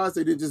I'm surprised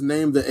they didn't just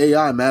name the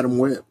AI Madam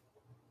Web.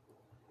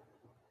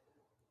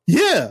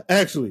 Yeah,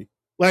 actually,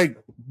 like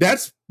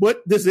that's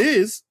what this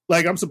is.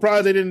 Like, I'm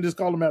surprised they didn't just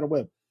call him Madam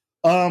Web.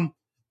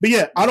 But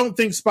yeah, I don't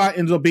think Spot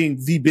ends up being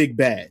the big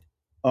bad.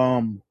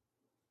 So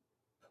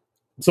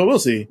we'll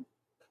see.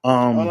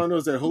 All I know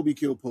is that Hobie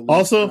killed police.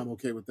 Also- and I'm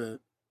okay with that.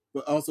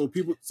 But also,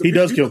 people He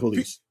does kill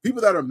police.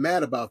 People that are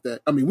mad about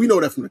that. I mean, we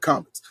know that from the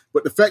comics.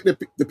 But the fact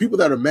that the people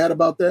that are mad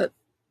about that,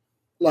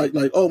 like,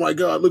 oh my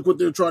God, look what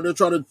they're trying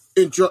to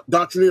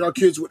indoctrinate our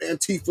kids with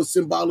Antifa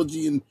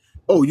symbology, and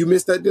oh, you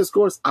missed that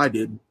discourse. I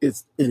did.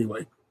 It's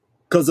anyway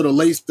because of the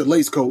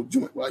lace code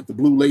joint, like the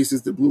blue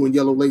laces, the blue and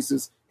yellow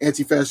laces,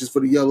 anti-fascist for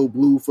the yellow,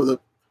 blue for the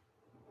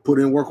put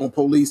in work on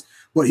police.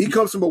 But he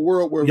comes from a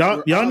world where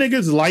Y'all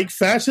niggas like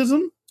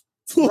fascism?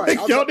 Right,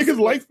 Like, y'all niggas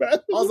like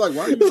fascism? I was like,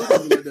 why are you looking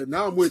at me like that?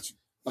 Now I'm with you.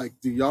 Like,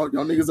 do y'all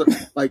niggas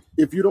are like,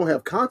 if you don't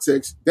have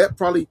context, that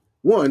probably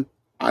one,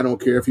 I don't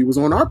care if he was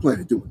on our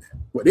planet doing that.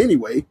 But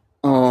anyway,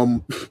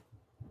 and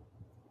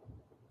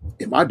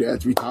my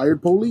dad's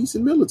retired police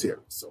and military.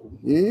 So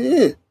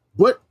yeah.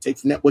 But take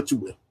from that what you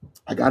will.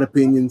 I got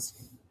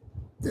opinions.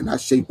 They're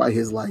not shaped by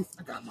his life.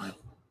 I got my own.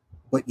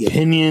 But yeah.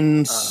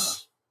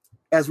 Opinions.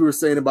 As we were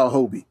saying about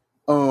Hobie,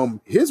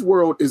 his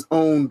world is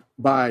owned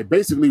by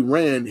basically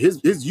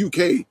his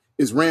UK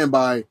is ran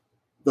by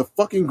the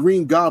fucking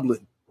Green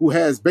Goblin, who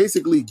has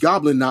basically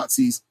Goblin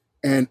Nazis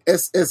and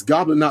SS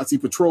Goblin Nazi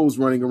patrols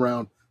running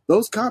around.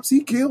 Those cops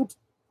he killed.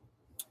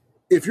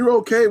 If you're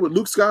okay with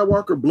Luke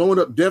Skywalker blowing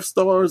up Death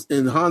Stars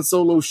and Han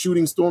Solo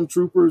shooting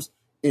stormtroopers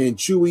and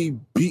Chewie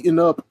beating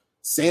up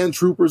sand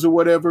troopers or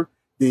whatever,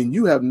 then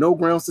you have no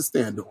grounds to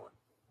stand on.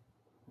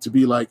 To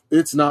be like,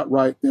 it's not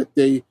right that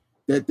they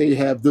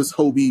have this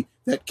Hobie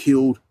that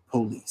killed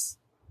police.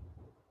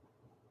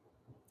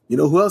 You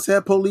know who else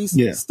had police?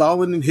 Yeah.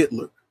 Stalin and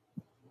Hitler.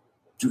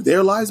 Do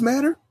their lives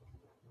matter?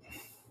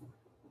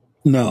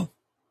 No.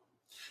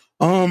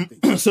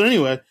 So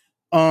anyway,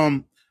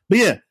 but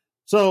yeah,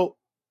 so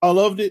I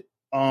loved it.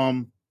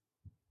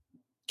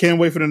 Can't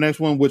wait for the next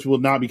one, which will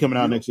not be coming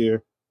out next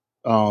year.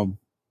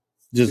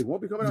 Just It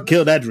won't be coming out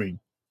kill that dream.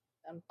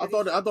 I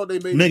thought they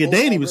made Nigga, they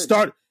ain't even already.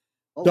 started.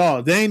 Oh.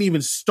 Dog, they ain't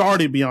even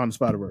started Beyond the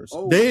Spider-Verse.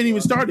 Oh, They ain't even wow.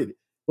 started it.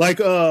 Like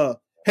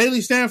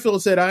Haley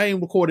Stanfield said, I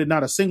ain't recorded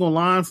not a single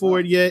line for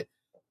it yet.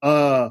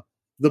 The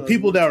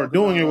people you that were are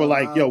doing it talking were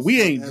about like, yo, we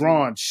Miles ain't having-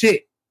 drawing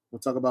shit. We'll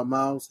talk about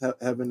Miles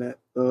having that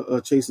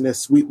chasing that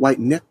sweet white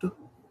nectar.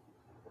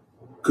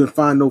 Couldn't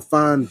find no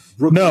fine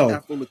Brooklyn No.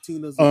 Afro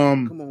Latinas.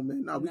 Um, Come on,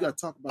 man. Nah, we gotta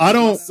talk about I it.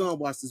 don't- My son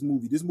watched this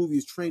movie. This movie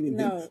is training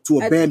him No. to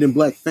abandon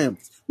black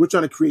families. We're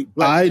trying to create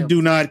black I families.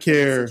 do not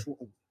care.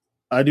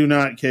 I do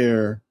not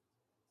care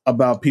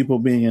about people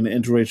being in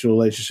interracial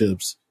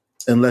relationships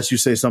unless you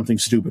say something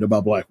stupid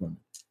about black women.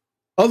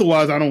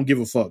 Otherwise, I don't give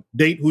a fuck.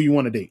 Date who you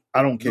want to date.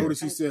 I don't care. Notice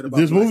he said about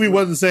This black movie women.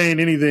 wasn't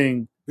saying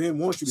anything Ben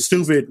wants you to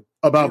stupid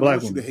about Ben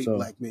black wants you to women. hate So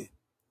black men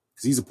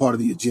because he's a part of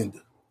the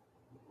agenda.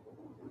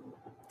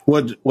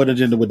 what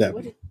agenda would that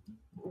What? be?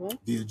 What?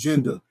 The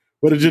agenda.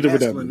 What agenda would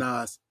that be?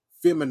 Masculinize,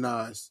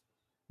 feminize.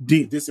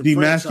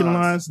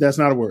 Demasculinize? That's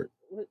not a word.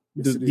 What?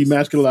 Yes, it is.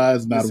 Demasculinize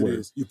is not Yes, a it word.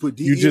 is. You put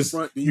D You in just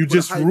front. then you put a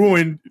just hyphen.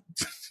 ruined.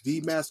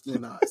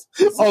 Demasculinize.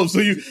 Oh, so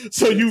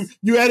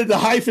you added the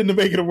hyphen to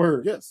make it a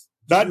word. Yes.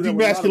 Not You do that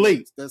with a lot of demasculate.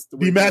 words. That's the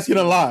way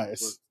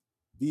Demasculinize.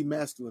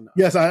 Demasculinize.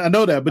 Yes, I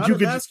know that, but Not you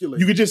could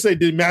emasculate. just say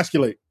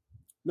demasculate.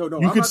 No. You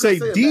I'm could not gonna say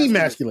emasculate.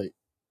 demasculate.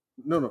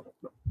 No.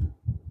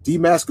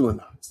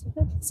 Demasculinize.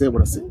 Say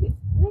what I said.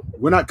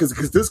 We're not because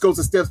this goes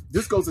a step.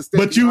 This goes a step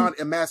But you- beyond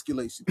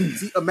emasculation.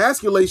 See,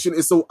 emasculation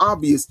is so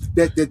obvious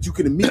that you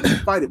can immediately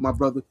fight it, my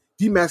brother.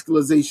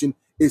 Demasculization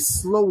is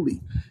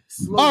slowly.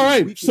 All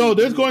right, weakening so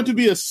there's you. going to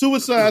be a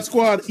Suicide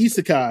Squad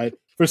isekai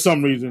for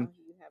some reason.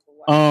 You have a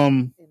wife,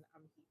 Um, and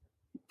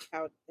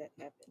how did that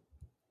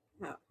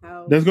happen?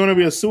 How? There's going to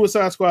be a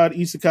Suicide Squad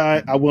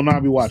isekai. I will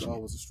not be watching Saul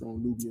it. was a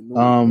strong Nubian.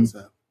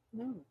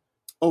 No.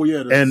 Oh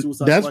yeah, the And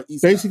Suicide that's Squad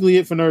East basically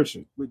it for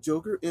Nerdship. with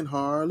Joker and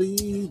Harley.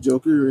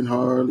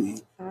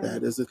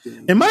 That is a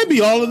thing. It might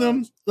be all of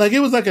them. Like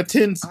it was like a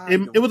 10.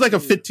 I It was like a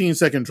don't care.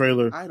 15-second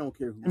trailer. I don't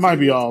care. Who It might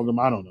be all of them.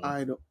 I don't know.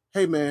 I don't.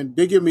 Hey man,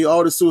 they give me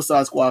all the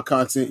Suicide Squad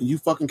content, and you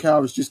fucking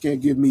cowards just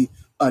can't give me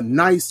a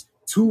nice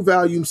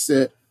 2-volume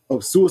set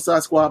of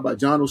Suicide Squad by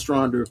John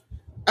Ostrander.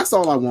 That's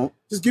all I want.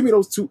 Just give me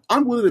those 2.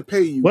 I'm willing to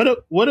pay you.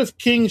 What if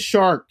King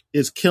Shark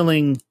is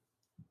killing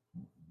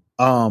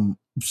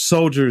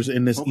soldiers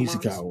in this Pokemons?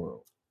 isekai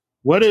world?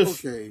 What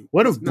if Okay.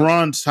 what if No.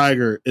 Bronze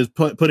Tiger is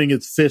putting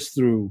its fist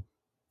through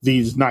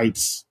these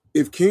knights?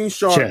 If King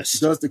Shark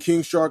Chest. does the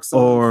King Shark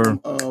song Or- from,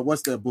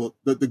 what's that book?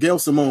 The Gail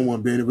Simone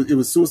one, Ben. It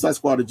was Suicide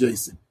Squad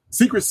adjacent.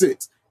 Secret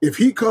Six. If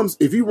he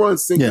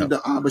runs singing Yeah.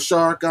 the I'm a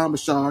shark, I'm a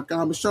shark,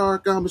 I'm a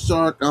shark, I'm a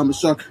shark, I'm a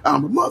shark,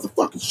 I'm a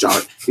motherfucking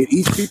shark, and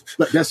each people,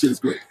 like that shit is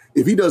great.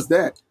 If he does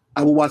that,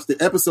 I will watch the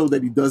episode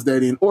that he does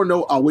that in, or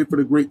no, I'll wait for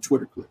the great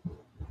Twitter clip.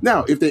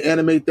 Now, if they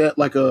animate that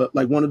like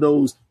one of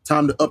those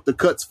time to up the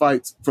cuts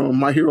fights from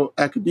My Hero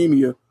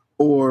Academia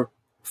or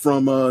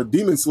from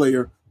Demon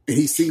Slayer, and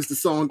he sings the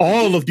song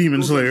All of Demon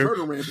goes on Slayer.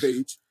 Murder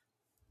Rampage,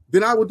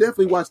 then I will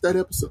definitely watch that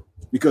episode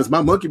because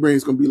my monkey brain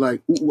is gonna be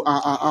like, ooh,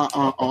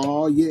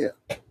 oh yeah.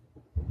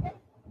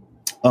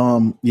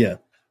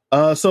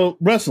 Yeah. So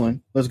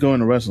wrestling. Let's go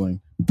into wrestling.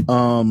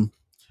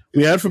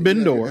 We had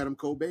Forbidden Door. Adam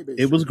Cole, baby.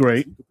 It was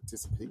great. You could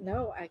participate.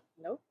 No.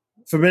 Nope.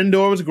 Forbidden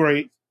Door was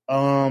great. You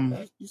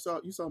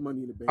saw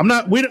Money in the Bank. I'm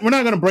not. We're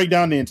not going to break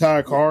down the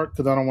entire card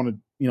because I don't want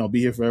to, be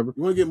here forever.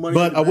 You want to get Money,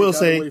 But in the I Bank will out of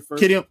the way say, first?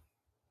 Kitty,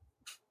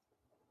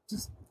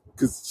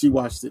 because she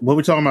watched it. what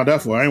we talking about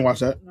that for? I ain't watched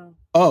that. No.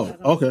 Oh, I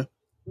don't- okay.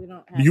 We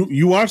don't have.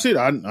 You watched it?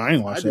 I ain't I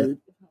watched that.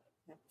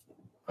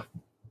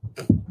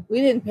 did.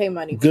 We didn't pay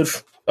money. Good.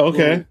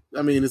 Okay. Well,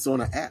 I mean, it's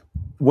on an app.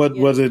 What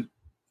Yeah. was it?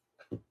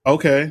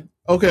 Okay.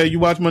 You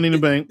watched Money in the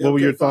Bank. What were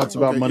Okay, your thoughts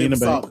fine. about Okay, Money in the it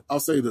was Bank? solid. I'll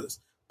say this.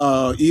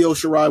 Io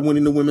Shirai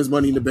winning the women's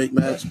Money in the Bank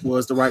match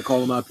was the right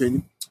call in my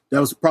opinion. That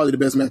was probably the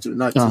best match of the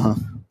night. too.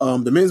 Uh-huh.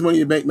 The men's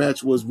Money in the Bank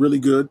match was really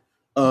good.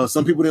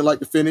 Some people didn't like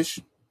the finish.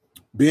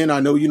 Ben, I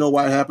know you know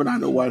why it happened. I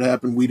know why it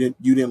happened.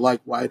 You didn't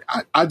like why it.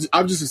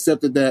 I've just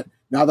accepted that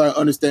now that I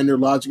understand their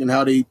logic and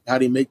how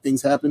they make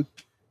things happen.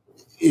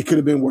 It could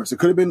have been worse. It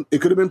could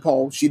have been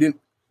Paul.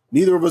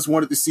 Neither of us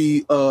wanted to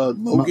see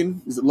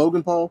Logan. Is it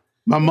Logan Paul?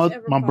 My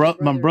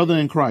brother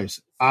in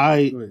Christ.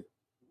 I Go ahead.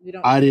 We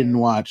don't. I didn't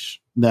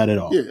watch that at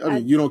all. Yeah, I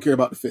mean, you don't care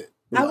about the fit.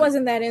 But I like,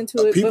 wasn't that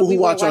into it. people but we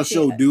who were watch our watching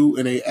show it. do,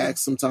 and they ask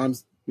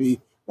sometimes me,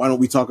 why don't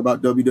we talk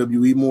about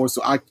WWE more?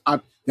 So I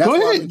that's Go why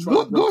I've ahead. been trying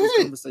to Go broach this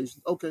ahead.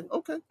 conversation. Okay.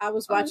 I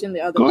was watching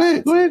the other. Go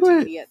ahead, ones go on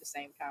ahead. TV at the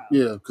same time.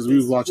 Yeah, because we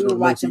was watching We were on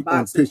watching Loki on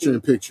boxing, picture too.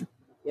 in picture.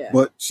 Yeah.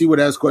 But she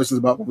would ask questions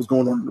about what was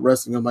going on in the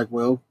wrestling. I'm like,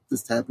 well,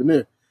 this happened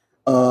there.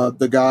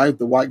 The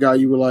white guy,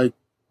 you were like,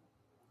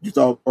 you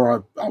thought,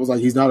 or I was like,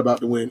 he's not about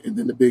to win. And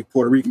then the big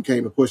Puerto Rican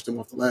came and pushed him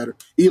off the ladder.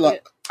 Eli, Yeah.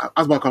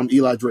 I was about to call him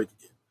Eli Drake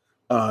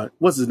again.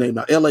 What's his name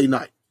now? LA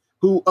Knight.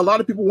 who a lot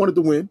of people wanted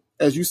to win.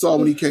 As you saw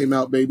when he came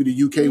out, baby,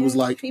 the UK was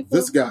like,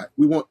 this guy.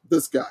 We want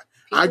this guy.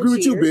 I agree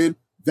with you, Ben.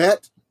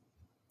 That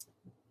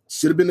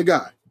should have been the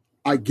guy.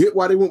 I get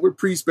why they went with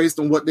Priest based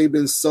on what they've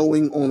been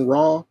sowing on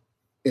Raw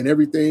and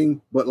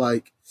everything, but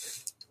like,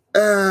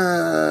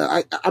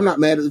 I'm not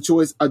mad at the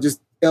choice. I just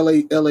LA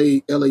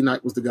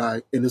Knight was the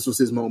guy, and this was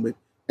his moment.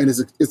 And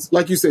it's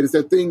like you said, it's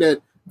that thing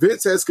that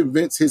Vince has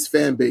convinced his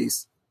fan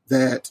base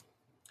that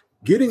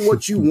getting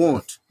what you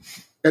want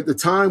at the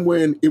time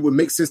when it would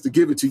make sense to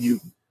give it to you,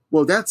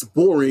 well, that's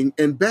boring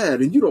and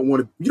bad, and you don't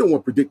want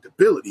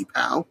predictability,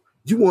 pal.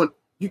 You want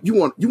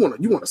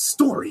a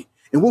story.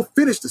 And we'll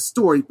finish the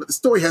story, but the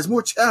story has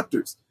more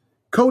chapters.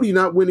 Cody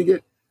not winning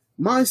it.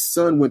 My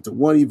son went to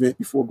one event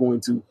before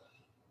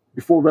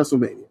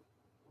WrestleMania,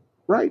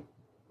 right?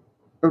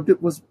 Or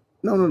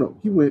no.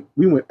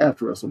 We went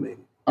after WrestleMania.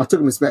 I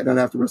took him to SmackDown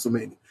after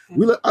WrestleMania.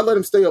 I let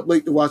him stay up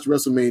late to watch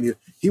WrestleMania.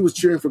 He was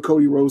cheering for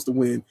Cody Rhodes to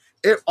win.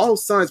 All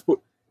signs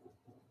put.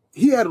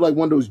 He had like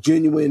one of those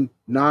genuine,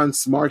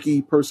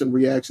 non-smarky person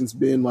reactions.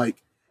 Been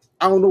like,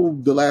 I don't know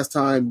the last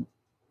time.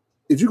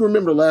 If you can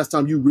remember the last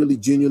time you really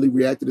genuinely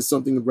reacted to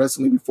something in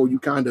wrestling before you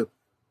kind of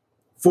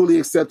fully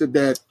accepted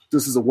that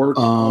this is a work.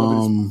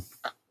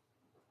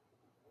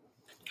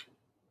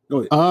 Go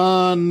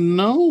ahead.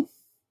 No,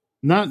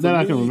 not For that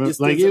I me, can remember. it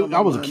Like stands out in my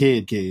I was a mind.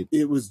 kid.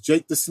 It was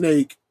Jake the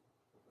Snake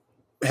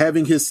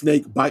having his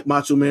snake bite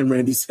Macho Man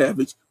Randy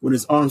Savage when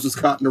his arms was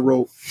caught in the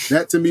rope.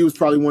 That to me was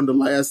probably one of the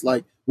last,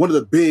 like one of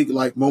the big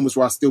like moments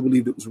where I still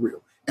believed it was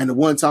real. And the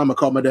one time I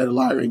called my dad a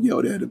liar and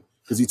yelled at him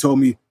because he told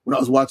me when I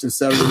was watching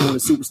Saturday Morning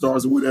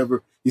Superstars or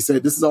whatever, he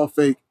said, this is all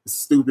fake. It's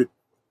stupid.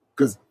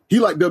 Because he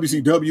liked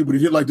WCW, but he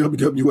didn't like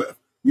WWF.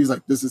 He was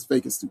like, this is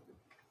fake and stupid.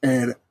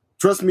 And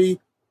trust me,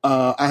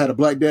 I had a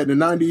black dad in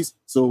the 90s,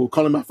 so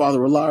calling my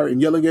father a liar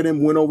and yelling at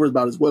him went over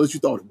about as well as you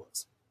thought it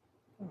was.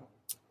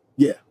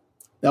 Yeah,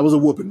 that was a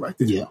whooping right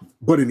there. Yeah.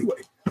 But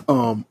anyway,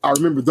 I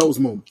remember those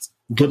moments.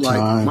 Good But like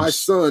times. my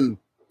son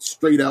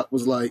straight out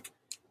was like,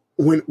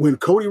 when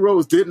Cody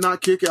Rhodes did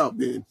not kick out,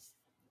 Ben,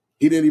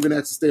 he didn't even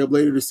have to stay up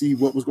later to see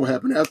what was going to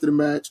happen after the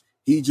match.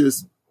 He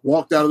just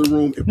walked out of the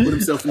room and put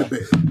himself in the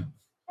bed.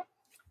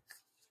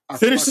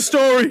 Finish the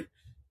story.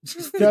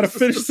 Gotta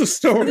finish the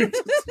story.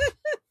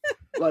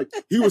 Like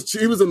he was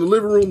in the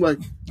living room, like,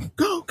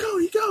 go,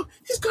 Cody, go.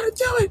 He's gonna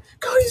do it.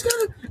 Cody's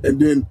gonna. And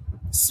then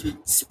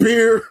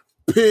spear,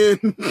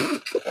 pin.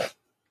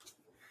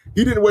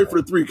 He didn't wait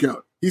for the 3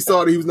 count. He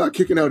saw that he was not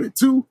kicking out at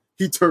 2.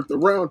 He turned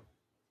around.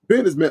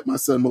 Ben has met my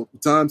son multiple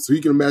times, so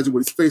he can imagine what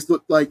his face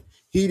looked like.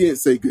 He didn't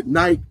say good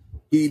night.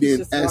 He didn't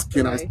just ask, walked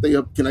can I away. stay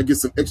up? Can I get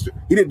some extra?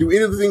 He didn't do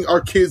anything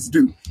our kids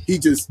do. He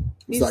just was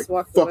He like, just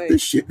walked fuck away.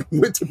 this shit.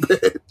 Went to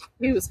bed.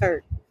 He was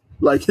hurt.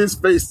 Like his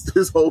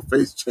whole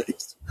face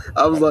changed.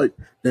 I was like,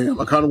 damn,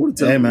 I kind of want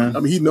to tell Hey, him. man. I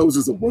mean, he knows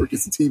it's a work,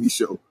 it's a TV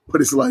show, but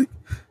it's like,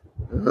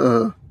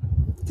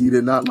 he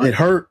did not like It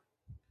hurt.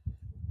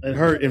 It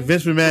hurt. And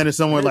Vince McMahon is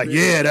somewhere like,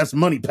 yeah, that's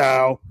money,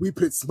 pal. We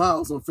put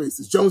smiles on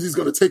faces. Jonesy's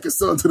going to take his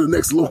son to the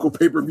next local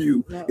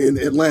pay-per-view No. in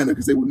Atlanta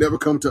because they would never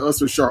come to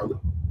us or Charlotte.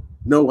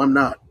 No, I'm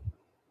not.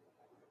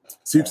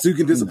 So you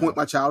can disappoint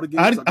my child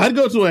again? I'd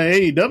go to an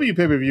AEW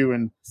pay-per-view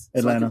in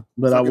Atlanta,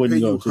 but I wouldn't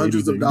go to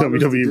hundreds of anything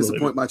dollars to WWE disappoint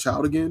related. my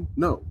child again?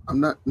 No, I'm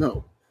not.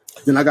 No.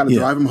 Then I got to Yeah.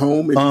 drive him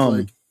home, and he's Um,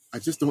 like, I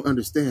just don't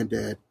understand,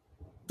 Dad.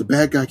 The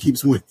bad guy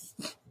keeps winning.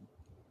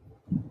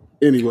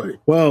 Anyway,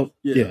 Well,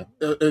 yeah.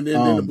 yeah. And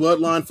then the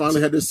Bloodline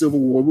finally had their civil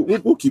war.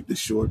 We'll keep this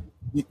short.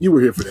 You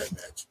were here for that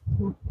match.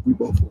 We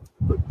both were.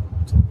 But,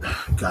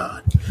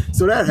 God.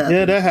 So that happened.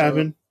 Yeah, that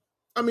happened.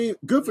 I mean,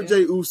 good for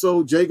Jey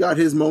Uso. Jay got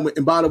his moment.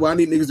 And by the way, I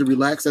need niggas to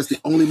relax. That's the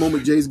only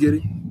moment Jay's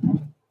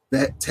getting.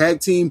 That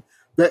tag team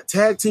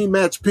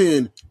match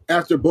pin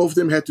after both of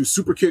them had to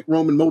super kick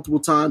Roman multiple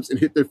times and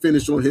hit their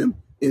finish on him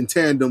in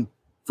tandem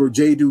for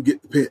Jay to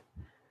get the pin.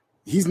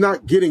 He's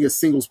not getting a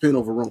singles pin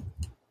over Roman.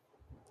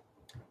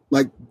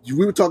 Like,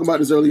 we were talking about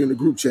this earlier in the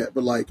group chat,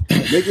 but like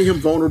making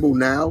him vulnerable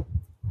now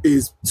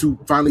is to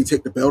finally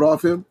take the belt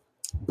off him.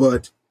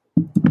 But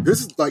this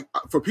is like,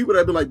 for people that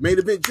have been like, main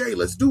event Jay,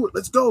 let's do it,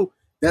 let's go.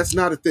 That's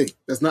not a thing.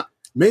 That's not,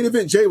 main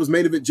event Jay was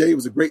main event Jay. It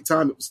was a great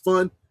time. It was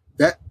fun.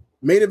 That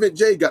main event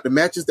Jay got the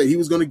matches that he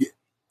was going to get.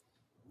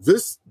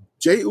 This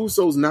Jey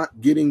Uso's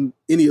not getting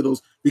any of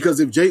those because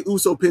if Jey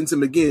Uso pins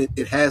him again,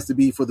 it has to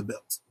be for the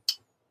belts.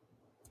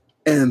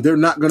 And they're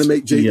not going to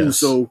make Jey Yes.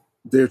 Uso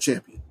their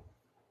champion.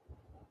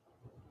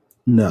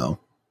 No.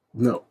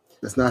 No,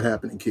 that's not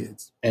happening,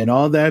 kids. And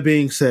all that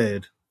being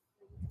said,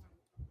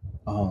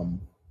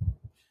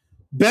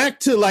 back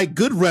to like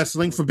good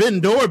wrestling, Forbidden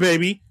Door,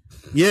 baby.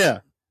 Yeah.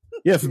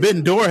 Yeah,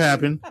 Forbidden Door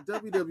happened.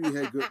 WWE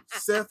had good.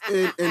 Seth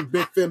and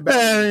Finn I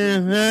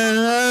Balor.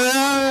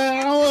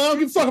 don't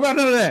give a fuck about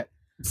none of that.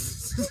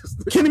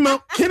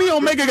 Kenny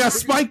Omega got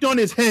spiked on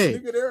his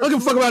head. I don't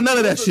give a fuck about none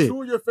of that shit.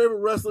 Two of your favorite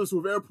wrestlers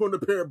who've ever put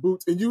on a pair of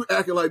boots, and you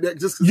acting like that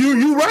just 'cause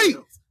You right.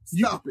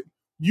 Stop it.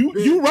 You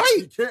Ben, right.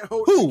 You can't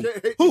hold. Who? You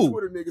can't hate Who? the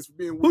Twitter niggas for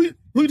being Who weird.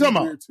 you talking You're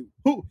about? weird too.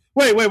 Who?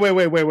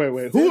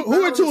 Wait.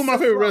 Who are two of my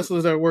favorite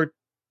wrestlers that work?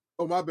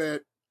 Oh, my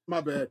bad.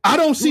 I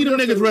don't see Two them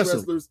of your niggas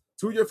favorite wrestle.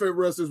 Two of your favorite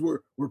wrestlers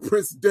were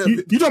Prince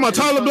Devitt. You talking about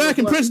Tyler Black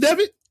and Prince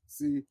Devitt?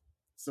 See,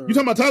 sir. You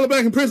talking about Tyler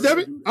Black and Prince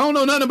Devitt? I don't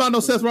know nothing about no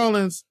Seth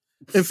Rollins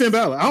and Finn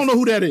Balor. I don't know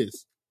who that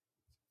is.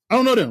 I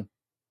don't know them.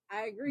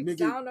 I agree.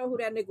 Nigga, I don't know who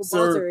that nigga sir,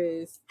 Walter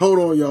is. Hold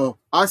on, y'all.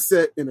 I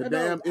sat in a I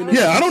damn. know.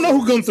 Yeah, I don't know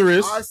who Gunther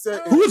is. I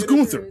sat. Who is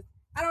Gunther?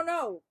 I don't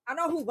know. I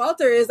know who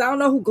Walter is. I don't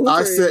know who Gunther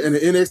I is. sat in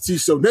an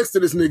NXT show next to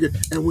this nigga,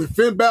 and when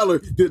Finn Balor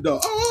did the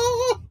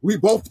we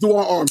both threw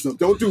our arms up.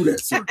 Don't do that,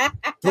 sir.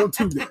 Don't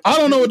do that. I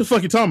don't know what the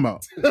fuck you're talking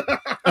about.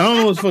 I don't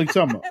know what the fuck you're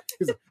talking about.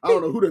 I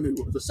don't know who that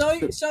nigga was. Show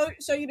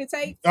you the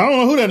tape. I don't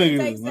know who that nigga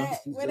Takes is. that.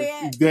 Where they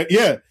at?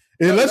 Yeah.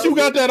 Unless you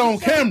got that on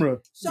camera,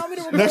 Show me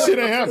the that recording. shit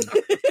ain't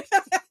happening.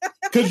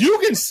 Because you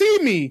can see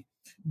me.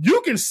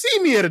 You can see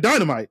me at a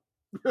Dynamite.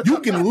 You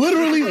can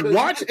literally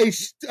watch an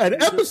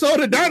episode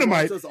of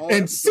Dynamite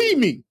and see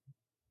me.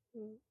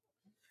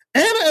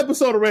 And an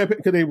episode of Rampage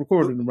because they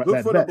recorded them right Look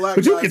for the back. black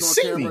But you guys can on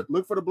see camera. me.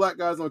 Look for the black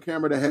guys on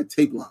camera that had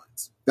tape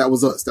lines. That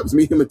was us. That was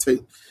me, him, and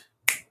Tate.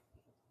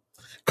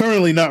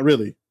 Currently, not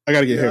really. I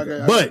gotta get Yeah,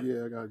 haircut. But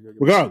I got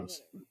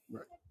regardless.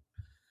 Right.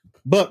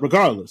 But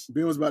regardless.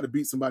 Bill was about to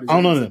beat somebody. I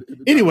don't know them.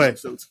 Anyway.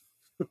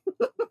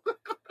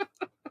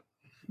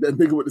 That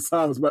nigga with the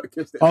sign was about to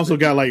catch that. Also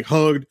got like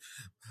hugged.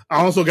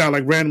 I also got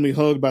like randomly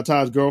hugged by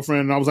Todd's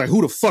girlfriend. And I was like,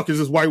 who the fuck is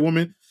this white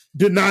woman?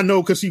 Did not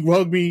know because she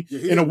hugged me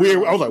in a weird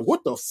way. I was like,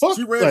 what the fuck?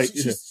 She ran. Like,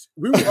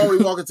 We were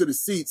already walking to the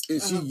seats,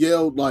 and she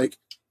yelled like,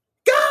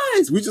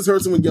 "Guys!" We just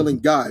heard someone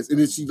yelling, "Guys!" And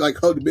then she like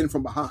hugged Ben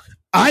from behind.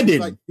 I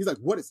didn't. He's like,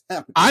 "What is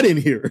happening?" I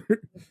didn't hear.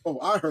 Oh,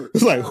 I heard.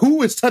 It's like,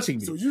 who is touching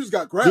me? So you just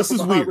got grabbed This from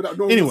is behind weird. without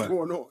knowing Anyway. what's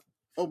going on.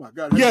 Oh my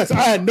god! Yes,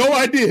 I had no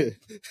idea.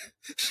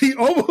 She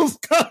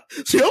almost got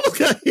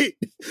hit.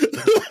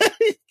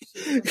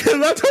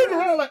 Because I turned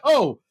around like,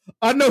 oh,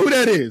 I know who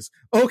that is.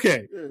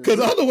 Okay. Because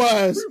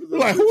otherwise,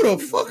 like, who the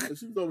fuck?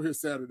 She was over here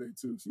Saturday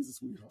too. She's a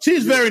sweetheart.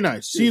 She's very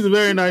nice. She's a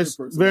very nice,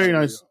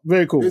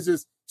 very cool. It's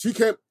just she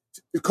came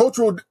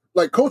cultural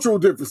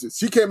differences.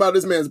 She came out of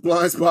this man's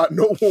blind spot,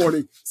 no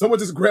warning. Someone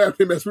just grabbed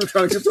him as we were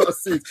trying to get to our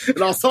seats,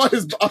 and I saw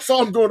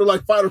him going to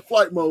like fight or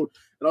flight mode,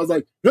 and I was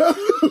like, Don't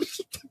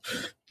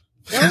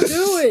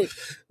do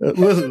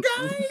it.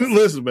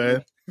 Listen,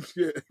 man.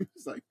 yeah,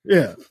 it's like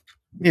Yeah.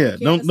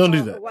 Don't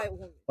do that.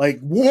 Like,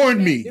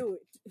 warn me.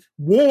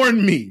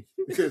 Warn me.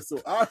 yeah.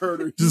 So I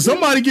heard her.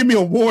 Somebody give me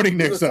a warning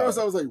next At time. first,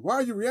 I was like, "Why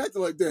are you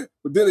reacting like that?"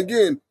 But then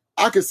again,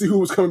 I could see who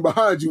was coming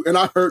behind you, and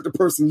I heard the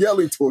person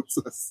yelling towards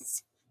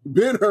us.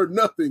 Ben heard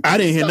nothing. I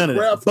didn't hear none of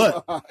that.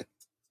 But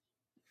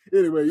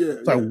anyway, yeah.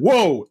 it's like,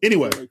 whoa.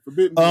 Anyway, Like,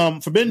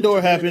 Forbidden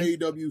Door happened.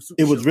 AEW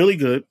Super It was Show. really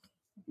good.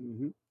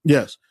 Mm-hmm.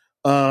 Yes.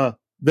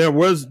 There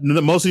was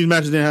most of these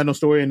matches didn't have no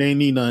story and they ain't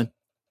need none. I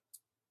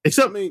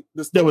Except mean,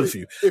 there was a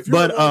few. If you're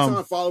But, a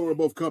long-time follower of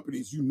both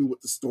companies, you knew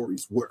what the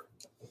stories were.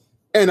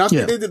 And I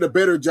think they did a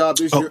better job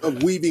this year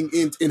of weaving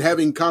in and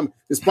having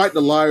despite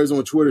the liars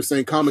on Twitter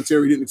saying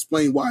commentary didn't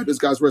explain why this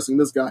guy's wrestling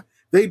this guy.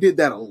 They did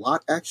that a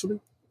lot, actually.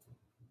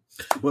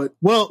 But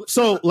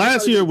so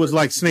last year was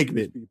like snake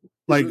bit.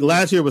 Like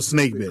last year was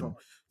snake bit.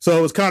 So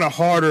it was kind of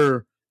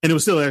harder, and it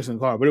was still an excellent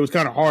card, but it was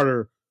kind of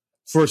harder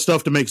for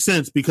stuff to make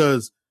sense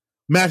because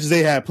matches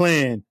they had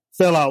planned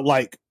fell out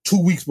like 2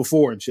 weeks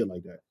before and shit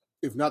like that.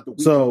 If not the week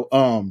So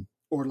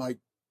or like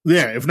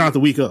if not the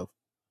week of.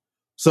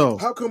 So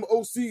how come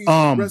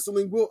OC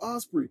wrestling Will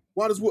Ospreay?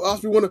 Why does Will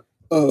Ospreay want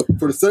to?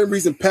 For the same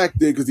reason Pac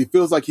did, because he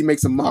feels like he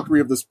makes a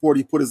mockery of the sport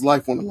he put his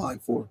life on the line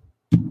for.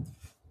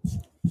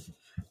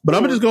 But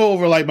I'm gonna just go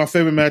over like my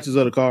favorite matches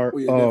of the card. Oh,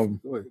 yeah, go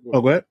ahead.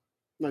 Go ahead.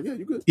 No, yeah,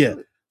 you good. Yeah.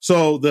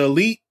 So the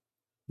elite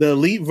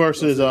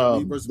versus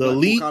the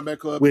elite Combat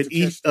Club with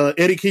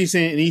Eddie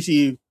Kingston and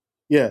Ishii,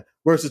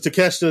 versus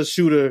Takeshita,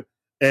 Shooter,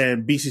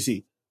 and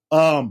BCC.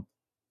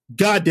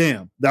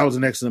 Goddamn, that was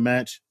an excellent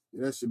match.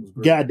 Yeah, that shit was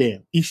great.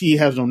 Goddamn, Ishii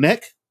has no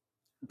neck.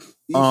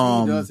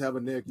 Ishii does have a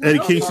neck. Eddie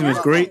Kingston is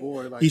great.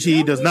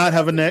 Ishii does not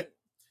have a neck.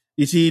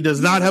 Ishii does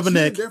not have a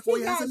neck. Therefore,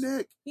 he has a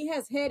neck. He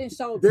has head and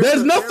shoulders.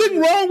 There's nothing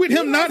wrong with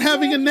him not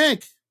having a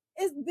neck.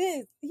 It's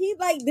this. He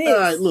like this. All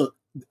right, look,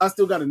 I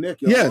still got a neck,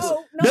 y'all. Yes,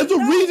 No, there's a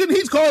reason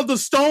he's called the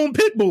Stone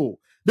Pitbull.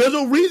 There's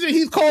a reason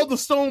he's called the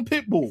Stone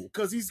Pitbull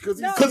because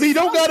he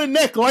don't got a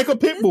neck like a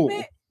pit bull.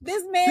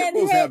 This man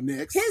Pitbulls head, have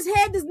necks. his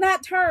head does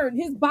not turn.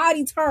 His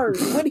body turns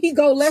when he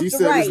go left She to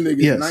said right. this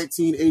nigga is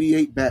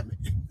 1988 Batman.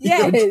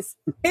 Yes,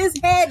 his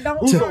head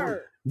don't turn.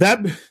 That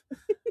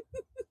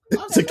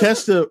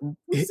Takeshita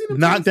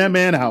knocked that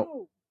man out.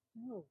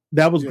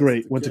 That was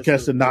great when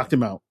Takeshita knocked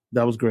him out.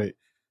 That was great.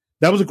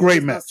 That was a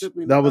great match.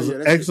 That was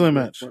an excellent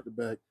match.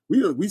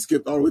 We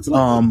skipped all the way to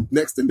like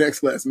next to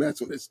next last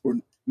match on this, or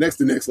next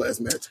to next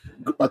last match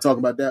by talking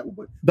about that one.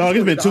 But dog,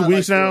 it's been 2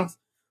 weeks now.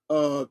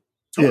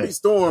 Tony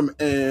Storm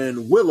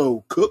and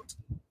Willow cooked.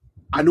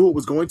 I knew it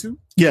was going to.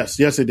 Yes,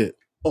 it did.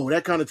 Oh,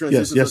 that kind of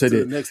transitions yes, us it to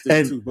did. the next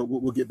thing too, but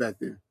we'll get back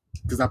there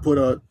because I put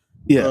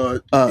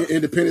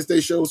Independence Day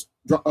shows.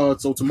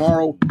 So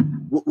tomorrow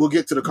we'll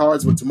get to the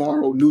cards, but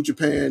tomorrow New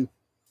Japan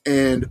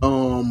and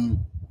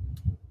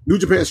New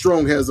Japan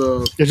Strong has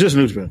a. It's just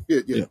New Japan.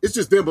 Yeah. It's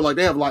just them, but like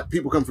they have a lot of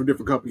people come from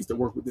different companies that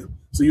work with them.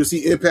 So you'll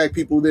see Impact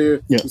people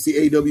there. Yeah. You'll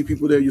see AW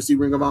people there. You'll see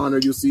Ring of Honor.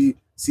 You'll see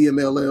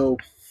CMLL.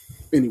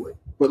 Anyway,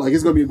 but like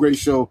it's gonna be a great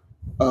show.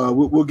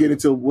 We'll get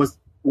into what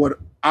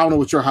I don't know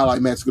what your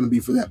highlight match is gonna be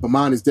for that, but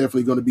mine is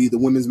definitely gonna be the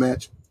women's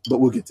match. But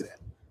we'll get to that.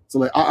 So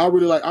like I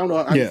really like. I don't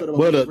know. How you feel about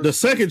Well, the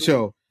second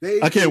show,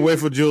 I can't wait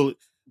for Julie.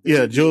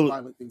 Yeah, Julie.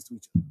 Violent things to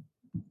each other.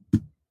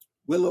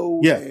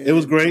 Willow. Yeah, it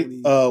was great.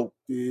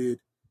 Tony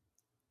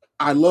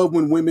I love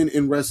when women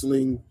in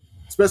wrestling,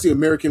 especially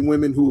American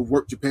women who have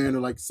worked Japan, are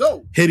like,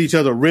 hit each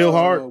other real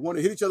hard. Want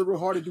to hit each other real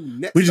hard and do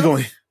next. We just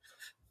gonna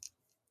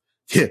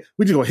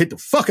hit the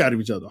fuck out of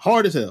each other,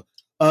 hard as hell.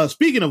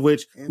 Speaking of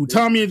which,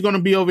 Utami is going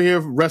to be over here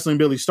wrestling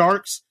Billy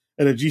Starks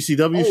at a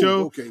GCW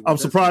show. Okay. Well, I'm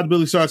surprised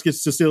Billy Starks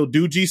gets to still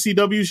do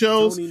GCW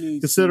shows,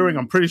 considering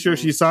I'm pretty sure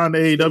she signed to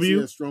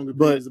AEW. Stronger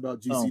opinions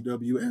about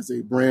GCW as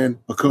a brand,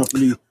 a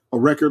company, a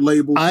record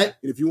label. And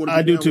if you want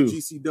to do too.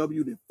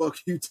 GCW, then fuck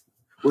you.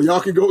 Well,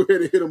 y'all can go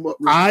ahead and hit them up.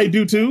 I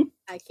do too.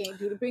 I can't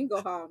do the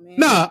bingo hall, man.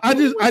 Nah, I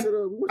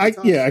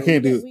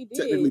can't do it.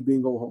 Technically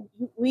bingo hall.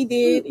 We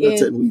did,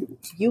 and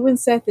you and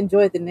Seth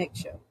enjoyed the next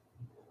show.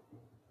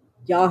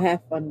 Y'all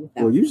have fun with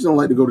that. Well, you just don't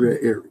like to go to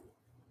that area.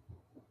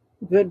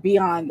 But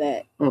beyond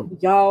that,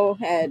 y'all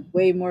had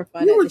way more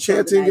fun. You were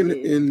chanting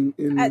and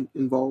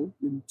involved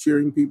in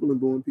cheering people and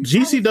booing people.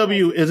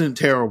 GCW isn't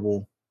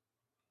terrible.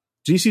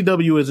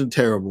 GCW isn't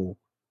terrible.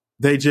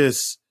 They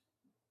just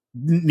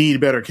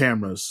need better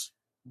cameras.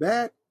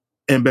 That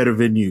and better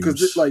venues. Because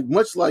it's like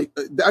much like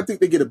I think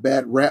they get a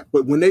bad rap,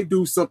 but when they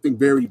do something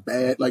very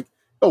bad, like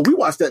we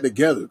watched that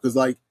together because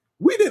like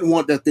we didn't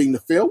want that thing to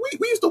fail.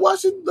 We used to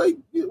watch it like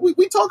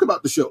we talk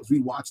about the shows.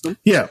 We watched them.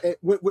 Yeah. And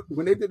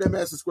when they did that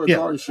Madison Square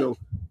Garden show,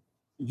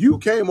 you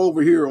came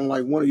over here on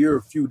like one of your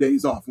few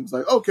days off and was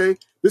like, okay,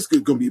 this is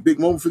going to be a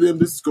big moment for them.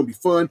 This is going to be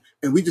fun.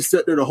 And we just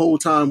sat there the whole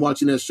time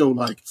watching that show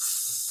like,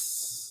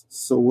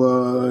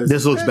 so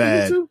this looks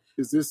bad.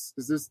 Is this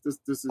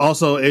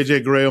also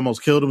AJ Gray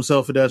almost killed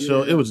himself at that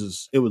show. It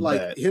was like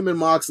bad. Him and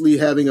Moxley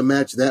having a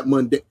match that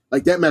Monday.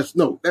 Like that match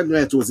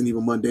wasn't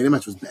even Monday. That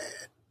match was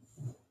bad.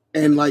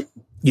 And like,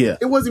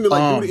 it wasn't even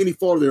like due to any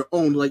fault of their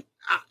own. Like,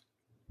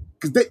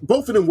 because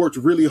both of them worked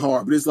really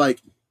hard, but it's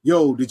like,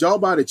 yo, did y'all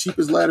buy the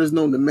cheapest ladders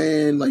known to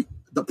man? Like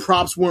the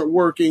props weren't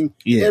working.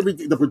 Yeah.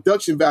 Everything, the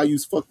production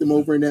values fucked them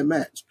over in that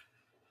match.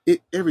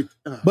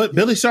 But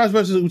Billy Starks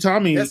versus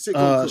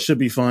Utami should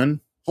be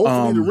fun.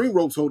 Hopefully the ring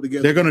ropes hold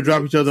together. They're going to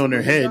drop each other on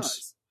their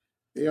heads.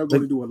 They are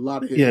going to do a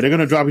lot of hits. Yeah, they're going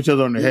to drop each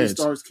other on their heads.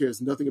 Starks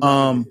cares nothing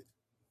about it.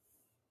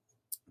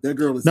 That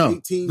girl is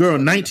 18. Girl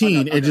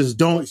 19 and just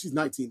don't. She's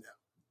 19 now.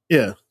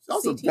 Yeah.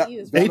 Also,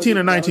 18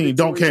 or 19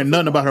 don't care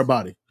nothing about her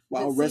body.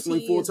 While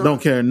wrestling full time.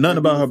 Don't care nothing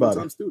about her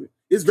body.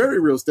 It's very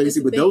real, Stacey,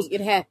 but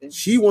it happens.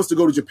 She wants to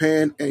go to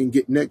Japan and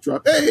get neck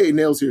dropped. Hey,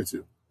 Nail's here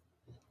too.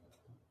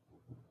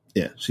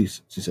 Yeah, she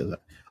says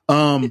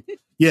that.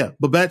 Yeah,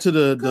 but back to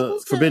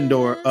the Forbidden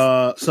Door.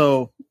 What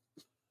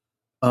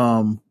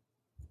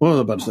was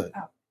I about to say?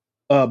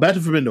 Back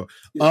to Forbidden Door.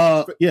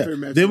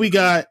 Then we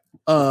got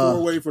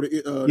 4-way for the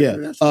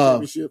International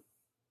Championship.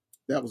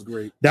 That was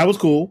great. That was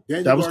cool.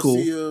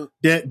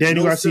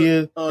 Daniel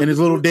Garcia and his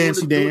little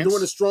dancey dance.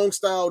 Doing a strong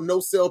style,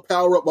 no cell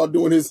power up while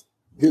doing his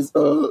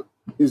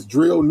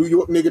drill New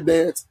York nigga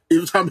dance.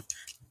 Every time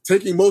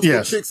taking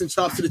multiple kicks and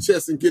chops to the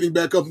chest and getting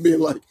back up and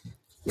being like.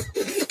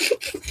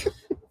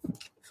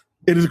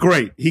 It is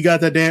great. He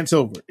got that dance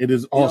over. It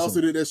is awesome. He also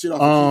did that shit off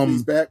of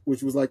Kofi's back,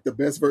 which was like the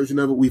best version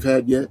of it we've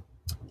had yet.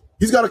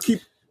 He's got to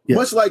keep,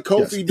 much like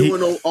Kofi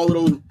doing all of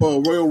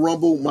those Royal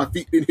Rumble, my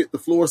feet didn't hit the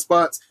floor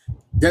spots.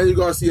 Daniel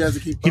Garcia has to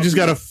keep. He just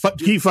got to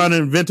keep finding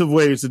inventive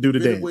ways to do the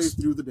dance. Ways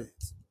to do the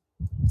dance.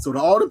 So to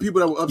all the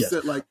people that were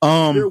upset, like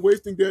they're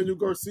wasting Daniel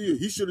Garcia.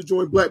 He should have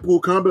joined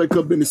Blackpool Combat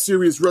Club, been a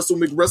serious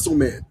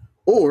WrestleMan,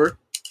 or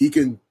he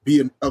can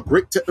be a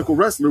great technical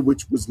wrestler,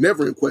 which was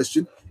never in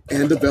question,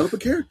 and develop a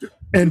character.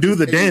 And do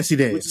the dancey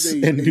dance.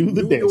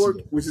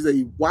 Which is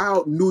a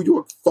wild New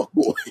York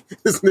fuckboy.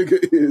 This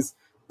nigga is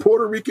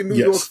Puerto Rican New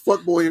York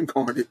fuckboy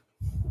incarnate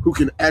who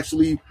can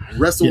actually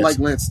wrestle like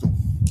Lance Storm.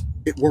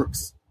 It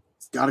works.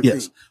 It's got a game.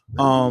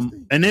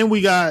 And then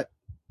we got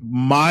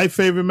my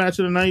favorite match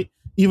of the night.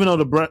 Even though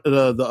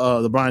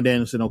the Bryan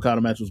Danielson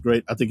Okada match was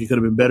great, I think it could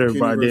have been better if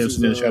Bryan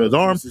Danielson didn't shut his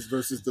arm.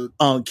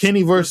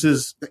 Kenny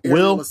versus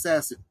Will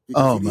Assassin.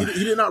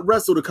 He did not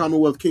wrestle the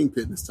Commonwealth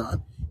Kingpin this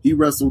time. He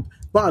wrestled.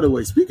 By the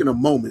way, speaking of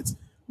moments,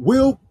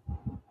 Will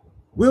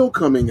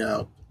coming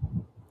out.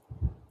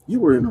 You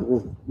were in the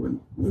room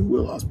when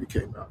Will Ospreay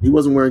came out. He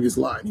wasn't wearing his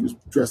line. He was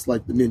dressed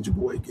like the Ninja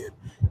Boy again.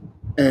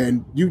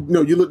 And you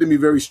looked at me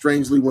very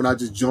strangely when I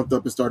just jumped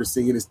up and started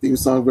singing his theme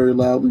song very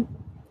loudly.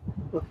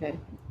 Okay.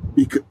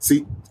 Because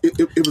it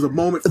was a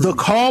moment. The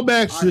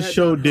callbacks this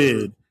show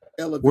did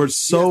were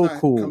so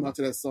cool. Come out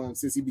to that song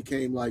since he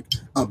became like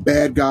a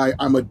bad guy.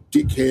 I'm a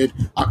dickhead.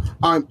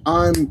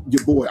 I'm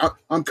your boy.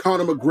 I'm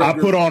Conor McGregor. I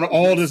put on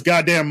all this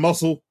goddamn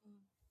muscle.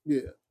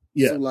 Yeah.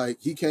 Yeah. So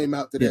like he came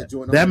out to that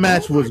joint. That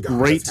match was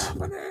great.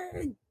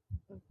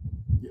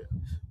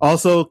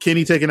 Also,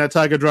 Kenny taking that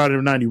Tiger Driver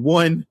of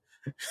 91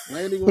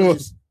 landing on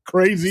was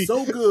crazy.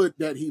 so good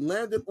that he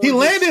landed.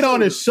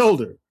 On his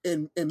shoulder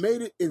and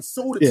made it and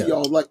sold it Yeah. to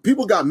y'all. Like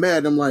people got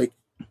mad. I'm like,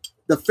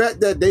 the fact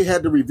that they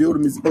had to reveal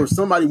or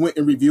somebody went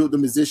and revealed the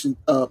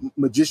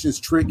magician's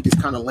trick is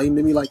kind of lame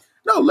to me. Like,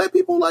 no, let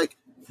people like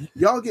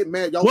y'all get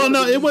mad. Y'all Well,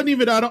 no, it wasn't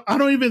even. I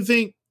don't even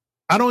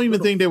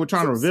think they were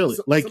trying to reveal it.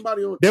 Like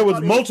there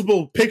was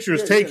multiple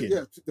pictures taken.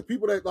 Yeah, the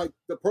people that like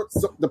the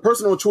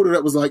person on Twitter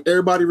that was like,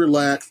 everybody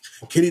relax.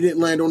 Kenny didn't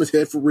land on his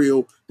head for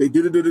real. They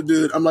did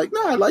it. I'm like,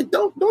 nah, like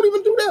don't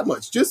even do that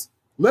much. Just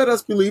let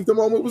us believe the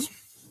moment was.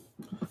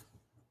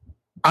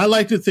 I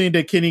like to think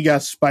that Kenny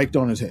got spiked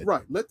on his head.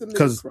 Right. Let them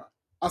niggas cry.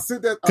 I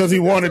said that because he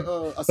wanted,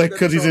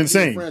 because he's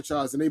insane.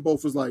 Franchise, and they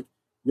both was like,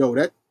 "Yo,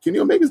 that Kenny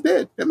Omega's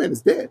dead. That man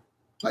is dead."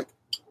 Like,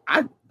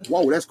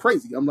 whoa, that's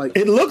crazy. I'm like,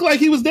 it looked like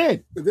he was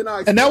dead, and then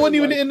and that wasn't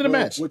even the end of the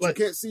match. What you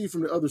can't see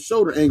from the other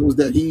shoulder angle was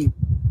that he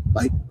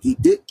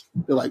did.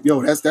 They're like,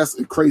 "Yo, that's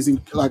a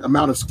crazy like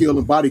amount of skill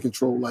and body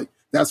control." Like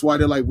that's why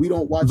they're like, we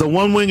don't watch the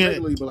one wing,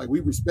 but like we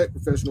respect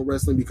professional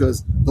wrestling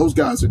because those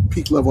guys are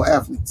peak level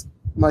athletes.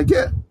 I'm like,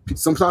 yeah.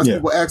 Sometimes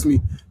people ask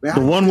me, man,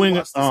 the one wing,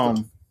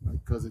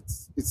 because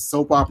it's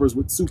soap operas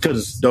with suits. Because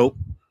it's dope.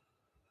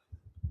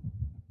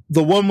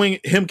 The one wing,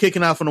 him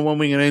kicking out from the one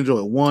wing and Angel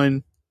at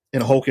 1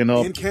 and hulking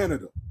up in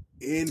Canada.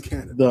 In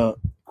Canada.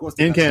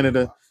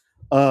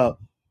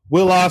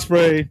 Will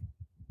Ospreay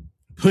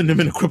putting him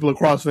in a crippler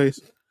crossface.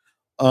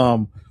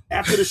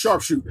 After the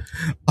sharpshooter.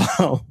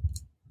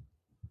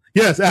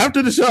 Yes,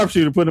 after the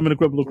sharpshooter, put him in a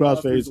crippler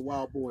crossface.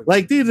 Wild boy.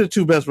 Like these are the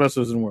two best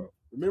wrestlers in the world.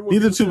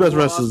 These are the two best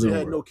wrestlers in the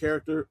world. Had no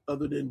character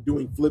other than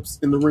doing flips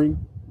in the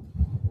ring.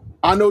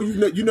 I know you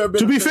never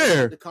been. To be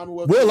fair,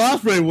 Will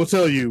Ospreay will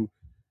tell you.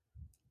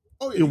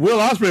 Oh, yeah, Will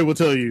Ospreay will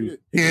tell you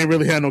he ain't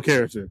really had no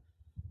character.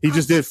 He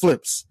just did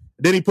flips.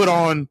 Then he put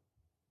on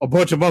a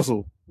bunch of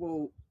muscle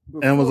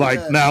and was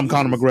like, "Now I'm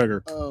Conor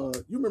McGregor."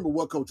 You remember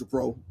What Culture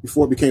Pro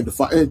before it became the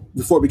fight?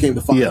 Before it became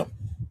the fight, yeah.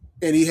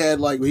 And he had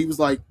he was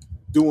like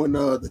doing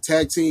the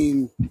tag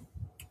team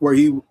where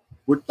he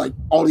with like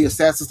all the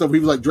assassin stuff. He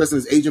was like dressing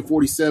as Agent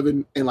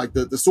 47 and like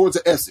the Swords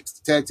of Essex,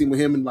 the tag team with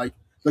him and like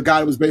the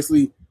guy was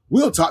basically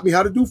Will taught me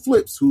how to do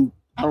flips. Who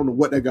I don't know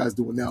what that guy's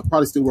doing now.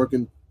 Probably still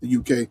working the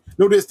UK.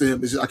 No diss to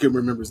him. It's just, I can't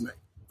remember his name.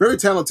 Very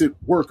talented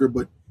worker,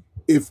 but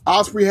if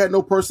Ospreay had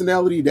no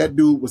personality, that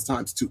dude was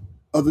times 2.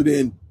 Other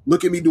than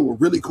look at me do a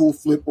really cool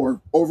flip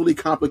or overly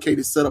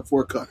complicated setup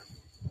for a cutter.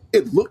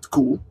 It looked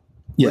cool.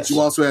 Yes. But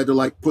you also had to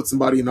like put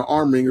somebody in the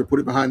arm ring or put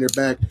it behind their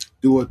back,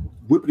 do a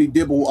whippity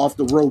dibble off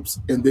the ropes,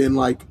 and then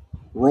like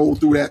roll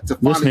through that to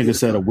this nigga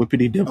said a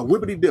whippity dibble. A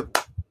whippity dibble.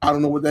 I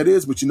don't know what that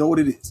is, but you know what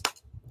it is.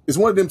 It's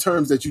one of them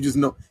terms that you just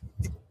know.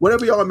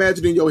 Whatever y'all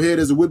imagine in your head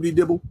as a whippity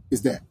dibble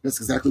is that. That's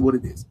exactly what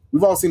it is.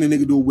 We've all seen a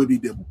nigga do a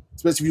whippity dibble,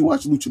 especially if you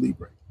watch Lucha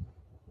Libre.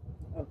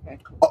 Okay.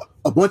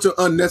 A bunch of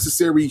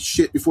unnecessary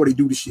shit before they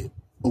do the shit.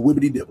 A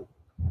whippity dibble.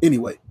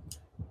 Anyway,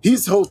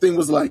 his whole thing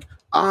was like,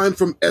 I'm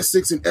from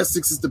Essex and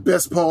Essex is the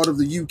best part of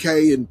the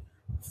UK and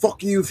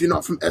fuck you if you're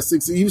not from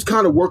Essex. And he was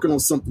kind of working on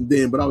something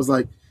then, but I was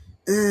like,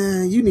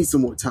 you need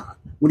some more time.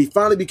 When he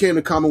finally became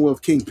the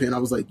Commonwealth Kingpin, I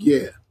was like,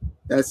 yeah,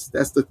 that's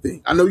the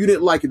thing. I know you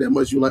didn't like it that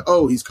much. You're like,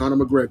 oh, he's Conor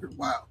McGregor.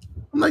 Wow.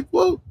 I'm like,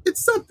 well, it's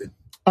something.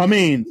 I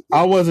mean,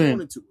 I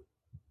wasn't.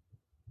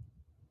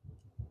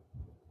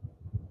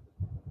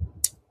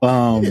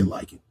 I didn't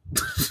like it.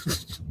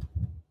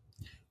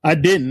 I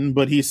didn't,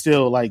 but he's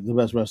still like the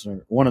best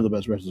wrestler, one of the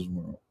best wrestlers in the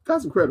world.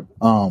 That's incredible.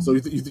 So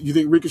you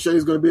think Ricochet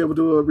is going to be able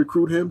to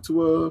recruit him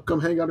to come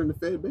hang out in the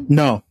Fed Bank?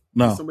 No.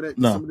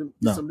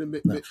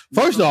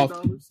 First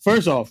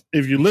off,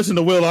 if you listen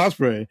to Will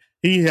Ospreay,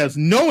 he has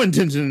no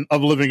intention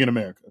of living in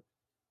America.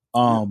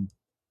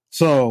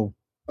 So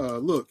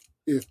look,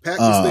 if Pac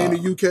can stay in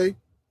the UK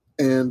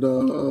and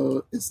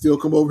still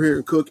come over here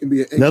and cook and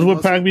be an angry that's what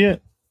muscle, Pac be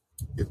at.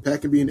 If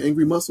Pac can be an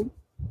angry muscle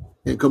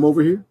and come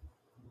over here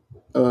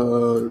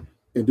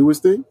and do his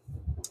thing,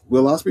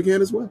 Will Ospreay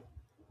can as well.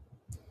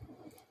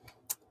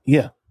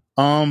 Yeah.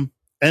 And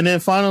then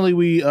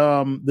finally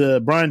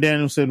the Bryan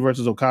Danielson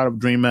versus Okada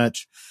dream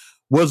match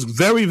was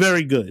very,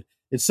 very good.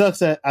 It sucks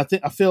that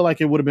I feel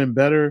like it would have been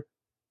better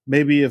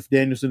maybe if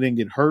Danielson didn't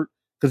get hurt,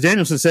 because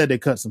Danielson said they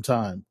cut some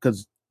time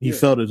because he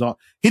felt his arm.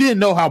 He didn't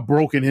know how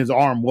broken his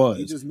arm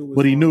was,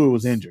 but he knew it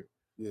was injured.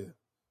 Yeah.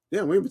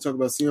 Damn, we ain't been talking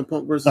about CM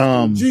Punk versus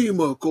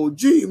Kojima.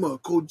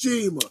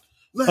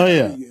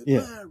 Larry,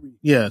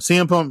 yeah.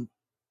 CM Punk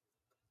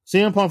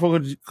for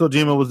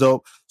Kojima was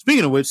dope.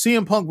 Speaking of which,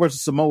 CM Punk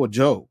versus Samoa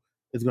Joe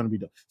is going to be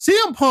dope.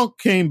 CM Punk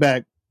came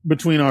back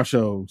between our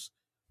shows,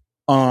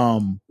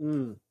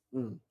 and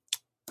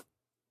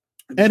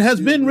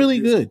has been really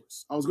good.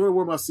 I was going to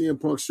wear my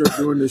CM Punk shirt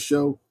during this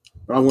show,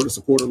 but I want to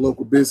support a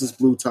local business,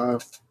 Blue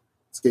Tile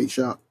Skate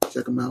Shop.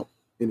 Check them out.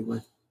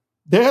 Anyway.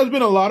 There has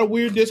been a lot of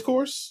weird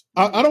discourse.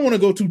 I don't want to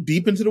go too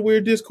deep into the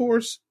weird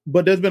discourse,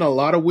 but there's been a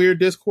lot of weird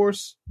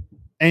discourse.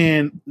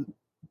 And,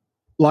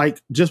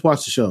 like, just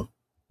watch the show.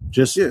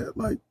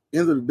 Like,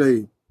 end of the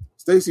day,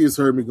 Stacey has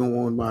heard me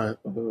go on my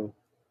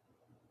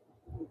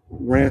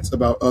rants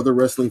about other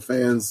wrestling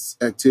fans'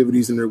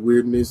 activities and their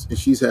weirdness, and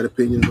she's had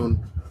opinions on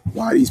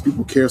why these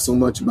people care so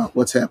much about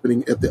what's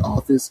happening at the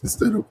office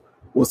instead of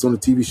what's on the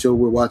TV show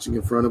we're watching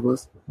in front of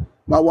us.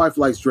 My wife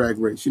likes Drag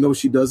Race. You know what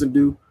she doesn't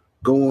do?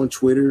 Go on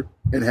Twitter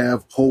and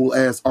have whole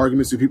ass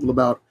arguments with people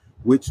about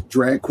which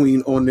drag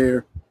queen on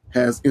there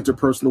has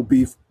interpersonal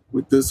beef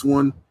with this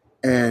one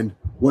and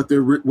what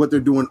they're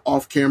doing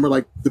off camera.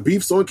 Like the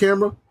beef's on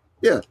camera.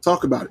 Yeah,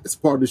 talk about it. It's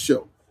part of the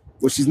show.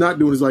 What she's not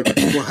doing is like,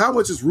 well, how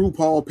much is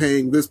RuPaul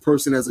paying this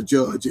person as a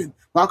judge? And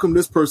how come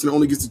this person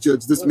only gets to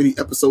judge this many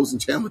episodes and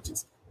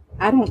challenges?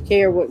 I don't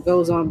care what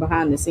goes on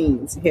behind the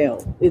scenes.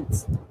 Hell,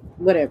 it's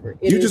whatever.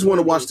 You just want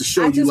to watch the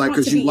show you like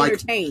because you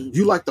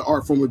like the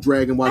art form of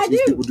drag and watching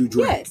these people do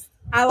drag. Yes,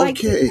 I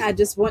like it. I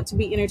just want to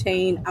be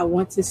entertained. I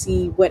want to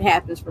see what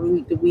happens from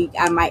week to week.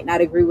 I might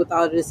not agree with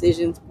all the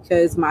decisions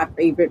because my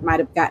favorite might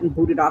have gotten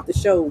booted off the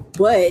show,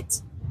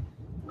 but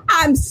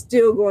I'm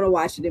still going to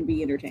watch it and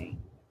be entertained.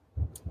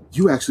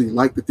 You actually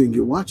like the thing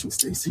you're watching,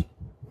 Stacey.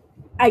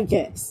 I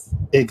guess.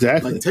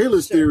 Exactly. Like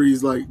Taylor's theory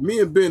is like me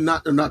and Ben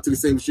are not to the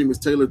same extreme as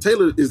Taylor.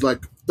 Taylor is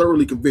like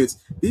thoroughly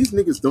convinced these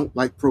niggas don't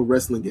like pro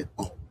wrestling at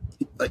all.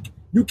 Like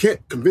you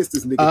can't convince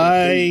this nigga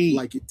that they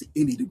like it to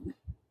any degree.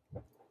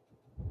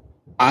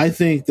 I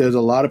think there's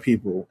a lot of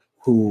people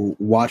who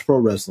watch pro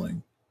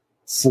wrestling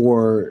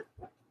for.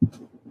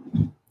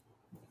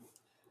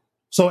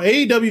 So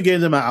AEW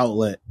gave them an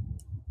outlet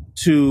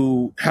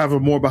to have a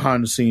more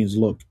behind the scenes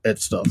look at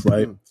stuff,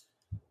 right? Mm-hmm.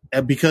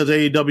 And because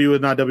AEW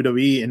is not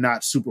WWE and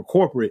not super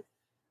corporate,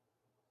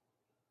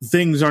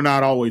 things are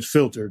not always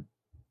filtered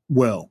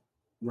well.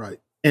 Right.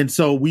 And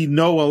so we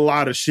know a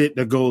lot of shit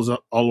that goes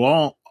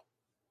along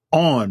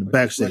on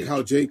backstage. Like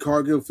how Jade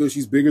Cargill feels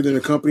she's bigger than the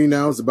company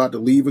now, is about to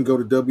leave and go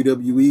to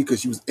WWE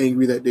because she was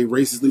angry that they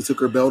racistly took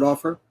her belt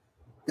off her.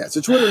 That's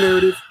a Twitter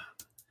narrative.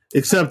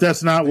 Except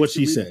that's not what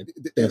she said.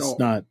 That's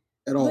not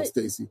at all,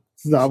 Stacey.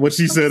 Not what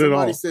she said at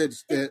all. Said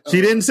that,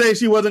 she didn't say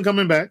she wasn't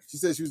coming back. She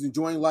said she was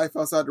enjoying life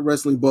outside the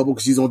wrestling bubble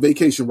because she's on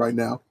vacation right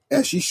now,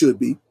 as she should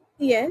be.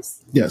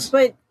 Yes. Yes.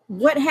 But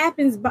what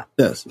happens?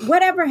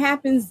 Whatever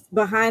happens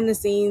behind the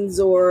scenes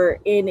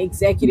or in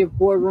executive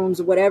boardrooms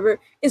or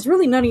whatever, it's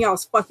really none of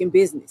y'all's fucking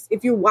business.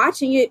 If you're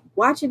watching it,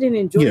 watch it and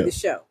enjoy the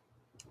show.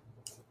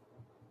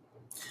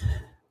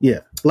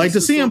 Yeah, like the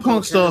CM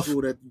Punk stuff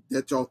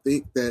that y'all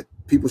think that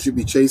people should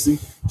be chasing.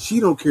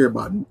 She don't care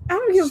about it. I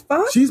don't give a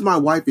fuck. She's my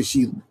wife,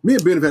 and me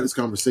and Ben have had this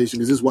conversation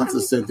because his wife's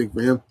the same thing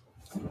for him.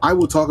 I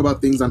will talk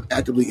about things I'm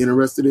actively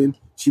interested in.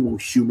 She will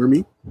humor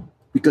me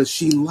because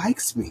she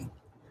likes me,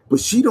 but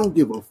she don't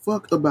give a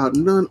fuck about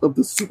none of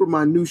the super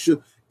minutia.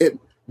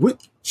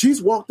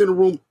 She's walked in a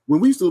room when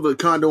we used to live at a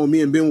condo, and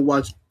me and Ben would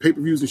watch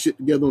pay-per-views and shit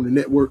together on the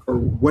network or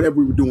whatever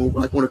we were doing,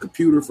 like on a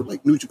computer for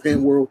like New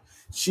Japan World.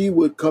 She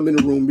would come in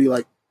the room and be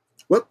like,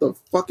 "What the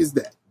fuck is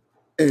that?"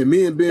 And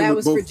me and Ben that would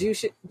was both for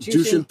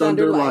Jushin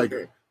Thunder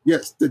Liger.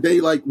 Yes, the day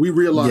like we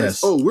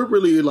realized, we're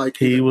really like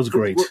he was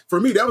great. For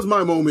me, that was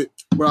my moment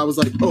where I was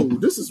like, "Oh,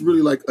 this is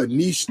really like a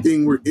niche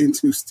thing we're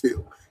into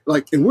still."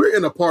 Like, and we're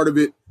in a part of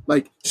it.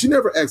 Like, she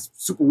never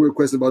asked super weird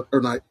questions about her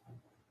night.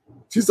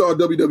 She saw a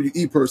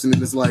WWE person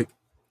and it's like,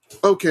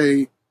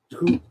 okay,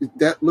 who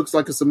that looks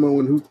like a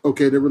Samoan? Who?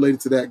 Okay, they're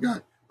related to that guy.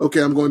 Okay,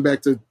 I'm going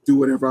back to do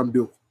whatever I'm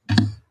doing.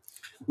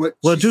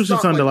 Well,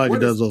 Jushin Thunder Liger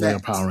does look like a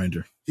Power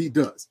Ranger. He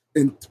does.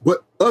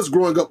 But us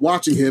growing up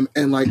watching him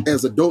and like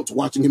as adults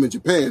watching him in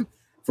Japan,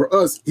 for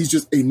us, he's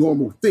just a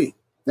normal thing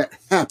that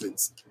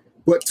happens.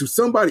 But to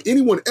somebody,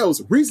 anyone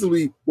else,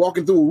 recently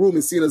walking through a room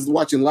and seeing us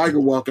watching Liger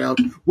walk out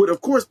would of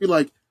course be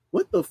like,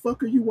 what the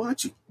fuck are you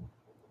watching?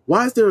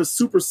 Why is there a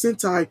Super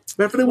Sentai?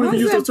 Man, they wouldn't even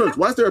use those terms.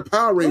 Why is there a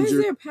Power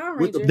Ranger?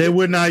 They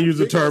would not use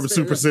the term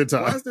Super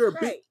Sentai.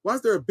 Why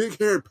is there a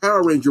big-haired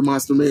Power Ranger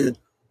monster man?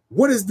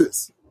 What is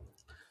this?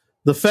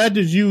 The fact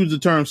that you use the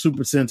term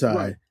Super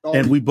Sentai,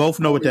 and we both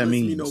know what that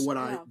means.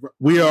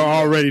 We are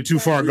already too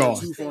far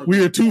gone.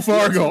 We are too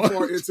far gone.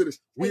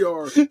 We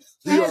are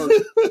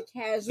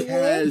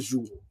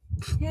casual.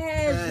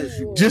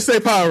 Just say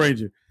Power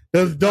Ranger.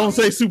 Don't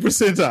say Super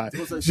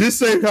Sentai. Just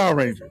say Power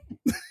Ranger.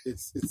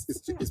 It's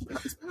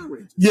Power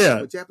Rangers.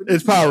 Yeah,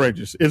 it's Power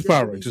Rangers. It's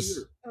Power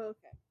Rangers. Okay.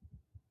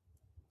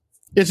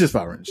 It's just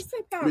Power Rangers.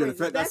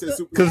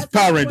 Because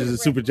Power Rangers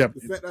is super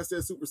Japanese. The fact I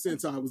said Super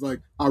Sentai, I was like,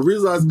 I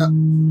realized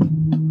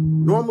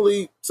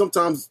normally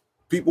sometimes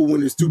people, when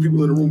there's two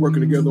people in a room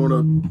working together on a,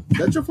 is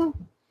that your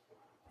phone?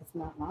 It's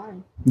not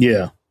mine.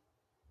 Yeah.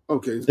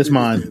 Okay. It's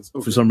mine.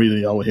 Okay. For some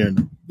reason y'all were hearing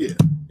them. Yeah.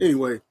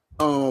 Anyway,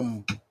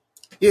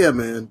 yeah,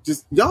 man,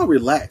 just y'all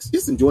relax.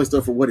 Just enjoy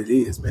stuff for what it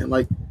is, man.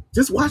 Like,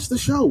 just watch the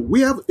show.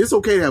 It's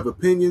okay to have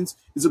opinions.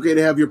 It's okay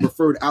to have your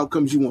preferred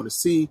outcomes you want to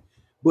see.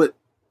 But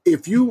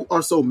if you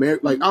are so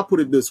married, like, I'll put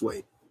it this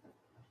way.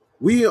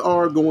 We're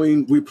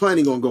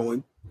planning on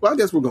going. Well, I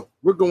guess we're going.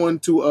 We're going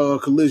to a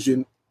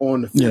Collision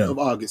on the 5th of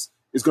August.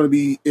 It's going to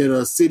be in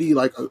a city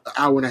like an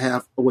hour and a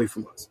half away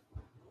from us.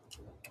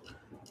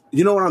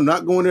 You know what? I'm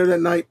not going there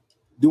that night,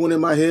 doing in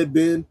my head,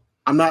 Ben.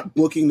 I'm not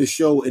booking the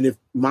show. And if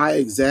my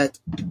exact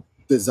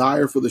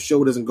desire for the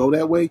show doesn't go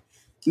that way,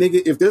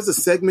 nigga, if there's a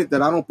segment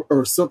that I don't,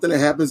 or something that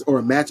happens, or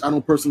a match I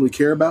don't personally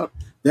care about,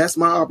 that's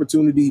my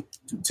opportunity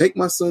to take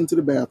my son to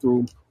the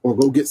bathroom or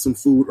go get some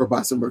food or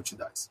buy some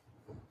merchandise.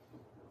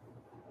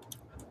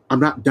 I'm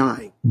not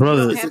dying.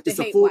 Brother, You have to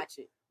hate watch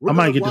it. We're I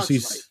might gonna get to watch, see.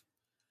 like,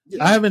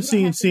 yeah, I haven't You don't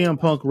seen have to CM watch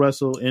Punk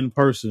wrestle in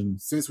person.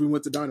 since we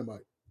went to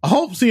Dynamite. I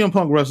hope CM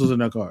Punk wrestles in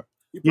that card.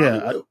 He probably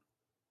Yeah, will.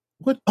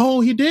 What?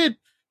 Oh, he did.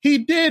 He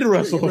did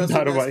wrestle Yeah, on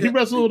Dynamite. He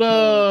wrestled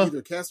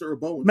either Caster or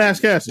Bowen. Max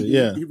Caster,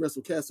 yeah. He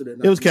wrestled Caster that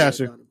night. It was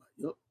Caster. Dynamite.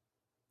 Yep.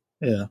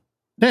 Yeah.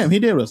 Damn, he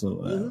did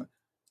wrestle on Dynamite.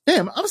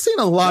 Damn, I've seen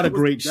a lot of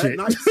great that shit.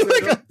 night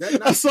set up- that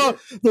night I saw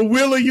the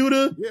Wheeler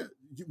Yuta, Yeah,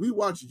 we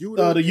watched Yuta.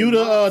 the and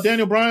Yuta Mox.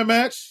 Daniel Bryan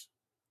match.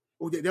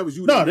 Oh, yeah, that was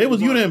Yuta. No, it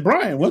was Yuta and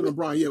Bryan, Yuta wasn't and it?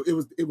 Bryan. Yeah,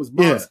 it was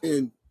Mox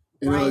and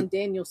Bryan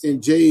Danielson.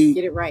 and Jay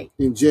Get it right.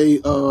 and Jay.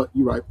 You're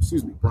right.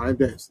 Excuse me, Bryan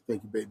Danielson.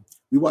 Thank you, baby.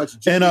 We watched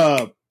Jay, And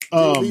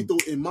Jay Lethal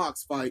and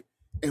Mox fight,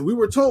 and we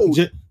were told.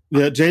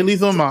 Jay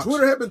Lethal and Mox.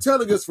 Twitter had been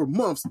telling us for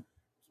months.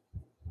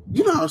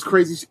 You know how it's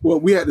crazy. Well,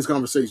 we had this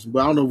conversation,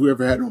 but I don't know if we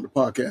ever had it on the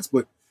podcast.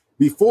 But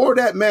before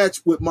that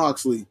match with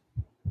Moxley,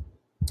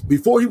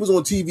 before he was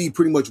on TV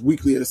pretty much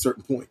weekly at a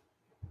certain point,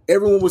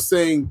 everyone was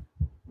saying,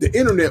 the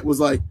internet was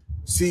like,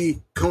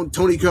 see,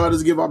 Tony Khan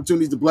doesn't give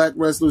opportunities to black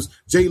wrestlers.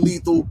 Jay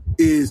Lethal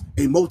is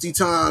a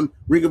multi-time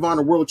Ring of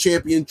Honor world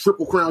champion,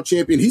 Triple Crown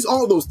champion. He's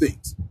all those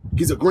things.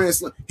 He's a Grand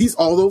Slam. He's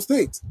all those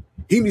things.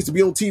 He needs to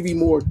be on TV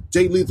more.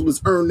 Jay Lethal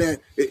has earned that.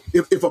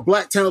 If a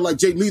black talent like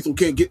Jay Lethal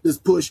can't get this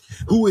push,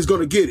 who is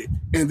going to get it?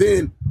 And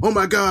then, oh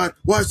my God,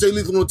 why is Jay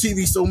Lethal on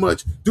TV so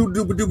much? Do.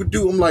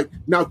 I'm like,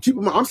 now keep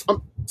in mind,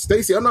 I'm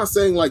Stacey, I'm not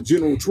saying like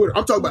general Twitter.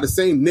 I'm talking about the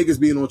same niggas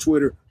being on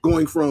Twitter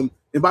going from,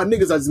 and by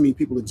niggas I just mean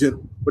people in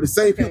general, but the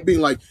same people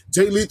being like,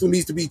 Jay Lethal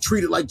needs to be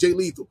treated like Jay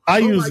Lethal. I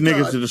Oh use my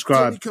niggas God, to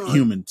describe Tony Khan.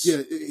 humans.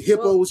 Yeah,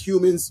 hippos,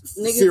 humans,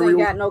 Niggas cereal. ain't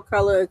got no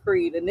color or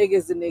creed. A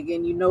nigga's a nigga,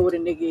 and you know what a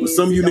nigga But is.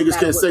 some of you It don't niggas matter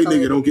can't what say color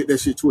nigga, it don't is. get that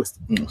shit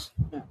twisted. Yes.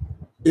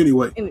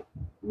 Anyway,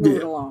 Moving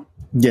Yeah. along.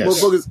 Yes.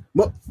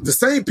 motherfuckers, the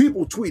same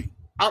people tweeting.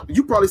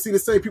 You probably see the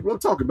same people I'm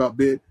talking about,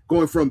 Ben,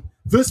 going from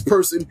this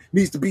person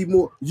needs to be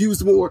more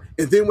used more,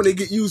 and then when they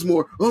get used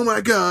more, oh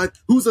my God,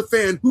 who's a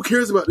fan? Who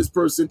cares about this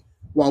person?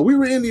 While we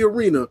were in the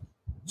arena,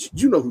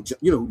 you know who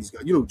these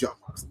guys, you know who John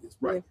Moxley is,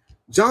 right?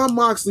 John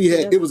Moxley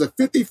had it was a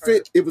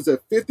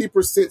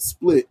 50%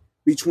 split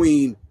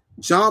between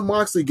John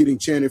Moxley getting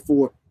chanted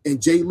for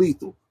and Jay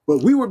Lethal,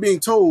 but we were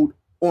being told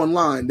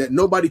online that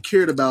nobody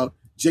cared about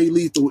Jay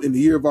Lethal in the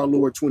year of our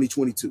Lord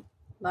 2022.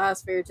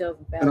 Lies, fairy tales,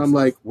 and And I'm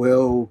like,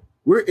 well,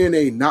 we're in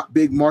a not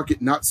big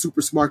market, not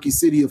super smarky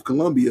city of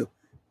Columbia.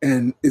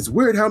 And it's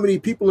weird how many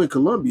people in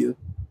Columbia,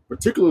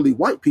 particularly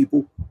white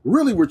people,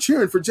 really were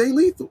cheering for Jay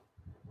Lethal.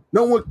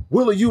 No one,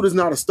 Willa Yuta's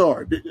not a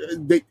star.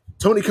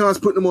 Tony Khan's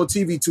putting him on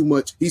TV too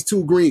much. He's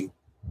too green.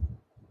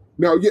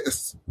 Now,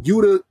 yes,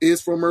 Yuta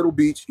is from Myrtle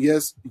Beach.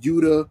 Yes,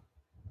 Yuta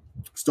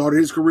started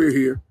his career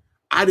here.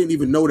 I didn't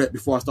even know that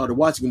before I started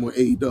watching him on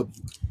AEW.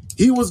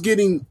 He was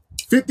getting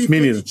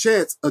 50-50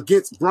 chance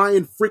against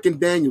Bryan freaking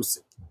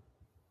Danielson.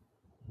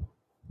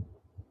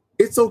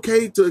 It's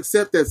okay to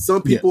accept that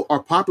some people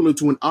are popular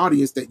to an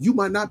audience that you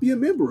might not be a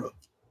member of.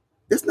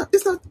 It's not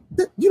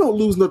that you don't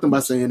lose nothing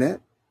by saying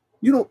that.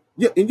 You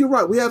don't, and you're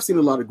right. We have seen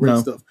a lot of great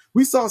stuff.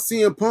 We saw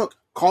CM Punk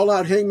call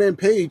out Hangman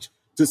Page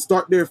to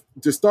start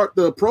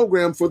the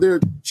program for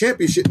their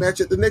championship match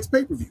at the next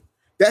pay-per-view.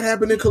 That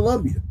happened in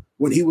Columbia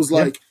when he was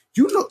like,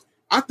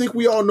 I think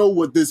we all know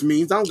what this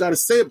means. I don't got to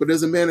say it, but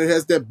there's a man that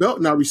has that belt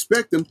and I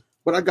respect him,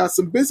 but I got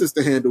some business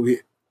to handle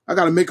here. I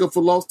got to make up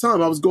for lost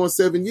time. I was going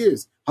 7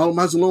 years. How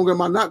much longer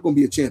am I not going to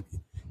be a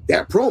champion?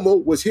 That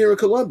promo was here in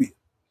Columbia.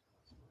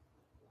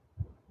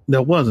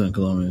 That wasn't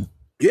Columbia.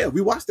 Yeah,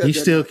 we watched that.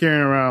 He's still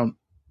carrying around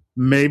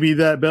maybe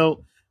that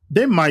belt.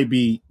 They might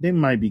be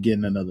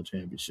getting another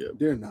championship.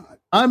 They're not.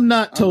 I'm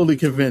not totally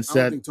convinced I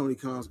don't that. think Tony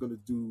Khan's going to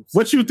do.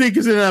 What you think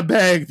is in that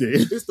bag, then?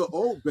 It's the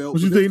old belt.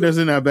 What you think that's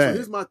in that So bag?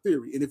 here's my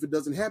theory, and if it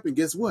doesn't happen,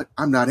 guess what?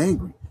 I'm not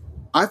angry.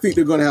 I think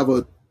they're going to have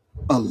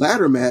a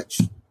ladder match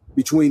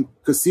between,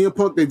 because CM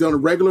Punk, they've done a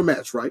regular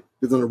match, right?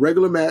 They've done a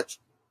regular match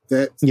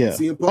that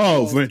CM Punk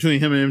lost, between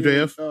him and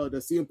MJF? that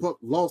CM Punk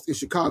lost in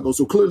Chicago,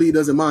 so clearly he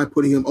doesn't mind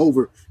putting him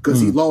over because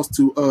he lost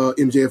to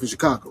MJF in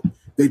Chicago.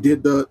 They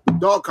did the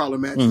dog collar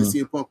match that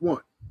CM Punk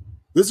won.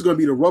 This is going to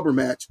be the rubber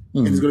match,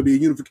 and it's going to be a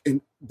unification.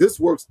 And this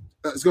works.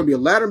 It's going to be a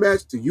ladder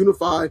match to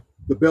unify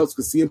the belts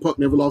because CM Punk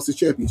never lost his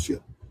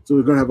championship. So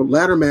we're going to have a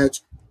ladder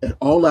match at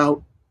All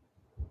Out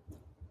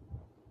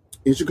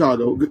in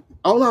Chicago.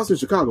 All Out's in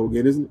Chicago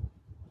again, isn't it?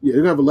 Yeah,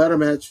 they're going to have a ladder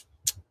match.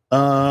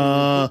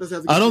 I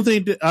don't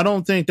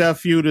think that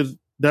feud is.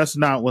 That's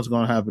not what's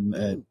going to happen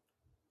at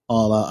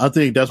All Out. I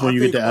think that's when you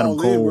get to Adam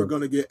Cole. We're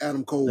going to get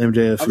Adam Cole.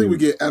 MJF. I think we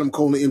get Adam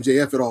Cole and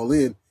MJF at All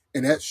In,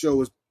 and that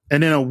show is.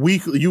 And then a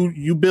week,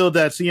 you build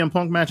that CM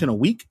Punk match in a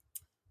week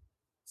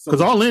because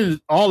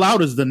All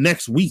Out is the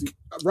next week,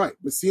 right?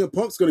 But CM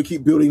Punk's going to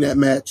keep building that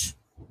match.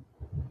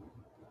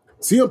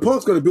 CM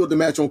Punk's going to build the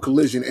match on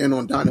Collision and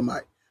on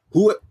Dynamite.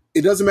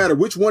 It doesn't matter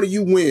which one of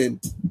you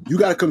win, you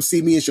got to come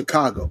see me in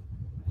Chicago,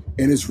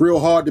 and it's real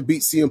hard to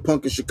beat CM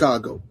Punk in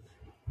Chicago.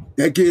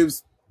 That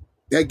gives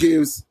that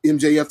gives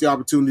MJF the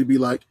opportunity to be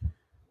like,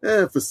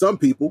 for some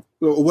people,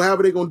 or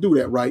however they're going to do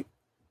that, right?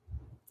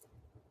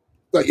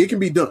 Like, it can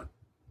be done.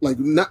 Like,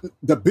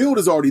 the build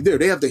is already there.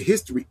 They have the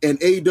history, and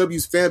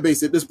AEW's fan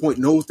base at this point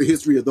knows the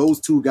history of those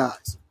two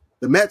guys.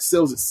 The match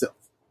sells itself.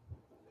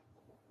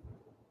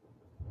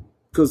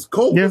 Because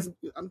Cole,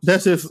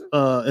 that's if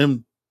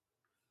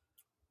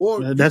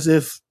that's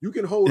if you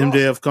can hold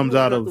MJF off. comes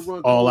out of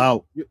All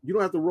Out. You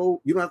don't have to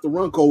roll. You don't have to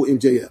run Cole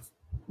MJF,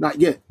 not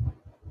yet,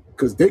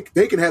 because they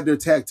can have their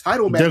tag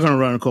title match. They're gonna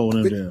run Cole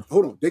MJF.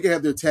 Hold on, they can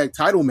have their tag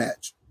title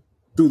match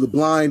through the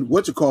blind.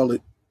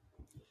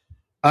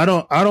 I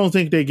don't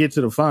think they get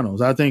to the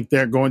finals. I think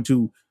they're going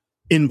to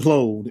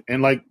implode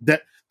and like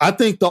that. I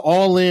think the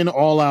All In,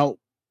 All Out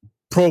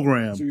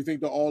program. So you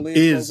think the All In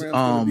is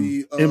going to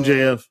be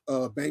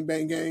MJF, Bang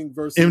Bang Gang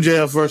versus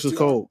MJF versus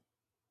Cole?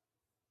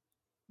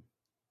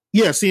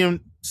 Yeah,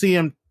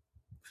 CMFTR.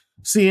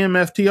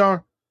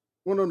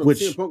 Well, no. Which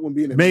CM Punk won't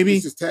be in it. maybe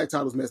It's just tag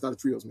titles match, not a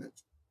trios match.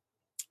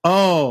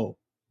 Oh,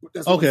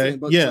 That's what I'm okay, saying.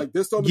 But yeah, like,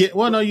 there's so yeah. many,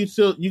 Well, no, you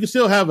can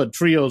still have a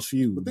trios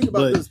feud. But think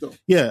about this though.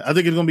 Yeah, I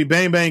think it's gonna be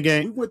Bang Bang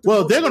Gang.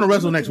 Well, they're gonna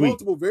wrestle next week.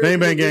 Bang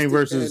Bang Gang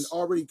versus and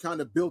already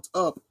kind of built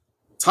up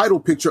title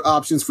picture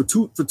options for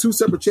two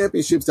separate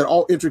championships that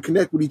all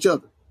interconnect with each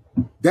other.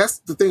 That's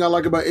the thing I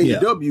like about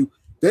AEW.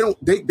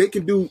 They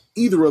can do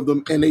either of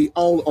them, and they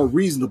all are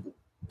reasonable.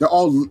 They're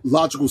all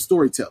logical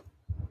storytelling.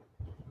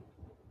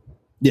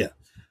 Yeah.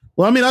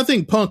 Well, I mean, I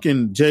think Punk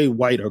and Jay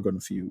White are going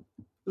to feud,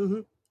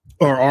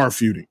 or are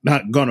feuding.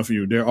 Not going to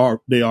feud.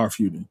 They are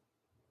feuding.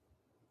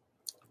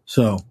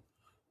 So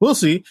we'll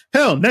see.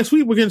 Hell, next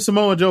week we're getting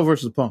Samoa Joe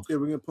versus Punk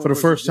for the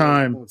first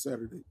time on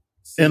Saturday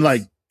in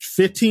like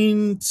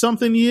 15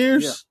 something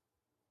years.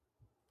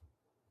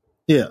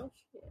 Yeah.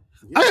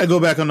 I gotta go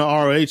back on the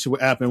ROH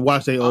app and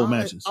watch their old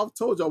matches. I've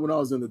told y'all when I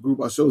was in the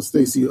group, I showed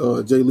Stacey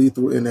Jay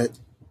Lethal in that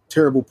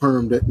terrible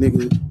perm. That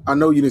nigga, I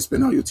know you didn't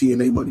spend all your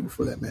TNA money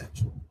before that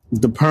match.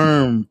 The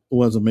perm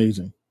was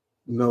amazing.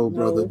 No,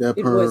 brother,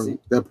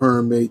 that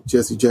perm made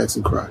Jesse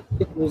Jackson cry.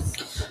 It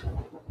was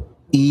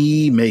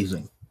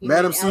amazing.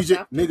 Madam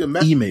CJ,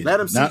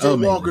 Madam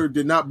CJ Walker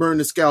did not burn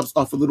the scalps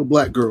off of little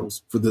black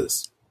girls for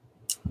this.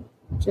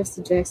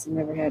 Jesse Jackson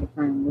never had a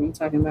perm. Were you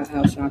talking about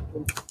Al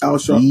Sharpton? Al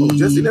Sharpton.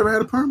 Jesse never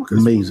had a perm?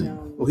 Amazing.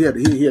 No. Oh, he had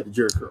the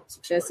Jerry curls.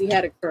 Jesse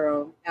had a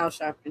curl. Al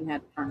Sharpton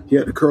had a perm. He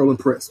had the curl and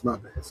press. My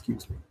bad.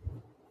 Excuse me.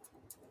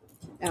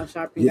 Al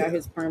Sharpton got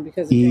his perm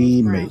because of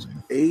James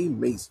Brown.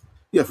 Amazing.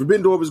 Yeah,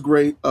 Forbidden Door was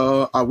great.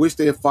 I wish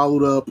they had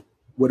followed up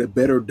with a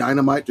better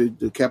Dynamite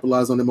to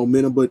capitalize on the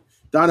momentum, but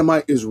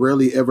Dynamite is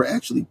rarely ever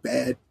actually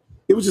bad.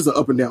 It was just an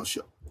up and down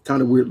show,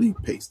 kind of weirdly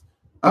paced.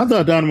 I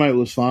thought Dynamite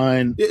was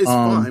fine. It's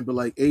fine, but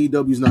like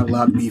AEW is not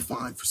allowed to be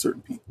fine for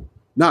certain people.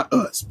 Not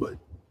us, but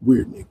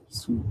weird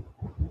niggas who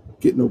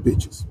get no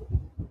bitches.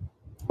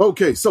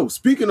 Okay, so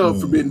speaking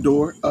of Forbidden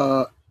Door,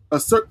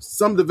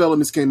 some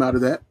developments came out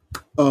of that.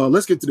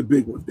 Let's get to the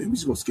big one, then. We're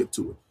just going to skip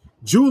to it.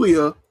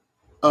 Julia,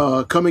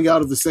 coming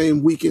out of the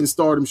same Weekend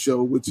Stardom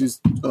show, which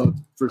is,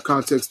 for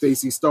context,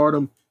 Stacey,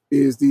 Stardom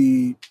is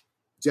the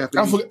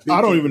Japanese...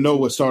 I don't even know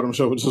what Stardom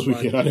show was this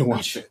weekend. I didn't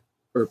watch it.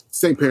 Or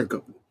same parent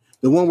company.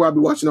 The one where I'll be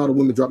watching all the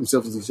women drop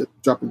themselves and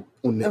dropping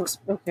on necks.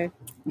 Oh, okay.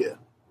 Yeah.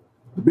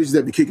 The bitches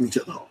that be kicking each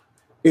other off.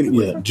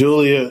 Anyway. Yeah,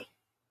 Julia.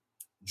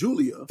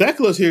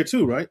 Thekla's here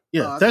too, right?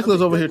 Yeah,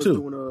 Thekla's over here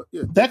too.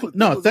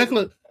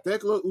 Thekla,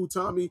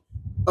 Utami.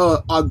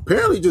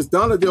 Apparently just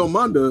Donna Del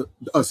Mondo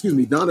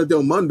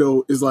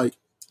is like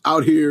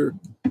out here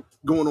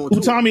going on.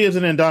 Utami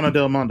isn't in Donna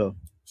Del Mondo.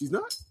 She's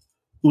not?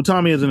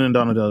 Utami isn't in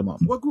Donna Del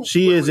Mondo. What group?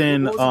 She is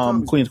in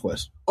Queen's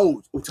Quest.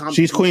 Oh, Utami.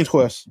 She's Queen's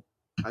Quest.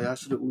 I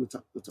should have.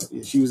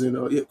 Yeah, she was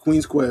in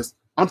Queen's Quest.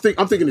 I'm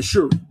thinking of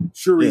Shuri.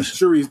 Shuri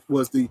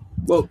was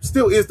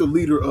still is the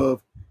leader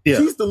of. Yeah.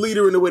 She's the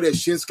leader in the way that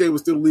Shinsuke was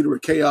still the leader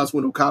of Chaos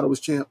when Okada was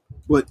champ,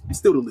 but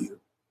still the leader.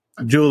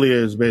 Julia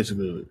is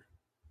basically the leader.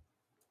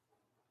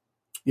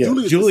 Yeah,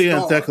 Julia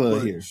and Thekla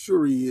are here.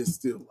 Shuri is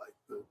still like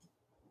the.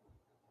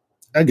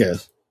 I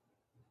guess.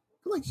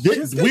 Like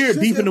we're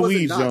deep in the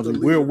weeds, Jonesy.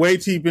 We're way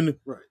deep in the.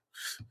 Right.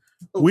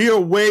 Okay. We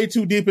are way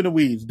too deep in the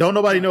weeds. Don't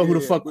nobody know who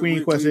the fuck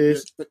Queen Quest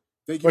is.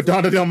 Or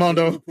Donna Del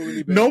Mondo.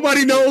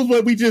 Nobody knows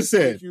what we just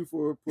said. Thank you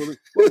for pulling.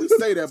 Well, we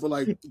say that, but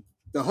like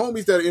the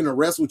homies that are in the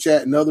wrestle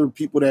chat and other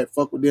people that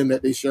fuck with them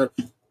that they share,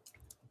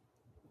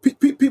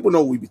 people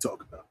know what we be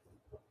talking about.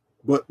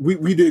 But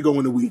we did go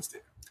in the weeds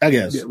there. I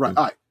guess. Yeah, right.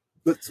 All right.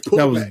 Let's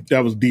pull it back.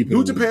 That was deep.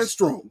 New Japan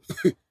Strong,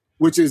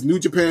 which is New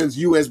Japan's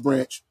U.S.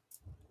 branch,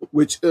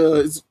 which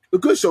is a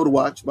good show to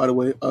watch, by the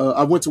way.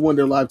 I went to one of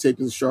their live tapings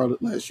in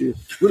Charlotte last year.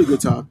 Really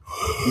good time.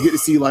 You get to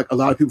see like a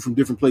lot of people from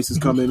different places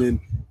come in and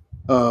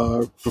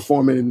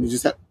performing, and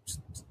just have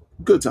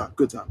good time.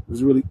 It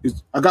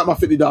was I got my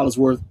 $50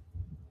 worth.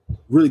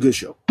 Really good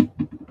show.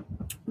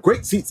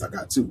 Great seats I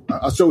got too.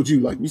 I showed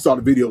you, like, you saw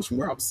the videos from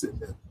where I was sitting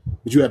there,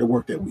 but you had to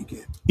work that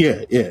weekend.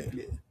 Yeah.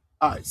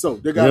 All right, so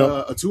they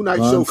got a 2-night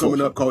show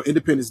coming up called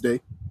Independence Day,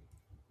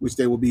 which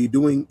they will be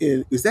doing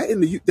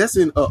that's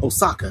in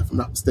Osaka, if I'm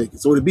not mistaken.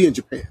 So it'll be in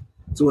Japan.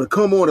 So it'll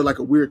come on at like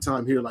a weird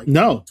time here, like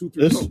no,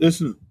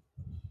 2-3.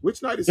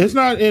 Which night is It's it?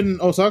 not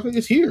in Osaka.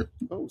 It's here.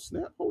 Oh,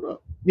 snap. Hold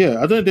up.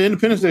 Yeah, I think the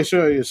Independence Day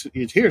show is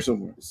here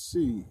somewhere. Let's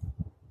see.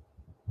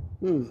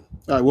 All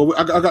right. Well,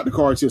 I got the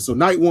cards here. So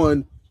night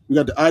one, we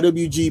got the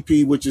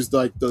IWGP, which is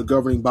like the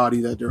governing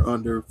body that they're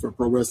under for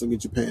pro wrestling in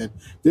Japan.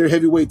 Their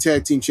heavyweight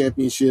tag team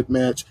championship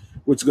match,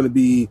 which is going to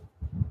be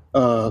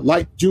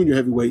light junior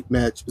heavyweight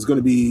match, is going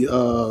to be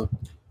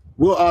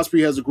Will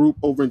Ospreay has a group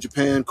over in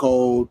Japan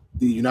called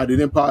the United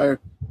Empire,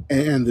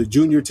 and the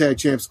junior tag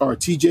champs are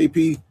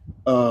TJP,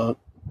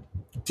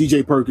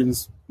 TJ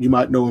Perkins. You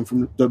might know him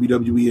from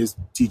WWE as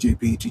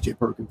TJP, TJ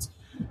Perkins,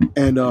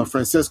 and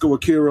Francesco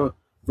Akira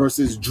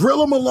versus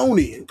Drilla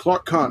Maloney and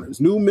Clark Connors,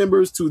 new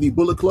members to the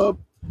Bullet Club.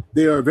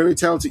 They are very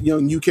talented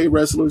young UK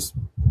wrestlers.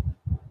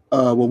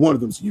 Well, one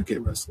of them's a UK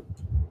wrestler.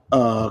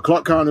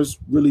 Clark Connors,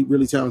 really,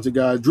 really talented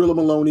guy. Drilla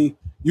Maloney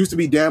used to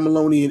be Dan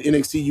Maloney in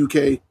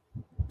NXT UK.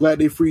 Glad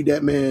they freed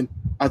that man.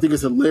 I think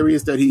it's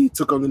hilarious that he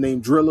took on the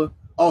name Drilla.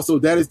 Also,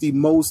 that is the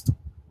most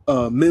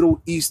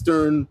Middle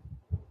Eastern,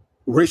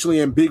 racially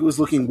ambiguous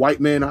looking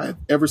white man I have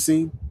ever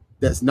seen.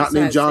 That's not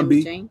named John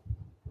B.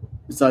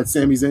 Besides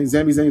Sami Zayn.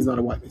 Sami Zayn is not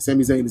a white man.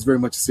 Sami Zayn is very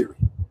much a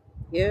Syrian.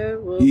 Yeah,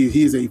 well,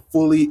 He is a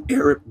fully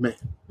Arab man.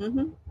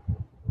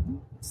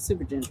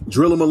 Super gentle.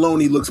 Drilla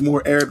Maloney looks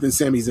more Arab than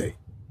Sami Zayn,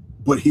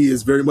 but he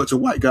is very much a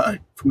white guy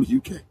from the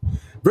UK.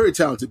 Very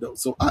talented though.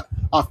 So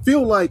I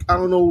feel like, I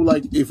don't know,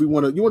 like if you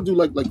want to do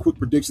like quick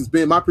predictions.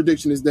 Ben, my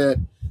prediction is that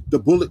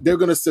they're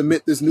going to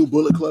submit this new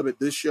Bullet Club at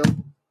this show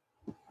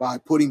by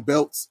putting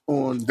belts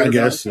on their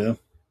guys. Yeah.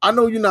 I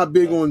know you're not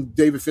big on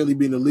David Finlay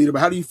being the leader,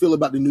 but how do you feel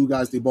about the new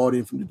guys they brought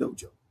in from the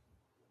dojo?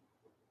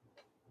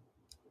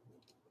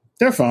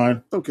 They're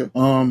fine. Okay.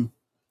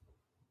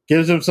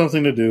 Gives them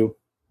something to do.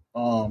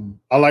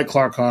 I like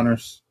Clark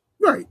Connors.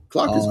 Right.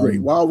 Clark is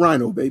great. Wild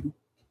Rhino, baby.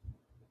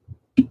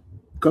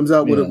 Comes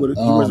out with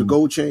he wears a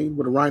gold chain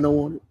with a rhino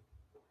on it.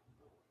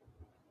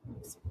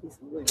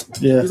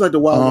 Yeah. He's like the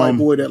wild white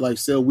boy that like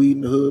sell weed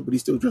in the hood, but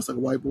he's still dressed like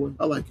a white boy.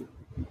 I like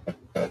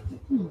it.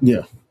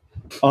 Yeah.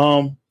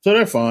 So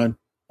they're fine.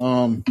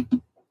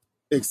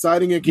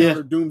 Exciting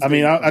encounter. Doomsday. I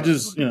mean, I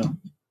just, you're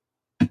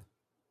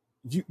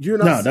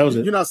not. that was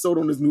it. You're not sold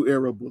on this new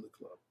era of Bullet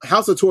Club.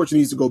 House of Torture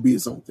needs to go be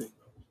its own thing.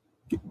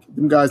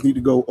 Them guys need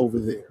to go over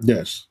there.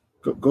 Yes.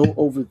 Go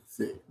over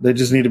there. They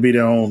just need to be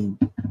their own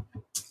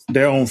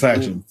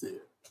faction.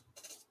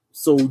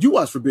 So you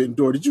watched Forbidden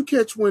Door. Did you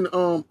catch when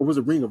or was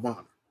it Ring of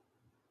Honor?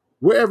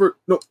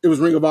 It was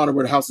Ring of Honor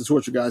where the House of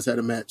Torture guys had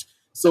a match.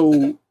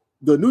 So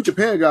the New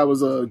Japan guy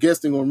was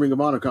guesting on Ring of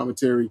Honor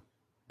commentary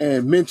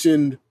and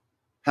mentioned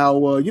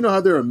how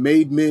how there are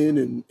made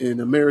men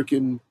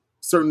in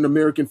certain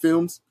American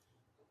films.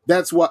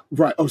 That's what,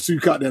 right? Oh, so you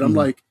caught that? I'm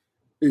like,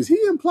 is he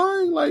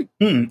implying like?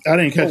 I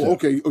didn't catch it.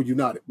 Okay. Oh, you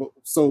nodded.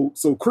 So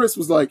Chris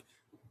was like,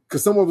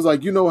 because someone was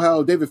like, you know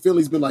how David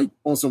Finlay's been like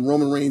on some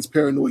Roman Reigns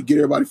paranoid, get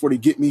everybody before they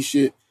get me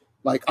shit.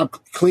 Like I'm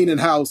cleaning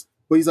house,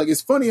 but he's like,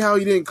 it's funny how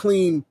he didn't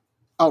clean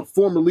out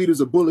former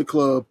leaders of Bullet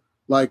Club.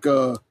 Like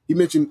he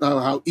mentioned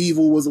how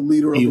Evil was a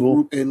leader of the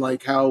group, and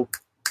like how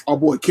our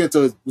boy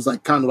Kenta was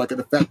like kind of like a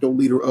de facto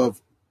leader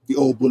of the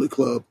old Bullet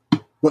Club,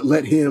 but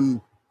let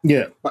him.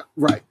 Yeah.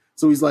 Right.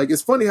 So he's like,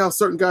 it's funny how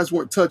certain guys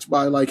weren't touched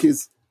by like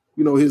his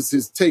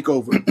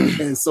takeover.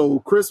 And so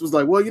Chris was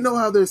like, well, you know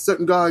how there's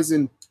certain guys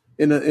in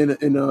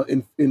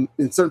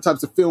certain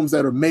types of films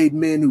that are made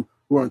men who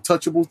are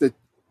untouchables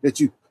that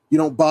you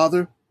don't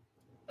bother.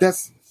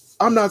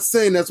 I'm not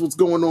saying that's what's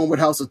going on with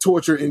House of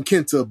Torture and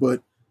Kenta,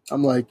 but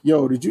I'm like,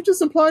 yo, did you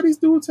just imply these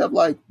dudes have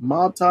like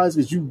mob ties?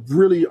 Because you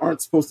really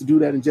aren't supposed to do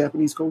that in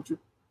Japanese culture.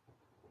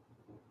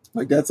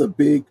 Like that's a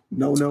big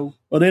no-no.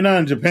 Well, they're not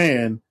in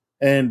Japan,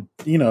 and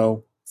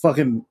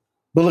fucking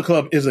Bullet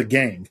Club is a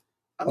gang.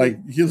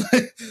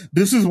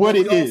 This is what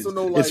it is.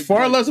 Know, it's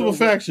far less of a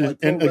faction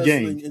and a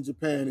gang. In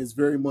Japan is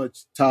very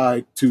much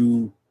tied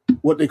to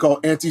what they call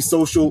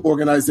antisocial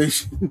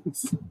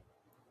organizations.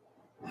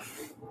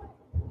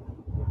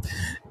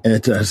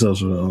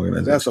 Antisocial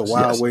organizations. That's a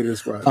wild way to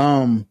describe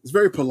it. It's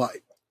very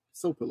polite.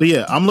 So polite. But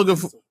yeah,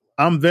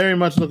 I'm very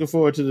much looking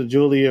forward to the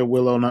Julia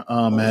Willow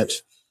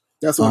match.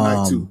 That's on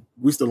night 2.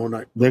 We still on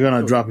night. They're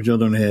gonna drop each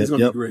other in the head. It's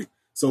gonna be great.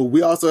 So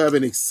we also have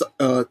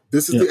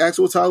this is the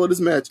actual title of this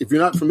match. If you're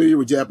not familiar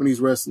with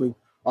Japanese wrestling,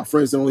 our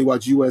friends that only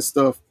watch US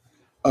stuff,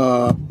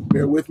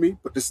 bear with me,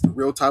 but this is the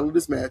real title of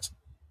this match.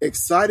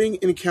 Exciting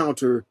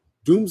encounter,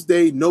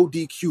 Doomsday no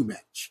DQ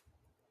match.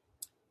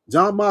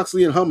 Jon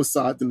Moxley and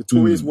Homicide, the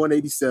Notorious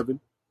 187,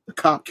 the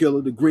Cop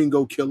Killer, the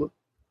Gringo Killer,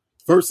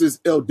 versus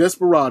El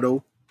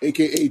Desperado,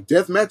 a.k.a.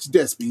 Deathmatch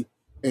Despy,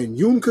 and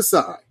Yun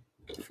Kasai.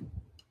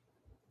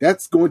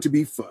 That's going to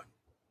be fun.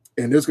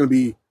 And there's going to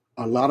be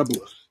a lot of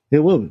blood. It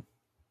will be.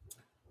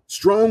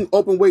 Strong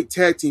Openweight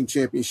Tag Team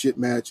Championship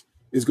match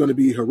is going to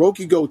be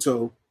Hiroki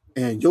Goto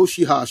and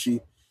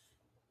Yoshihashi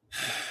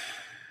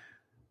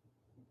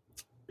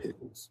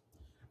Pickles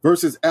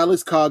versus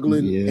Alex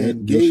Coughlin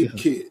and Gabe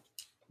Kidd.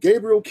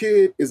 Gabriel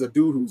Kidd is a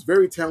dude who's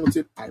very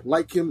talented. I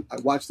like him. I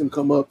watched him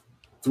come up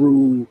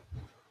through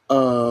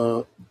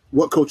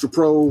What Culture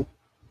Pro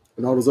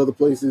and all those other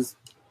places.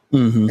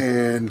 Mm-hmm.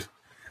 And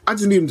I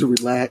just need him to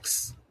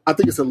relax. I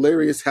think it's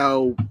hilarious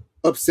how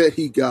upset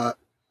he got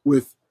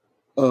with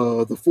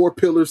the 4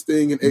 Pillars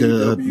thing in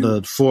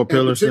AEW. The 4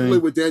 Pillars thing. Particularly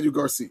with Daniel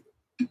Garcia.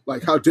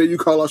 Like, how dare you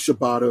call out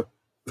Shibata?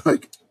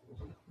 Like,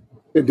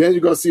 and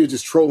Daniel Garcia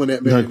just trolling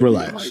that man. Like,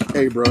 relax. Like,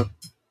 hey, bro,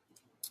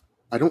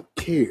 I don't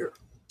care.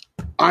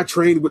 I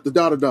trained with the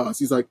Dada-Das.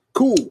 He's like,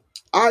 cool.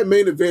 I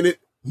main evented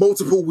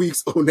multiple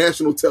weeks on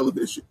national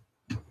television.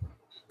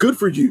 Good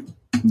for you.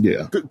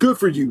 Yeah. Good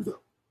for you, though.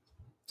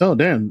 Oh,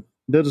 damn.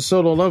 There's a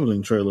Solo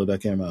Leveling trailer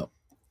that came out.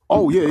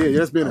 Oh, yeah.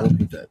 That's been I out. will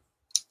keep that.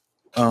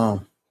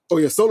 Oh,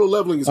 yeah. Solo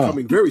Leveling is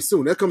coming very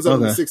soon. That comes out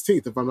on the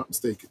 16th, if I'm not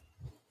mistaken.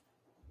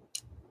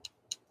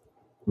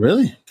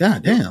 Really?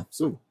 God damn.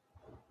 Soon.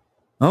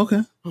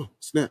 Okay. Oh,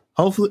 snap.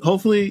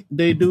 Hopefully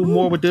they do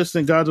more with this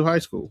than Gods of High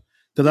School.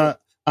 Because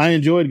I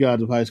enjoyed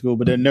Gods of High School,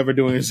 but they're never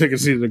doing a second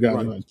season of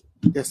Gods of High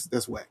School.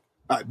 That's whack.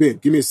 All right, Ben,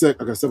 give me a sec.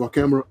 I got to set my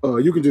camera.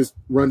 You can just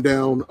run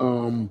down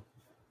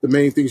the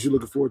main things you're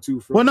looking forward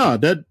to. Well, no,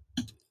 that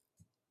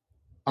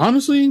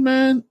honestly,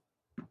 man,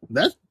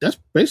 that's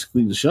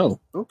basically the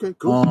show. Okay,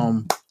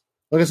 cool.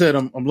 Like I said,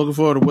 I'm looking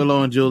forward to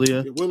Willow and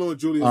Julia. Yeah, Willow and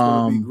Julia is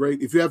going to be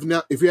great. If you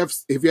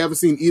haven't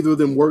seen either of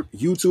them work,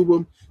 YouTube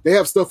them. They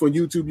have stuff on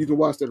YouTube you can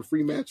watch that are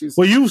free matches.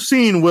 Well, you've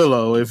seen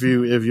Willow if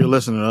you're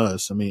listening to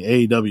us. I mean,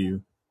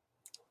 AEW.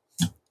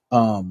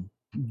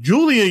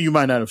 Julia, you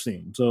might not have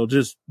seen. So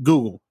just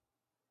Google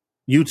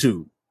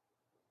YouTube.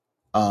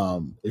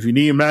 If you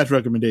need match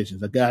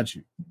recommendations, I got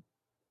you.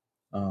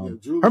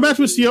 Her match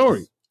with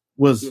Shiori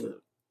was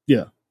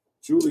yeah.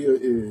 Julia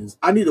is.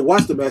 I need to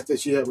watch the match that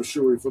she had with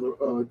Shuri for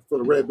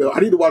the red belt. I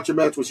need to watch her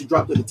match when she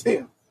dropped it to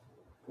Tam.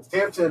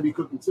 Because Tam be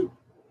cooking too.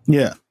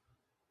 Yeah.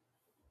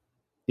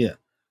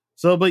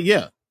 So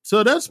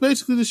that's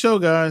basically the show,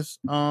 guys.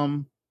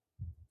 Thank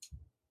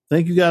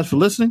you guys for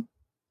listening.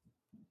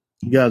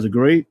 You guys are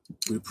great.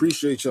 We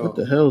appreciate y'all. What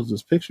the hell is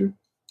this picture?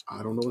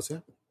 I don't know what's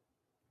happening.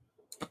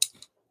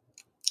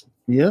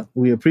 Yeah,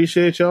 we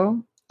appreciate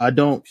y'all. I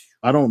don't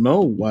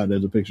know why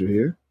there's a picture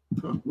here.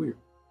 Huh, weird.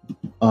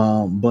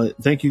 But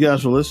thank you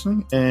guys for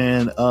listening,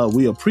 and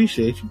we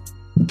appreciate you.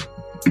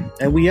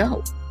 And we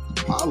out.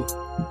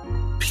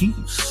 Holla.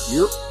 Peace.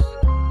 Yep.